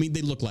fucking jaw, I mean,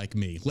 they look like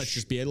me. Let's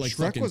just be like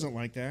Shrek fucking... wasn't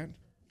like that.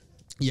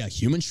 Yeah,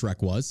 human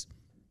Shrek was.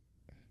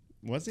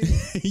 Was he?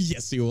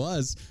 Yes, he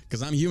was.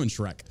 Because I'm human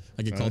Shrek.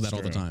 I get called that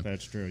all the time.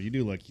 That's true. You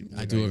do look.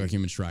 I do look like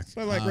human Shrek.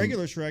 But like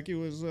regular Shrek, he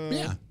was.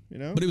 Yeah. You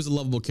know. But he was a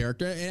lovable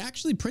character. And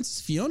actually,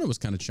 Princess Fiona was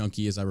kind of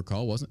chunky, as I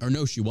recall, wasn't? Or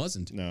no, she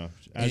wasn't. No,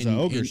 as an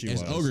ogre, she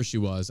was. As ogre, she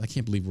was. I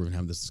can't believe we're gonna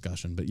have this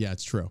discussion, but yeah,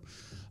 it's true.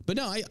 But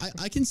no,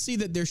 I can see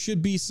that there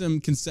should be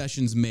some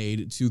concessions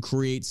made to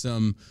create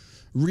some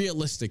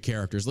realistic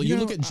characters. Like you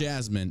look at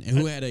Jasmine,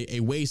 who had a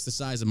waist the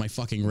size of my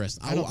fucking wrist.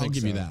 I'll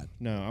give you that.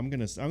 No, I'm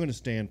gonna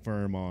stand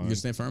firm on. You gonna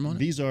stand firm on it?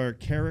 These are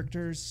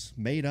characters,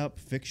 made up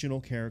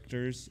fictional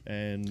characters,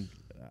 and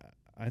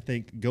I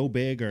think go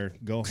big or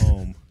go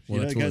home.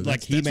 Well, you know, that's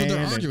what He-Man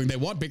they're arguing. They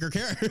want bigger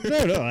characters.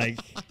 No, like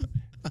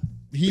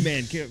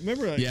He-Man.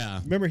 Remember? Yeah.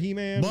 Remember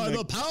He-Man? By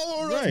the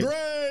power Right. of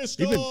grace.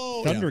 Even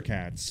go!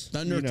 Thundercats.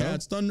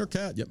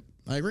 Thundercat. Yep.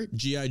 I agree.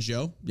 G.I.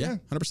 Joe. Yeah.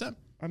 100%.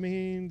 I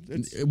mean,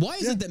 Why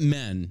is it that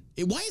men?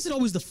 Why is it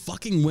always the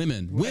fucking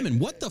women? Women,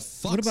 what the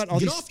fuck? What about all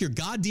Get these- off your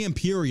goddamn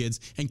periods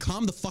and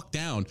calm the fuck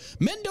down.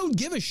 Men don't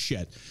give a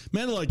shit.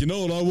 Men are like, you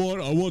know what I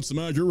want? I want some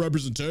accurate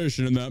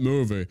representation in that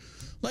movie.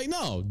 Like,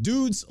 no,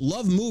 dudes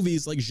love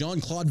movies like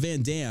Jean-Claude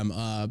Van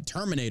Damme,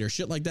 Terminator,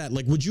 shit like that.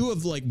 Like, would you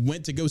have like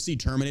went to go see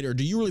Terminator? Or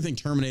do you really think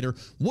Terminator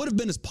would have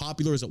been as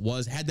popular as it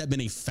was had that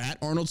been a fat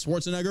Arnold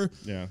Schwarzenegger?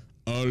 Yeah.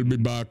 I'll be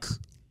back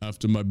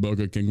after my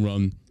Burger King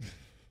run.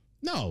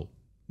 No.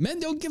 Men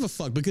don't give a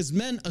fuck because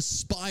men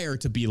aspire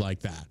to be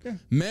like that. Yeah.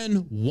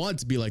 Men want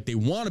to be like, they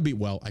want to be,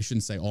 well, I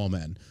shouldn't say all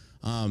men.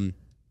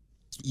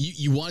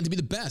 You want to be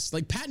the best.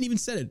 Like Patton even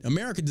said it.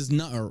 America does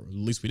not, or at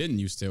least we didn't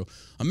used to.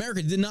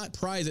 America did not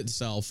prize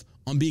itself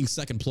on being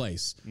second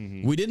place.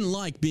 Mm-hmm. We didn't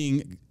like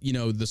being,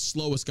 the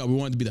slowest guy. We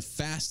wanted to be the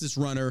fastest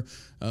runner.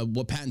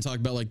 What Patton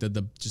talked about, like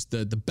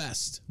the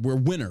best. We're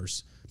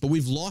winners. But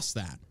we've lost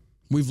that.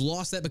 We've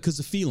lost that because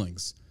of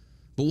feelings.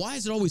 But why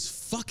is it always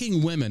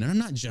fucking women? And I'm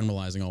not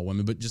generalizing all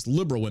women, but just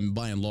liberal women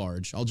by and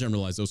large. I'll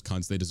generalize those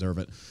cunts. They deserve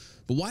it.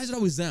 But why is it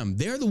always them?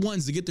 They're the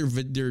ones that get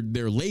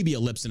their labia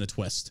lips in a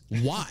twist.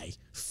 Why?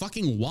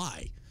 Fucking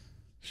why?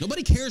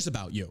 Nobody cares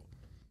about you.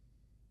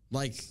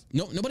 Like,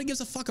 nobody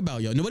gives a fuck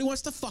about you. Nobody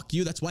wants to fuck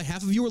you. That's why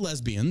half of you are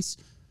lesbians.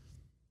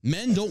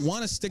 Men don't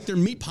want to stick their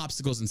meat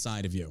popsicles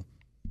inside of you.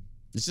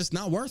 It's just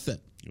not worth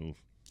it. Oof.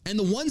 And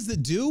the ones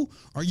that do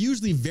are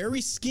usually very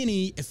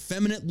skinny,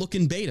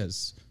 effeminate-looking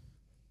betas.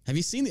 Have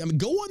you seen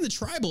go on the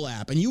Tribal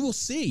app and you will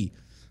see.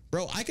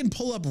 Bro, I can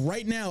pull up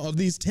right now of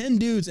these 10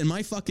 dudes in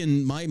my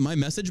fucking my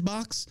message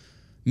box,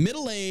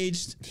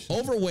 middle-aged,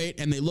 overweight,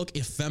 and they look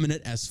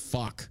effeminate as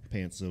fuck.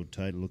 Pants so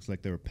tight it looks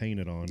like they were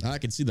painted on. I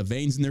can see the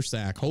veins in their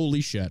sack.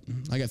 Holy shit.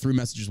 I got 3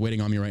 messages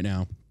waiting on me right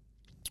now.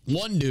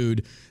 One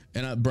dude,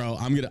 and bro,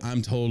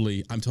 I'm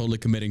totally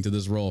committing to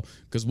this role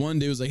because one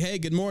dude was like, "Hey,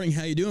 good morning,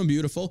 how you doing,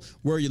 beautiful?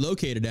 Where are you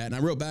located at?" And I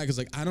wrote back, I was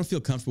like, "I don't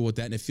feel comfortable with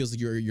that, and it feels like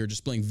you're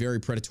displaying very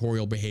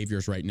predatorial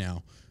behaviors right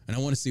now, and I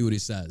want to see what he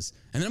says."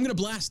 And then I'm gonna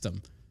blast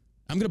him.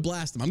 I'm gonna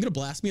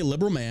blast me a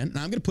liberal man, and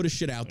I'm gonna put his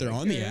shit out there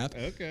on the app.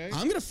 Okay.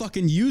 I'm gonna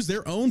fucking use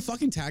their own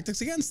fucking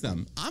tactics against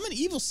them. I'm an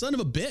evil son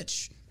of a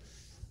bitch.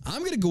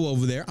 I'm gonna go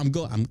over there. I'm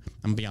gonna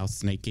be all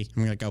sneaky.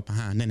 I'm gonna go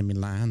behind enemy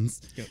lines,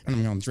 and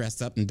I'm gonna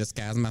dress up and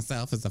disguise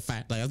myself as a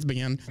fat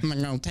lesbian. And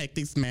I'm gonna take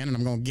these men, and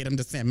I'm gonna get them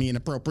to send me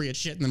inappropriate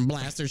shit, and then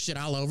blast their shit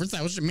all over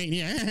social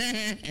media.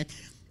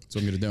 That's what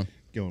I'm gonna do.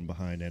 Going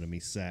behind enemy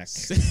sack.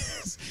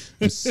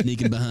 I'm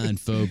sneaking behind,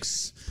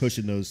 folks.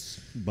 Pushing those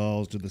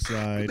balls to the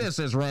side. This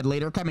is Red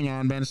Leader coming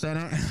on, Ben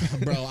Center.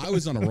 Bro, I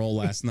was on a roll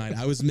last night.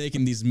 I was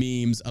making these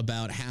memes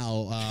about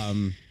how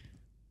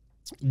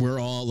we're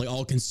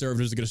all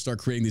conservatives are going to start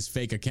creating these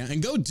fake accounts.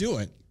 And go do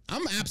it.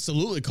 I'm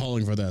absolutely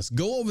calling for this.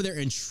 Go over there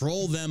and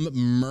troll them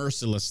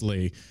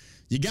mercilessly.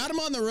 You got them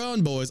on their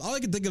own, boys. All I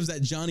can think of is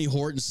that Johnny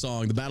Horton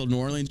song, The Battle of New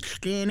Orleans.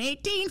 In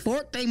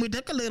 1814, we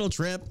took a little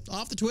trip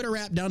off the Twitter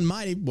app down to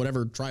my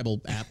whatever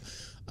tribal app.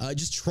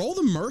 Just troll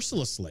them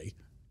mercilessly.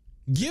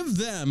 Give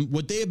them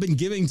what they have been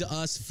giving to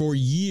us for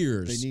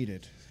years. They need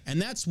it. And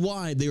that's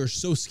why they are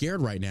so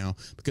scared right now,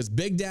 because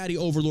Big Daddy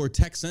Overlord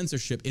tech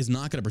censorship is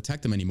not going to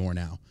protect them anymore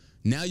now.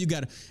 Now you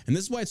got, and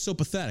this is why it's so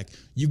pathetic.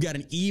 You got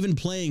an even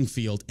playing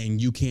field and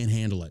you can't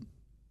handle it.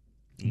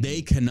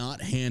 They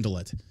cannot handle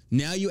it.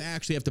 Now you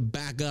actually have to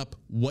back up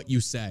what you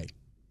say,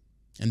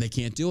 and they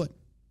can't do it.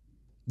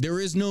 There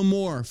is no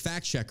more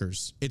fact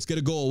checkers. It's going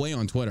to go away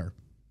on Twitter.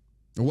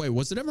 Or wait,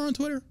 was it ever on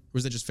Twitter? Or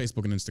was it just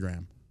Facebook and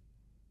Instagram?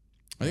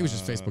 I think it was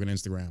just Facebook and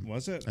Instagram.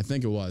 Was it? I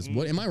think it was.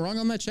 What, am I wrong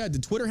on that, Chad?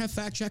 Did Twitter have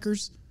fact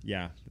checkers?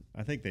 Yeah,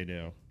 I think they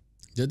do.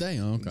 Did they?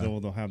 Oh, okay.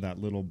 They'll have that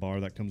little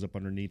bar that comes up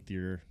underneath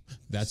your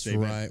That's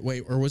statement. right.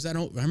 Wait, or was that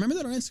on, I remember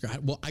that on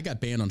Instagram. Well, I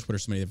got banned on Twitter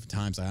so many different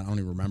times, I don't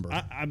even remember.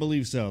 I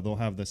believe so. They'll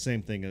have the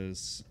same thing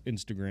as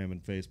Instagram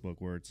and Facebook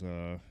where it's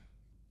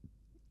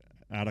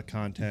out of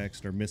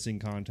context or missing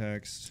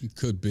context. It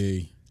could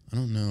be. I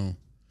don't know.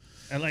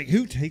 And like,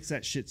 who takes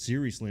that shit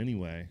seriously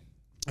anyway?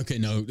 Okay,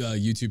 no,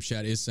 YouTube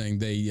chat is saying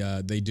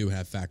they do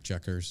have fact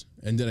checkers.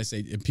 And did I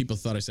say, people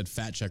thought I said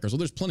fat checkers. Well,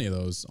 there's plenty of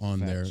those on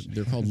there.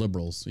 They're called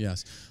liberals,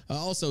 yes.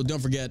 Also, don't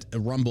forget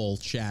Rumble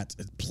chat.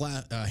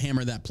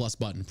 Hammer that plus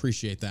button.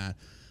 Appreciate that.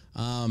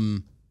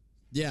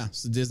 Yeah,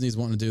 so Disney's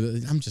wanting to do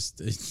that. I'm just,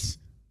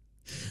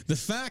 the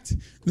fact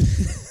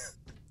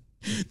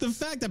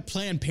that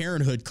Planned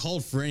Parenthood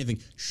called for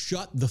anything,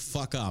 shut the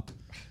fuck up.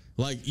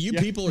 Like, you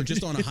people are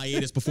just on a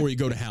hiatus before you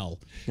go to hell.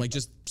 Like,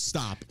 just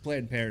stop.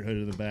 Planned Parenthood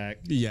in the back.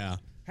 Yeah.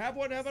 Have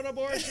an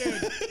abortion.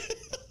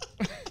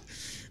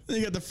 Then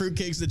you got the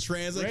fruitcakes that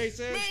translate.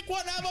 Racist. Make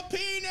one have a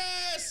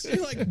penis.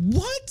 You're like,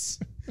 what?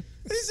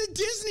 This is a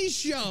Disney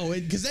show.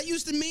 Because that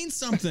used to mean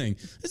something.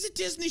 It's a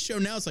Disney show.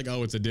 Now it's like,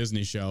 oh, it's a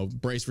Disney show.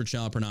 Brace for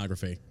child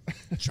pornography.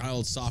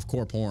 Child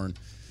softcore porn.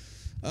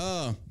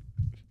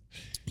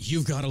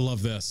 You've got to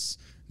love this.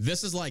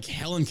 This is like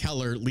Helen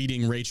Keller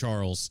leading Ray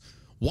Charles.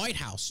 White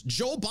House.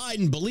 Joe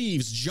Biden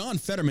believes John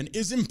Fetterman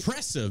is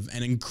impressive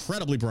and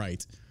incredibly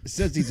bright.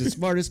 Says he's the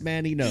smartest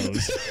man he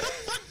knows.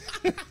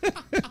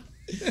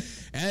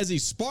 As he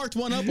sparked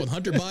one up with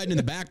Hunter Biden in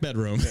the back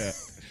bedroom. Yeah.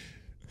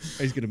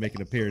 He's going to make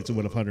an appearance in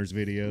one of Hunter's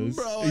videos.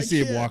 Bro, you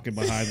see him walking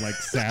behind like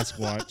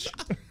Sasquatch.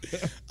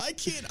 I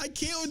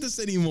can't with this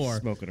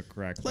anymore. Smoking a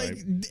crack Like,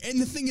 pipe. and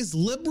the thing is,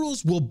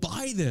 liberals will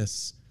buy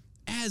this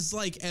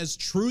as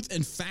truth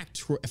and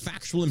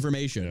factual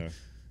information. Yeah.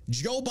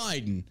 Joe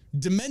Biden,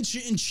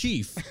 dementia in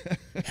chief.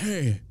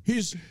 Hey,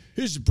 he's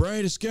the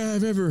brightest guy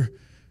I've ever.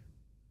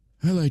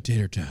 I like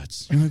tater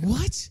tots. You're like,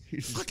 what?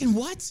 Fucking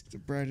what? The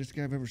brightest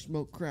guy I've ever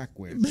smoked crack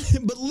with.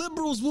 But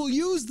liberals will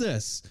use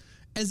this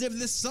as if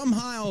this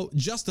somehow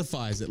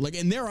justifies it. Like,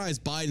 in their eyes,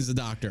 Biden's the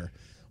doctor.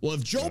 Well,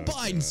 if Joe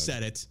Biden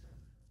said it,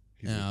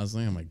 I was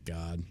like, oh my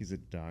God. He's a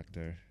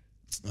doctor.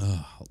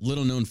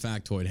 Little known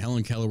factoid: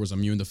 Helen Keller was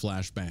immune to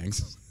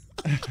flashbangs.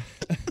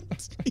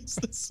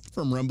 Jesus,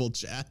 from Rumble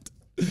chat.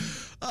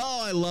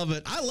 Oh, I love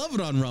it. I love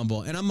it on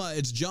Rumble. And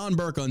it's John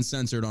Burke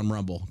Uncensored on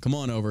Rumble. Come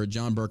on over,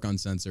 John Burke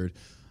Uncensored.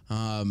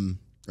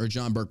 Or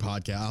John Burke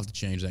Podcast. I'll have to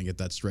change that and get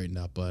that straightened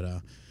up.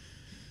 But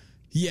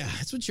yeah,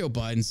 that's what Joe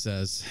Biden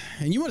says.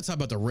 And you want to talk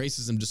about the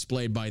racism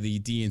displayed by the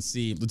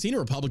DNC. Latina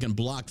Republican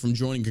blocked from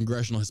joining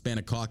Congressional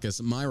Hispanic Caucus,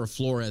 Mayra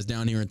Flores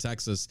down here in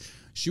Texas.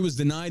 She was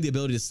denied the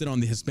ability to sit on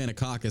the Hispanic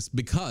Caucus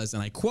because,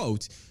 and I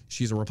quote,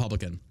 she's a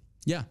Republican.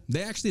 Yeah,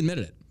 they actually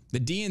admitted it. The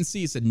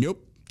DNC said,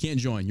 nope, can't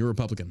join. You're a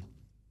Republican.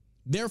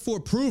 Therefore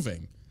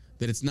proving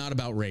that it's not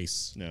about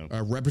race,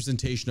 a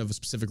representation of a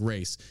specific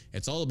race.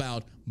 It's all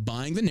about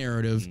buying the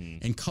narrative,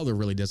 and color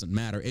really doesn't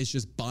matter. It's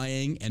just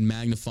buying and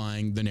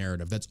magnifying the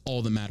narrative. That's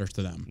all that matters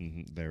to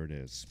them. There it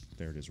is.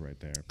 There it is right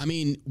there. I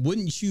mean,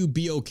 wouldn't you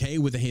be okay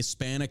with a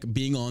Hispanic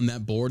being on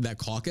that board, that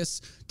caucus,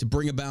 to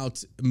bring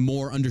about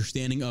more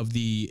understanding of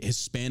the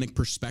Hispanic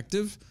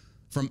perspective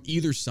from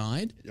either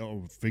side?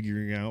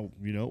 Figuring out,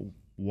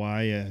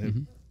 why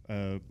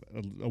a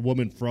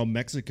woman from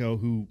Mexico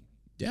who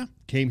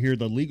came here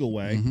the legal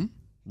way,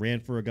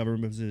 ran for a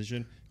government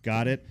position,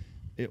 got it.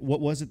 What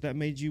was it that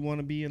made you want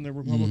to be in the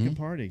Republican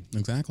Party?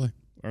 Exactly.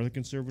 Or the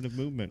conservative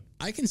movement?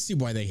 I can see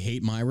why they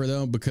hate Mayra,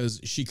 though, because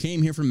she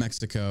came here from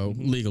Mexico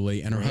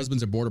legally, and her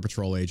husband's a Border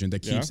Patrol agent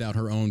that keeps out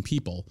her own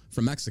people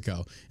from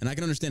Mexico. And I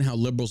can understand how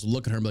liberals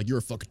look at her and be like, you're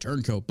a fucking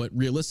turncoat. But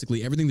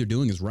realistically, everything they're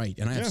doing is right,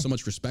 and I have so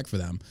much respect for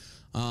them.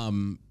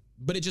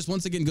 But it just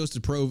once again goes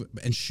to prove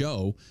and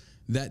show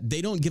that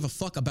they don't give a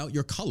fuck about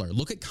your color.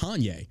 Look at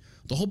Kanye.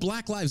 The whole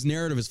Black Lives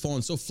narrative has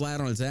fallen so flat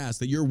on its ass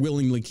that you're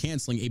willingly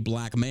canceling a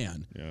black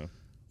man. Yeah.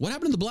 What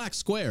happened to the black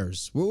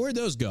squares? Where'd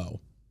those go?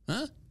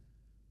 Huh?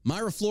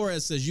 Mayra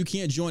Flores says you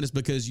can't join us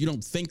because you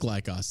don't think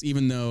like us,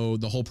 even though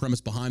the whole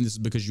premise behind this is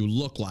because you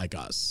look like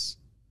us.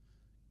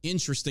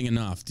 Interesting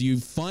enough. Do you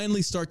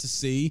finally start to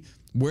see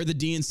where the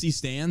DNC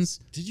stands?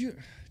 Do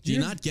you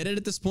not get it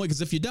at this point?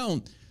 Because if you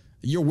don't,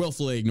 you're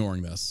willfully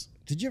ignoring this.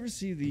 Did you ever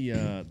see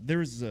the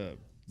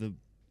the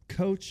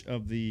coach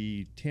of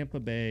the Tampa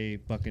Bay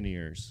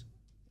Buccaneers?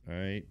 All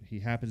right, he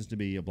happens to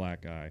be a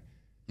black guy.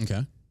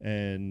 Okay,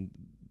 and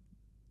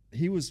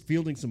he was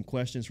fielding some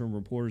questions from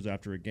reporters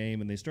after a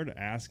game, and they started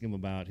asking him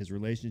about his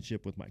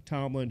relationship with Mike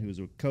Tomlin, who's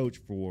a coach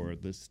for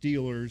the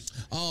Steelers.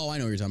 Oh, I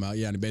know what you're talking about.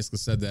 Yeah, and he basically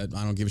said that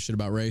I don't give a shit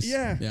about race.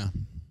 Yeah.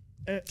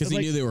 Because he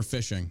knew they were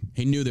fishing.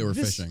 He knew they were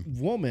fishing.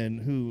 This woman,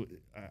 who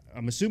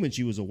I'm assuming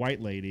she was a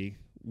white lady,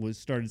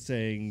 started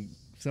saying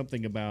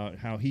something about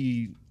how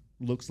he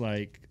looks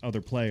like other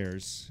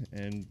players,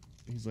 and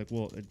he's like,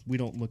 well, we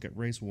don't look at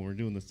race when we're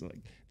doing this. Like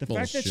the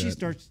fact that she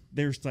starts,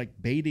 there's like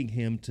baiting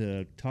him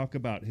to talk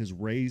about his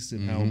race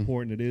and how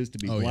important it is to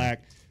be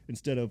black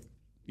instead of,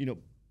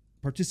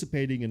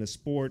 participating in a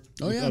sport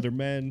with other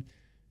men,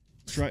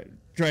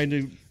 trying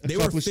to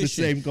accomplish the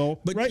same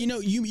goal. But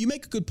you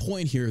make a good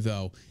point here,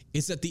 though.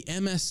 It's that the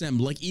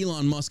MSM, like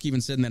Elon Musk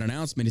even said in that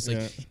announcement, it's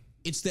like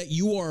it's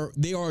that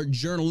they are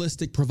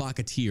journalistic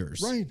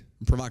provocateurs, right?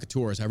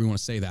 Provocateurs, however you want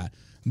to say that.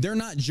 They're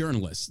not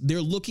journalists.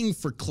 They're looking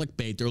for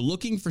clickbait. They're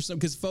looking for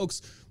because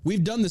folks,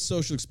 we've done this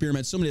social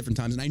experiment so many different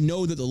times, and I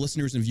know that the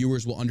listeners and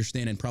viewers will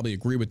understand and probably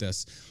agree with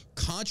this.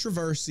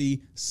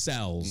 Controversy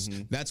sells.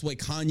 That's why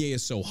Kanye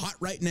is so hot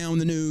right now in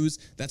the news.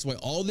 That's why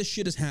all this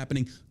shit is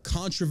happening.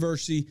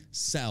 Controversy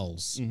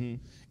sells.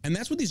 And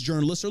that's what these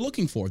journalists are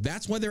looking for.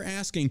 That's why they're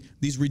asking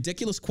these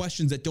ridiculous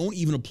questions that don't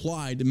even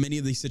apply to many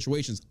of these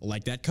situations,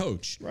 like that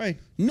coach. Right.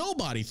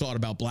 Nobody thought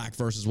about black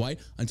versus white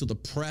until the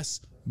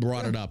press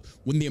brought it up.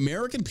 When the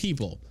American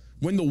people,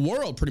 when the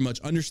world pretty much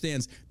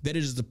understands that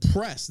it is the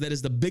press that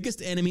is the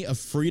biggest enemy of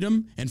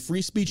freedom and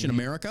free speech in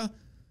America,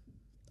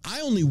 I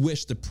only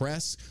wish the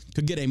press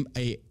could get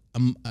a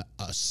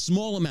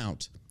small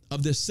amount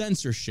of the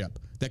censorship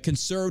that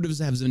conservatives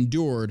have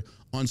endured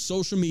on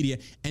social media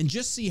and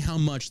just see how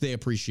much they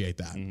appreciate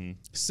that.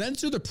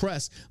 Censor the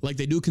press like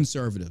they do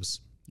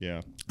conservatives.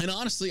 Yeah. And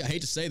honestly, I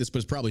hate to say this, but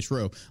it's probably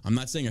true. I'm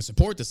not saying I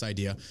support this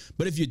idea,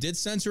 but if you did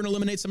censor and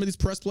eliminate some of these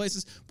press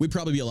places, we'd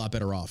probably be a lot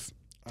better off.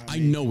 I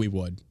know we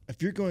would.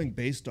 If you're going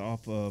based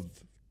off of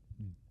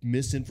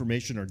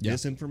misinformation or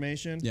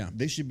disinformation,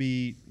 they should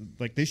be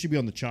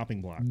on the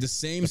chopping block. The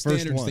same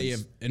standards they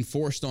have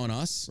enforced on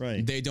us,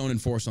 they don't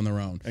enforce on their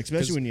own.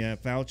 Especially when you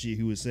have Fauci,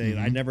 who was saying,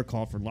 I never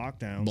called for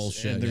lockdowns.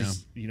 Bullshit, and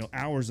there's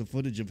hours of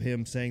footage of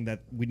him saying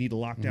that we need to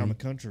lock down the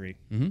country.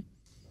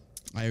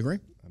 I agree.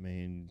 I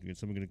mean, is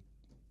someone going to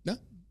No.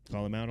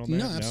 call him out on that?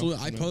 No,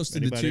 absolutely. I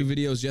posted the 2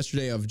 videos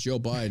yesterday of Joe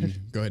Biden.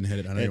 Go ahead and hit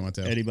it. I know you want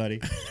to.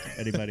 Anybody.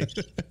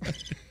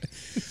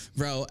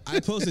 Bro, I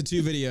posted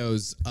 2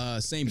 videos,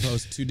 same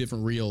post, 2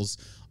 different reels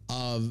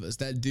of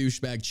that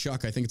douchebag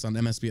Chuck. I think it's on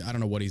MSB. I don't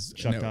know what he's.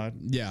 Chuck Todd?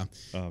 Yeah.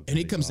 Oh, and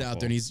he comes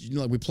out there and he's,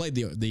 we played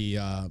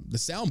the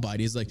sound bite.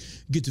 He's like,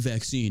 get the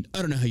vaccine. I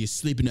don't know how you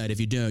sleep at night if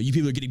you don't. You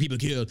people are getting people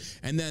killed.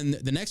 And then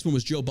the next one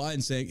was Joe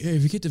Biden saying, hey,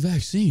 if you get the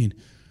vaccine,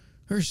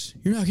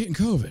 you're not getting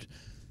COVID.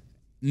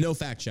 No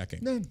fact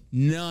checking.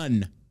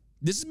 None.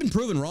 This has been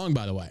proven wrong,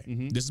 by the way.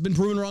 This has been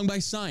proven wrong by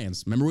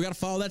science. Remember, we got to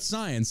follow that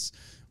science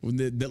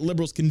that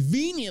liberals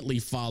conveniently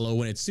follow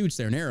when it suits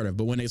their narrative.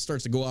 But when it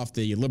starts to go off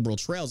the liberal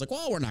trail, it's like,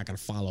 well, we're not going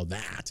to follow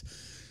that.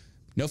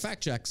 No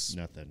fact checks.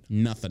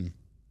 Nothing.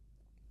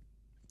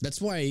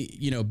 That's why,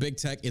 big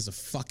tech is a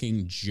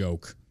fucking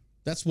joke.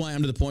 That's why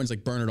I'm to the point, it's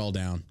like, burn it all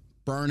down.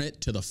 Burn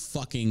it to the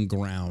fucking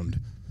ground.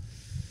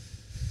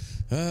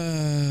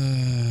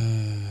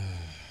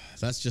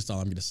 That's just all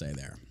I'm going to say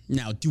there.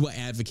 Now, do I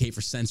advocate for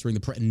censoring the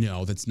press?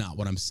 No, that's not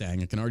what I'm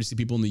saying. I can already see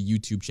people in the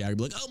YouTube chat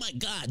be like, oh my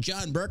God,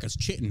 John Burke is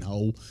cheating.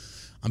 No,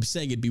 I'm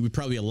saying we'd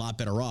probably be a lot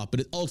better off,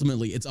 but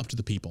ultimately it's up to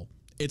the people.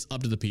 It's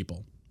up to the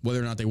people,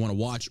 whether or not they want to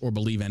watch or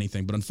believe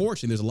anything. But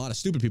unfortunately, there's a lot of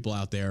stupid people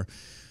out there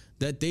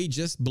that they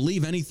just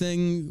believe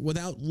anything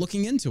without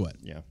looking into it.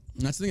 Yeah.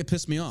 And that's the thing that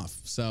pissed me off.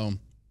 So,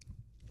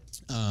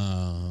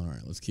 all right,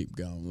 let's keep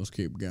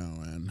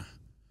going.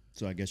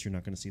 So I guess you're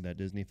not going to see that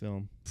Disney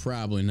film?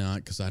 Probably not,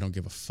 because I don't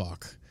give a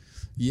fuck.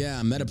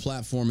 Yeah, Meta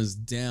platform is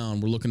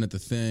down. We're looking at the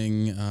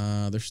thing.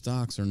 Their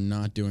stocks are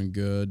not doing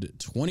good.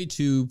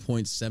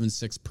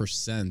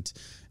 22.76%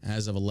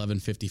 as of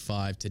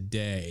 11:55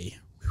 today.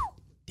 Whew,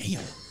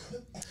 damn.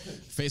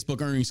 Facebook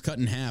earnings cut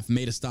in half.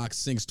 Meta stock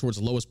sinks towards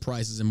the lowest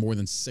prices in more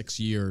than 6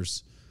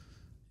 years.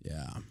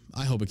 Yeah,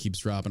 I hope it keeps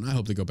dropping. I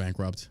hope they go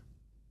bankrupt.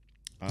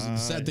 The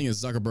sad thing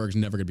is Zuckerberg's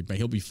never going to be bankrupt.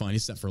 He'll be fine.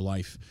 He's set for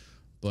life.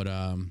 But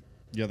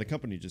yeah, the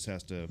company just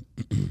has to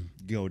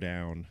go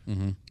down.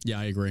 Yeah,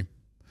 I agree.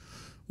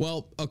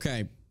 Well,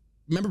 okay.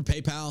 Remember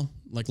PayPal,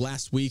 like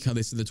last week, how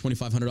they said the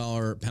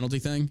 $2,500 penalty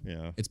thing?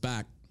 Yeah. It's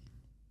back.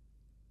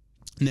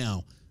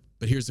 Now,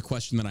 but here's the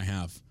question that I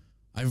have.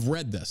 I've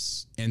read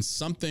this, and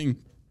it's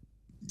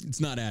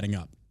not adding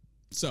up.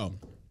 So,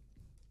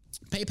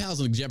 PayPal's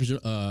an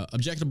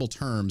objectionable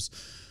term. It's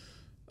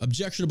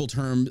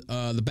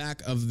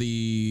back from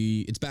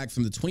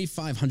the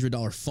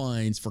 $2,500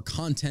 fines for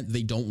content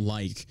they don't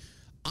like.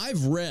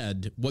 I've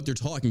read what they're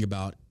talking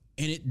about,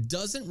 and it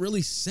doesn't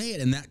really say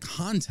it in that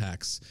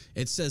context.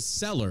 It says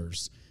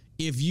sellers,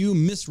 if you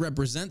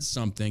misrepresent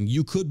something,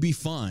 you could be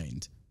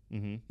fined.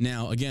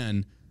 Now,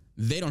 again,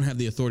 they don't have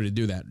the authority to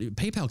do that.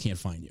 PayPal can't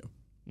fine you.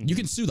 You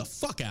can sue the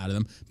fuck out of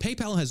them.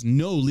 PayPal has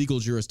no legal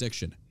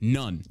jurisdiction.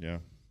 None. Yeah.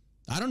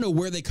 I don't know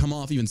where they come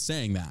off even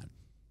saying that.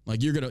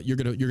 Like you're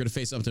gonna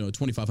face up to a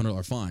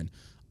 $2,500 fine.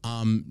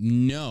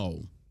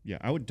 No. Yeah,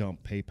 I would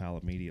dump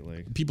PayPal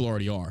immediately. People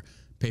already are.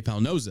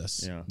 PayPal knows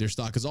this. Yeah. Their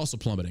stock is also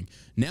plummeting.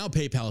 Now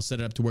PayPal has set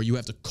it up to where you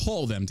have to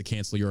call them to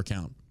cancel your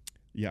account.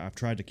 Yeah, I've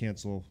tried to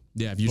cancel.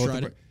 Yeah, have you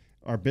tried it?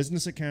 Our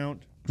business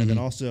account and then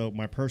also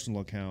my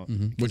personal account,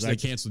 which they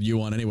canceled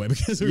you on anyway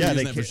because they were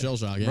using that for shell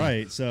shock. Yeah.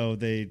 Right. So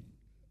they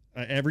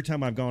every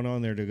time I've gone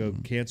on there to go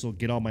cancel,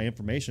 get all my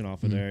information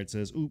off of there, it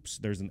says, "Oops,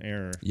 there's an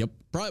error." Yep.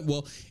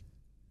 Well.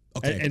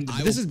 Okay, and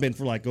this has been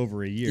for like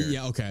over a year.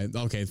 Yeah, okay,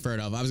 fair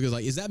enough. I was gonna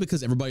like, is that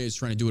because everybody is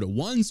trying to do it at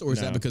once, or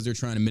is that because they're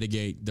trying to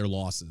mitigate their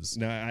losses?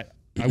 No, I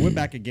went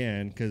back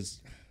again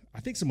because I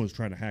think someone was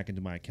trying to hack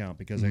into my account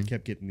because I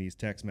kept getting these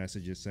text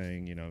messages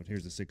saying,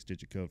 here's a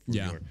 6-digit code for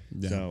your.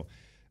 So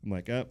I'm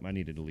like, I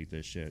need to delete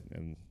this shit,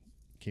 and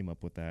came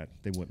up with that.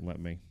 They wouldn't let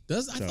me.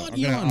 I thought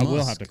Elon Musk. I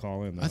will have to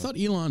call in. Though. I thought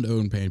Elon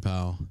owned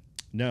PayPal.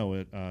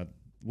 No,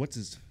 what's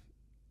his?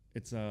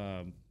 It's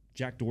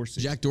Jack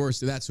Dorsey. Jack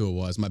Dorsey, that's who it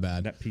was. My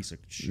bad. That piece of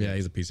shit. Yeah,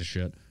 he's a piece of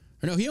shit.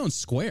 Or no, he owns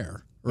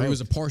Square. Or he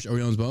was a partial. Or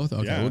he owns both.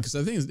 Okay, yeah. Because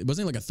I think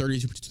wasn't he like a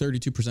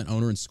 32%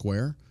 owner in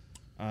Square?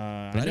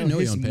 I didn't know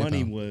his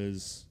money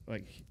was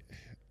like.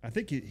 I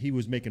think he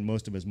was making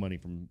most of his money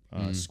from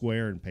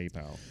Square and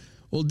PayPal.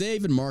 Well,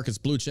 David Marcus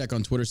Blue Check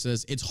on Twitter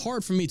says, it's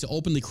hard for me to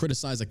openly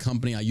criticize a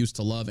company I used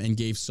to love and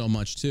gave so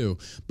much to,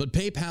 but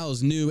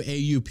PayPal's new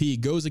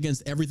AUP goes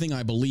against everything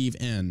I believe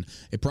in.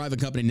 A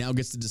private company now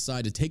gets to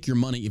decide to take your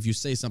money if you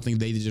say something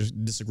they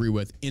disagree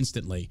with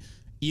instantly.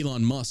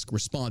 Elon Musk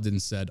responded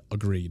and said,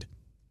 agreed.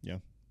 Yeah.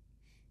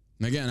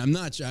 And again, I'm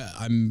not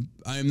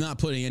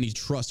putting any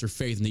trust or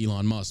faith in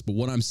Elon Musk, but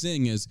what I'm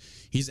saying is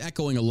he's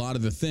echoing a lot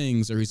of the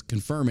things, or he's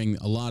confirming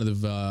a lot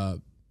of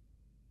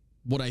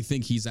what I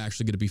think he's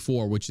actually going to be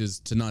for, which is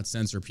to not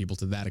censor people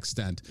to that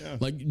extent. Yeah.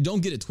 Like,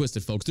 don't get it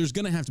twisted, folks. There's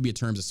going to have to be a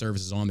terms of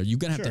services on there. You're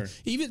going to have to,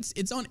 even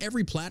it's on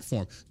every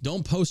platform.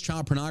 Don't post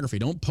child pornography.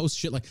 Don't post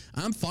shit like,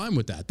 I'm fine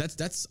with that.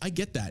 That's I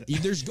get that.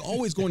 There's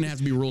always going to have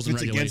to be rules and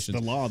regulations.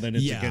 Against the law, then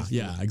it's against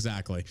the law.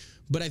 Exactly.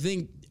 But I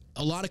think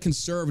a lot of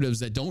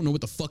conservatives that don't know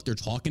what the fuck they're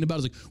talking about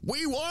is like,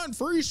 we want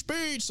free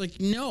speech. Like,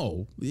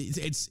 no,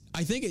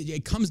 I think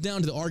it comes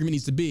down to the argument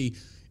needs to be,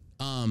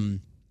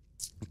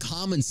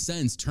 common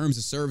sense terms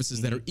of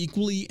services that are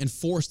equally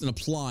enforced and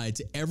applied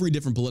to every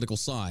different political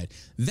side.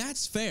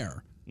 That's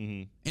fair.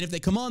 And if they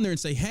come on there and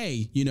say,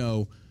 hey, you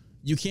know,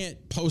 you can't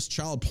post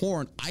child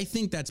porn, I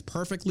think that's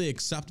perfectly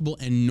acceptable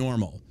and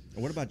normal.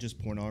 What about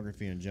just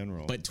pornography in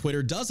general? But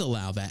Twitter does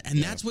allow that.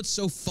 And that's what's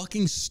so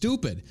fucking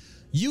stupid.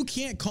 You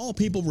can't call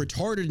people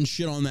retarded and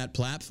shit on that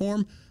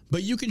platform,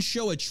 but you can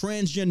show a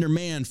transgender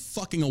man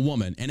fucking a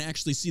woman and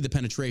actually see the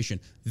penetration.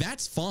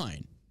 That's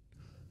fine.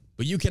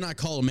 But you cannot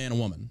call a man a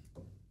woman.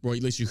 Or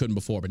at least you couldn't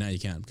before, but now you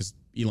can because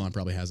Elon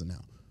probably has it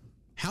now.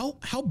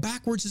 How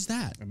backwards is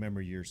that? I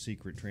remember your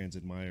secret trans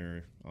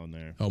admirer on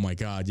there. Oh my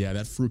God, yeah,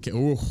 that fruitcake.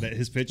 That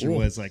his picture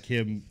was like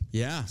him.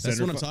 Yeah, that's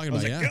what I'm talking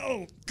about. Like,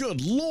 go!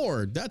 Good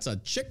Lord, that's a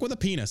chick with a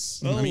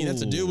penis. I mean,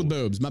 that's a dude with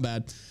boobs. My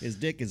bad. His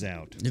dick is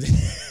out.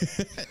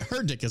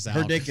 Her dick is out.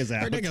 Her dick is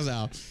out. Her dick is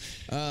out.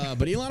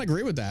 But Elon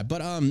agreed with that.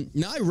 But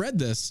now I read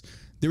this.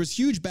 There was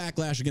huge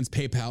backlash against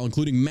PayPal,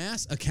 including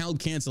mass account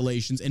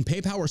cancellations, and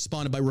PayPal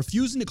responded by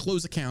refusing to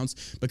close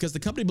accounts because the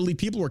company believed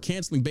people were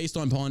canceling based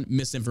upon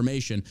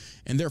misinformation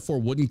and therefore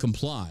wouldn't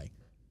comply.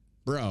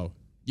 Bro,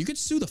 you could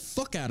sue the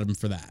fuck out of them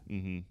for that.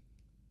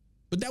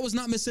 But that was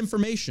not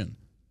misinformation.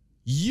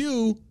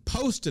 You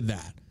posted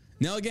that.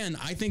 Now, again,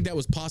 I think that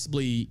was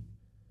possibly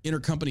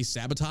intercompany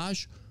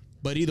sabotage,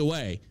 but either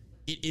way,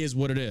 it is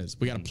what it is.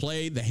 We got to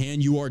play the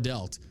hand you are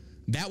dealt.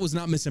 That was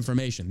not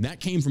misinformation.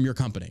 That came from your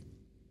company.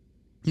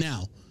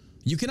 Now,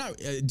 you cannot,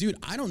 dude,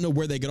 I don't know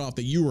where they get off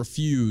that you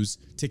refuse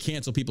to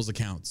cancel people's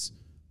accounts.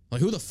 Like,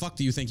 who the fuck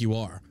do you think you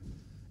are?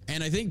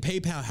 And I think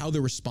PayPal, how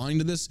they're responding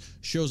to this,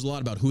 shows a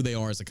lot about who they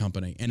are as a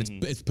company, and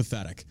it's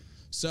pathetic.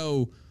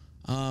 So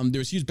there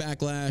was huge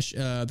backlash.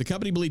 The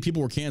company believed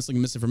people were canceling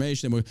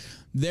misinformation.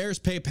 There's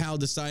PayPal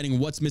deciding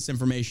what's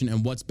misinformation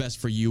and what's best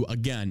for you.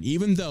 Again,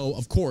 even though,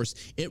 of course,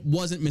 it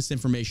wasn't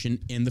misinformation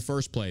in the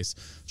first place.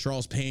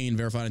 Charles Payne,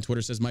 verified on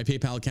Twitter, says, my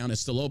PayPal account is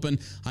still open.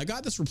 I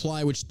got this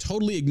reply which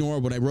totally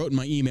ignored what I wrote in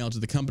my email to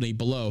the company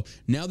below.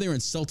 Now they're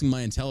insulting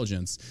my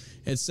intelligence.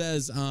 It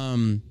says,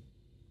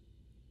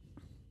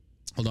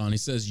 hold on. He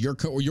says, your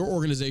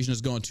organization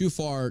has gone too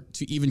far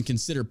to even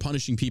consider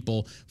punishing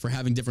people for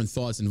having different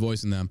thoughts and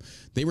voicing them.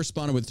 They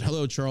responded with,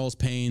 hello, Charles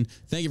Payne.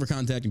 Thank you for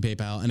contacting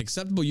PayPal. An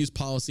acceptable use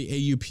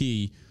policy,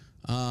 AUP,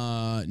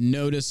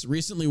 notice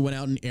recently went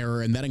out in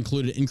error, and that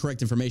included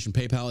incorrect information.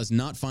 PayPal is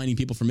not fining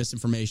people for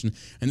misinformation,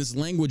 and this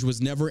language was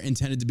never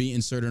intended to be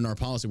inserted in our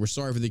policy. We're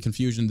sorry for the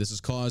confusion this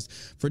has caused.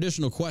 For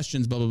additional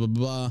questions, blah, blah, blah,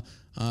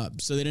 blah.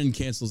 So they didn't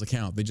cancel his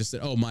account. They just said,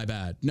 oh, my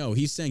bad. No,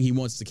 he's saying he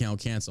wants his account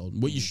canceled.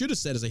 What you should have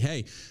said is like,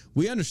 hey,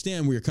 we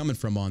understand where you're coming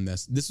from on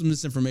this. This is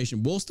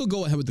misinformation. We'll still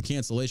go ahead with the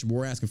cancellation, but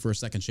we're asking for a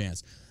second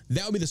chance.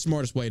 That would be the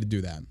smartest way to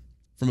do that.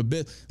 From a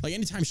bit, like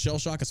anytime shell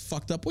shock is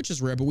fucked up, which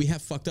is rare, but we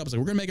have fucked up. It's like,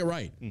 we're going to make it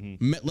right.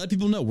 Let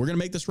people know we're going to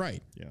make this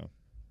right. Yeah.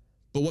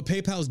 But what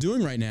PayPal is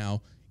doing right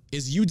now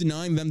is you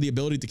denying them the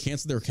ability to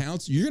cancel their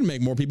accounts. You're going to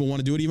make more people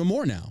want to do it even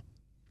more now.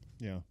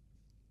 Yeah.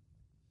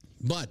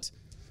 But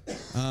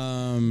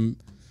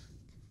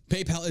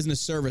PayPal isn't a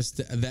service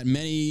that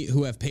many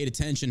who have paid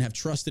attention have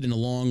trusted in a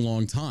long,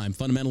 long time.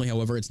 Fundamentally,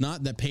 however, it's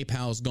not that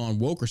PayPal's gone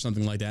woke or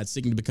something like that,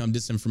 seeking to become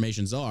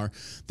disinformation czar.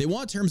 They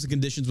want terms and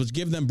conditions which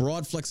give them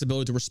broad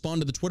flexibility to respond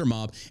to the Twitter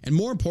mob, and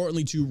more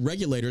importantly, to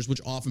regulators,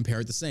 which often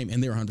parrot the same.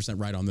 And they're 100%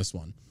 right on this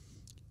one.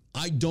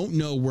 I don't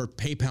know where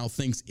PayPal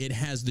thinks it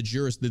has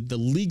the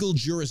legal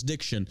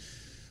jurisdiction.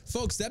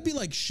 Folks, that'd be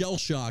like shell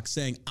shock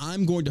saying,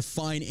 I'm going to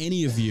fine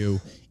any of you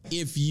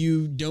if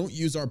you don't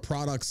use our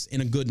products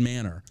in a good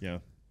manner. Yeah.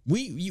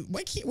 What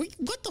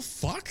the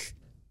fuck?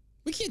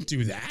 We can't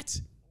do that.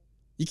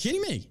 You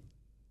kidding me?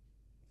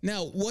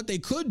 Now, what they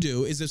could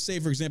do is if, say,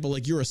 for example,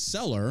 like you're a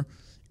seller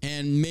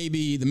and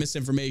maybe the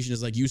misinformation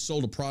is like you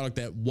sold a product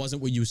that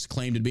wasn't what you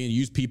claimed to be and you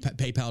used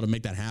PayPal to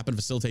make that happen,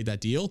 facilitate that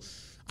deal.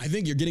 I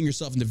think you're getting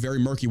yourself into very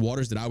murky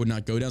waters that I would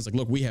not go down. It's like,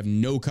 look, we have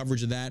no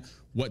coverage of that.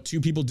 What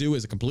two people do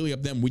is completely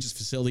up to them. We just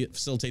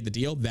facilitate the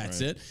deal. That's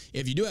right. It.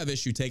 If you do have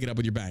issue, take it up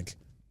with your bank.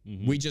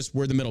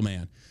 We're the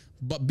middleman.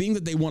 But being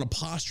that they want to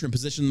posture and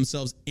position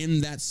themselves in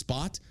that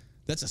spot,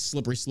 that's a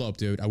slippery slope,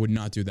 dude. I would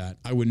not do that.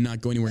 I would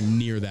not go anywhere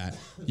near that.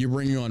 You're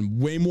bringing on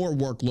way more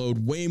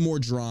workload, way more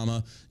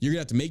drama. You're going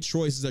to have to make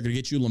choices that are going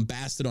to get you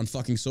lambasted on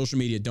fucking social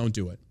media. Don't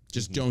do it.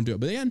 Just don't do it.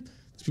 But again,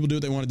 people do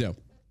what they want to do.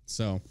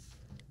 So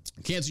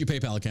cancel your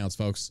PayPal accounts,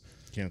 folks.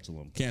 Cancel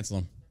them. Cancel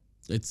them.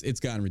 It's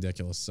gotten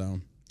ridiculous. So.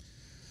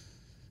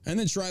 And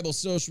then Tribal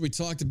Social, we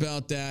talked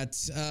about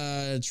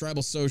that.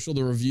 Tribal Social,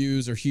 the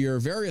reviews are here.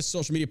 Various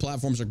social media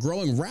platforms are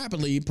growing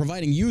rapidly,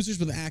 providing users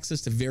with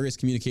access to various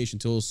communication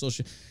tools.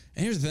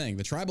 And here's the thing,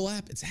 the Tribal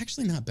app, it's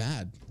actually not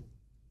bad.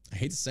 I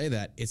hate to say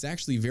that, it's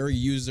actually very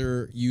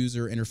user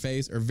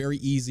interface or very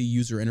easy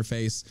user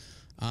interface.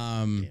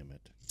 Damn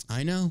it.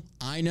 I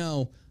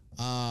know.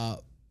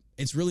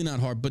 It's really not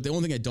hard, but the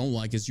only thing I don't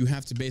like is you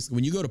have to basically,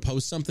 when you go to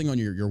post something on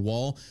your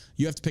wall,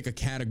 you have to pick a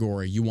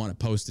category you want it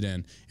posted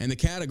in. And the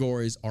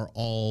categories are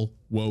all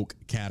woke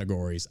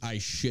categories. I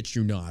shit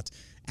you not.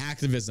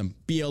 Activism,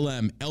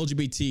 BLM,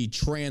 LGBT,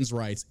 trans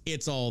rights,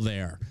 it's all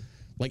there.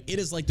 Like, it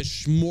is like the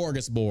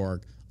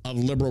smorgasbord of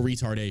liberal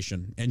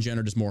retardation and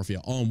gender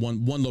dysmorphia all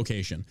in one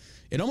location.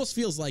 It almost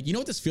feels like, you know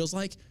what this feels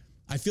like?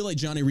 I feel like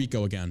Johnny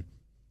Rico again.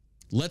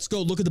 Let's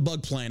go look at the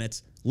bug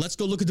planet. Let's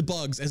go look at the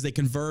bugs as they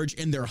converge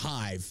in their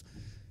hive.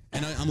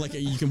 And I'm like,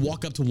 you can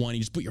walk up to one,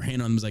 you just put your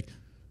hand on them, it's like,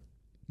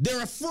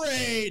 they're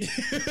afraid.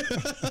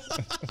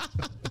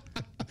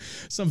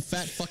 Some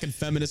fat fucking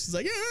feminist is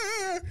like,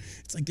 ah!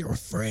 It's like, they're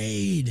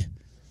afraid.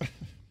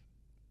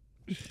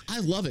 I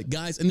love it,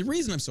 guys. And the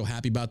reason I'm so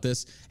happy about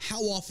this,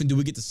 how often do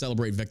we get to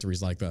celebrate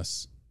victories like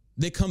this?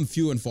 They come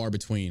few and far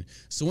between.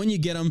 So when you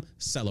get them,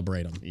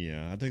 celebrate them.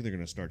 Yeah, I think they're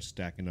going to start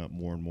stacking up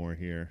more and more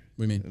here.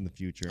 What do you mean? In the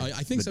future.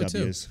 I think so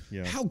W's. too.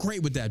 Yeah. How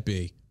great would that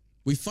be?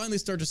 We finally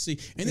start to see,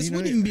 and this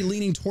wouldn't even be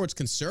leaning towards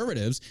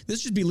conservatives.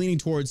 This should be leaning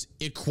towards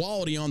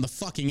equality on the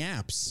fucking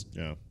apps.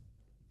 Yeah.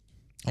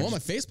 I want my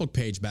Facebook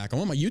page back. I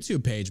want my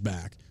YouTube page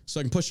back so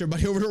I can push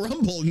everybody over to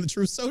Rumble and the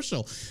True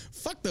Social.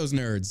 Fuck those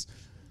nerds.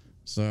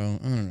 So,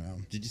 I don't know.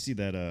 Did you see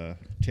that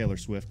Taylor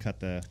Swift cut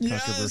the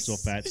controversial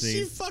fat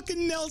scene? She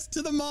fucking knelt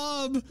to the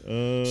mob.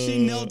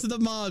 She knelt to the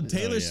mob.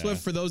 Taylor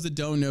Swift, for those that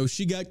don't know,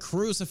 she got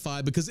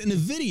crucified because in a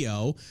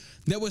video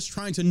that was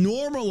trying to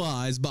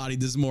normalize body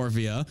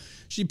dysmorphia,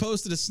 she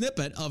posted a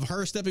snippet of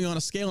her stepping on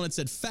a scale and it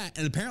said fat,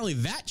 and apparently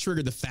that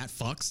triggered the fat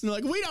fucks. And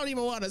they're like, we don't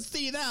even want to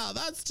see that.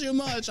 That's too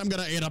much. I'm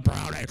going to eat a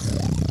brownie.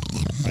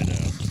 I know.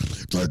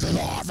 Take it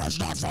off. It's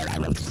not funny.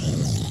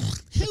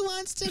 Who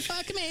wants to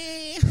fuck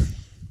me?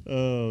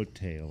 Oh,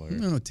 Taylor.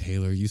 Oh,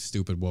 Taylor, you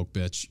stupid woke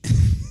bitch.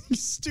 You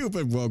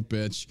stupid woke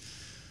bitch.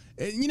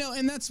 And, you know,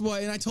 and that's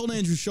why, and I told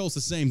Andrew Schultz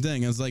the same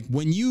thing. I was like,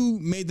 when you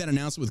made that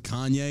announcement with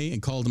Kanye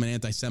and called him an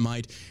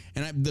anti-Semite,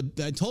 and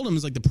I told him,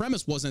 it's like, the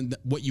premise wasn't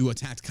what you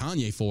attacked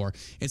Kanye for.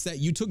 It's that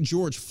you took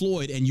George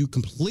Floyd and you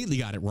completely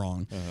got it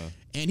wrong.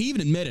 And he even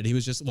admitted, he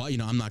was just, well, you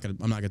know, I'm not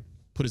gonna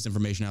put his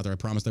information out there. I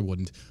promised I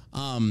wouldn't.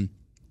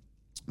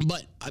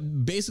 But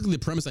basically the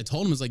premise I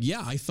told him is like,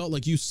 yeah, I felt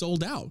like you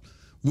sold out.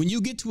 When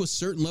you get to a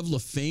certain level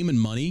of fame and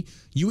money,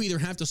 you either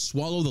have to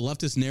swallow the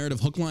leftist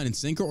narrative hook, line, and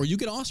sinker, or you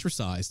get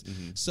ostracized.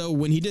 So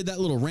when he did that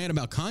little rant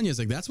about Kanye, it's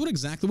like, that's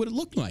exactly what it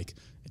looked like.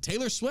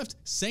 Taylor Swift,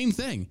 same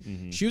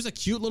thing. She was a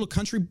cute little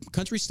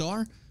country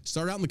star,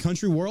 started out in the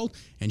country world,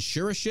 and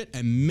sure as shit,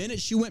 a minute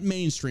she went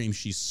mainstream,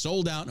 she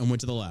sold out and went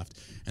to the left.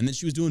 And then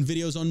she was doing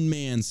videos on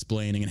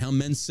mansplaining and how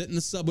men sit in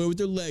the subway with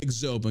their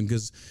legs open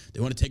because they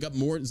want to take up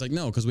more. It's like,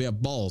 no, because we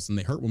have balls and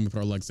they hurt when we put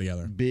our legs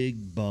together.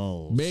 Big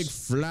balls. Big,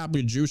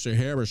 floppy, juicy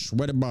hair with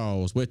sweaty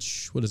balls,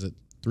 which, what is it,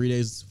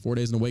 4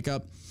 days in a wake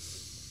up?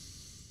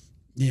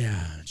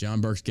 Yeah, John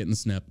Burke's getting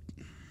snipped.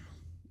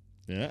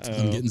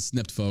 I'm getting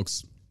snipped,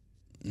 folks.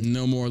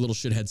 No more little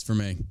shitheads for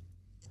me.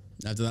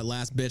 After that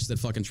last bitch that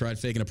fucking tried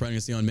faking a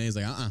pregnancy on me, he's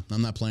like,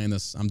 I'm not playing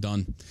this. I'm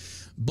done.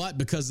 But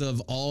because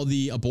of all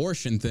the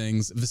abortion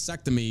things,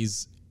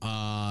 vasectomies,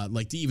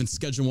 like to even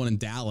schedule one in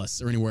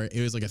Dallas or anywhere, it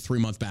was like a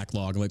 3-month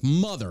backlog. I'm like,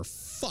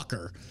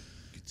 motherfucker.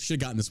 Should have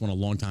gotten this one a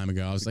long time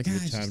ago. I was like,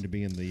 good time to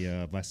be in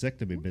the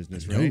vasectomy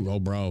business, right? Oh,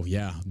 bro,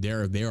 yeah.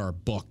 They are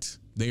booked.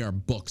 They are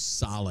booked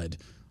solid.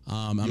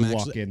 You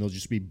walk in, there'll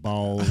just be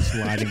balls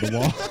lining the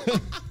wall.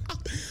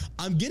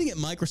 I'm getting it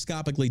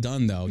microscopically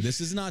done, though.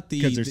 This is not the...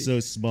 Because they're so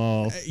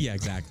small. Yeah,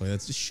 exactly.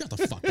 That's just shut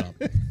the fuck up.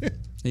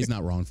 He's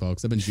not wrong,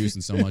 folks. I've been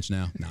juicing so much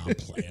now. No,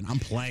 I'm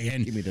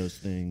playing. Give me those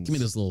things. Give me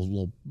those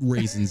little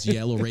raisins.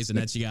 Yeah, little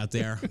raisinets you got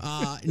there.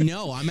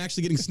 No, I'm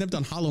actually getting snipped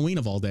on Halloween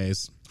of all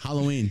days.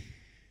 Halloween.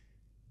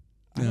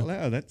 I don't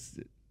know. That's...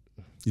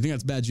 You think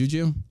that's bad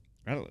juju?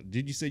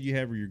 Did you say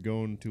you're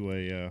going to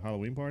a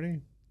Halloween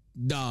party?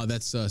 No,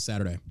 that's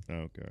Saturday.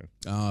 Okay.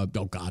 Oh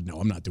God,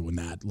 no! I'm not doing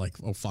that. Like,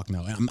 oh fuck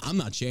no! I'm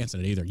not chancing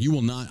it either. You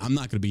will not. I'm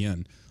not going to be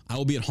in. I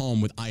will be at home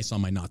with ice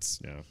on my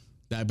nuts. Yeah.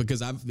 That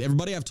because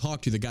everybody I've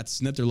talked to that got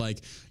snipped, they're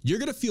like, you're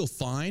going to feel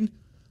fine,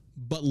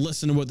 but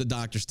listen to what the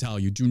doctors tell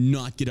you. Do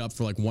not get up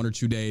for like 1 or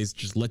 2 days.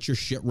 Just let your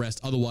shit rest.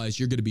 Otherwise,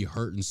 you're going to be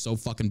hurting so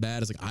fucking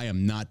bad. It's like I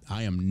am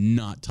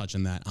not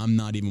touching that. I'm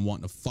not even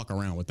wanting to fuck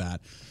around with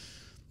that.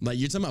 Like,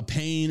 you're talking about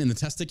pain in the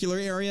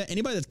testicular area.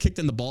 Anybody that's kicked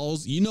in the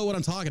balls, you know what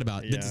I'm talking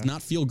about. Yeah. That does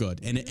not feel good.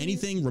 And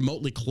anything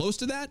remotely close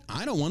to that,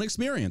 I don't want to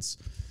experience.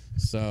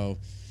 So,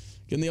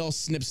 getting the old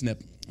snip.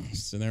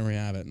 So there we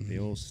have it. The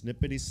old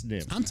snippity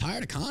snip. I'm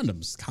tired of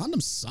condoms.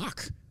 Condoms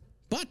suck.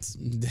 But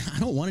I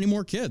don't want any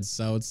more kids.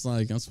 So it's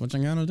like, that's what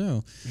I'm going to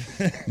do.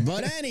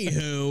 But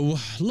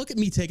anywho, look at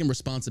me taking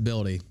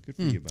responsibility. Good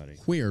for you, buddy.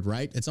 Weird,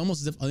 right? It's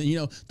almost as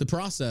if, the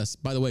process,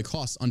 by the way,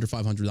 costs under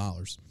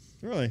 $500.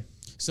 Really?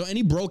 So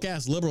any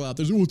broke-ass liberal out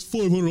there says, it's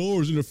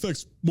 $500 and it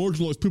affects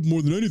marginalized people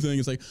more than anything.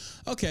 It's like,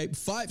 okay,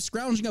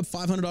 scrounging up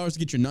 $500 to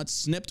get your nuts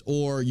snipped,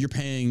 or you're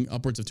paying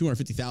upwards of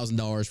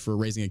 $250,000 for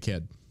raising a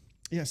kid.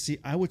 Yeah, see,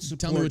 I would support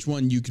Tell me which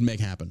one you can make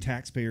happen.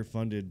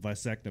 taxpayer-funded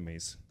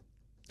vasectomies,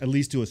 at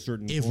least to a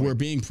certain If point. we're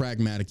being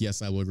pragmatic,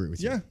 yes, I will agree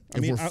with you. Yeah,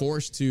 If we're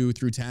forced to,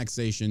 through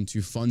taxation,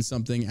 to fund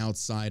something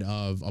outside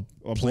of a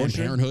Planned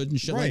Abortion? Parenthood and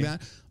shit like Right.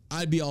 that,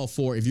 I'd be all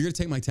for it. If you're going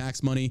to take my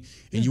tax money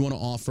and you want to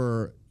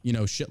offer,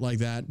 shit like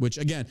that, which,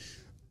 again,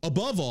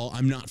 above all,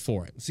 I'm not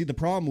for it. See, the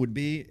problem would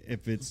be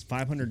if it's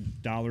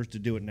 $500 to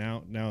do it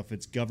now. Now, if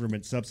it's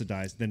government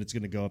subsidized, then it's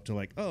going to go up to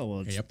it's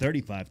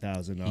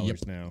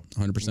 $35,000 now.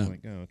 100%. I'm like,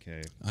 oh,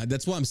 okay.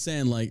 That's why I'm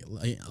saying, like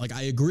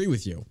I agree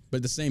with you, but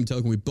at the same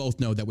token, we both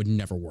know that would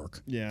never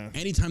work. Yeah.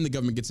 Anytime the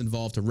government gets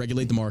involved to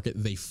regulate the market,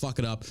 they fuck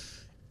it up.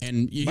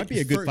 And Might be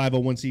a good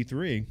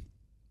 501c3.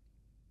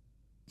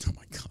 Oh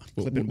my god,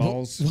 Clipping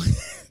balls.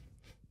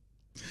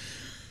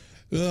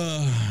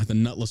 The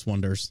nutless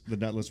wonders. The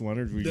nutless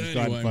wonders. We just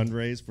Anyway. tried to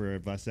fundraise for a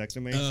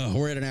vasectomy.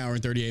 We're at an hour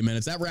and 38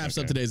 minutes. That wraps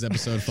up today's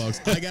episode, folks.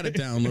 I got it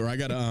down.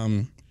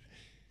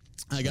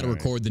 I got to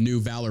record the new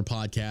Valor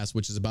podcast,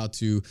 which is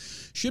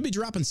should be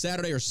dropping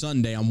Saturday or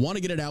Sunday. I want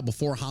to get it out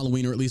before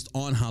Halloween, or at least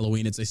on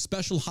Halloween. It's a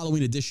special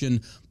Halloween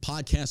edition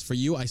podcast for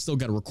you. I still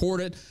got to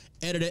record it,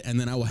 edit it, and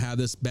then I will have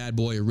this bad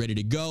boy ready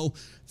to go.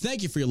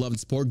 Thank you for your love and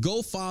support.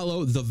 Go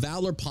follow the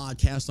Valor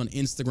podcast on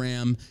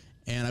Instagram.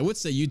 And I would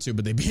say YouTube,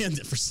 but they banned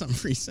it for some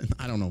reason.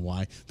 I don't know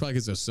why. Probably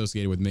because they're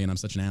associated with me and I'm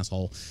such an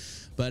asshole.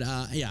 But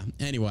yeah,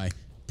 anyway,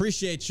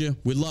 appreciate you.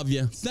 We love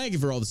you. Thank you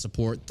for all the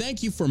support.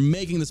 Thank you for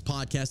making this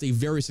podcast a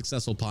very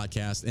successful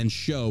podcast and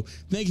show.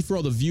 Thank you for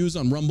all the views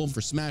on Rumble,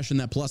 for smashing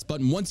that plus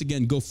button. Once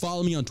again, go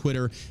follow me on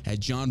Twitter at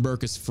John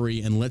Burke is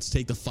free, and let's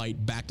take the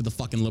fight back to the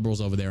fucking liberals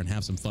over there and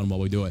have some fun while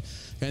we do it.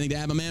 Anything to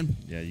add, my man?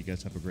 Yeah, you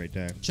guys have a great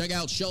day. Check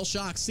out Shell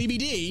Shock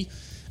CBD.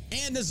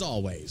 And as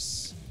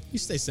always, you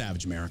stay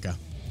savage, America.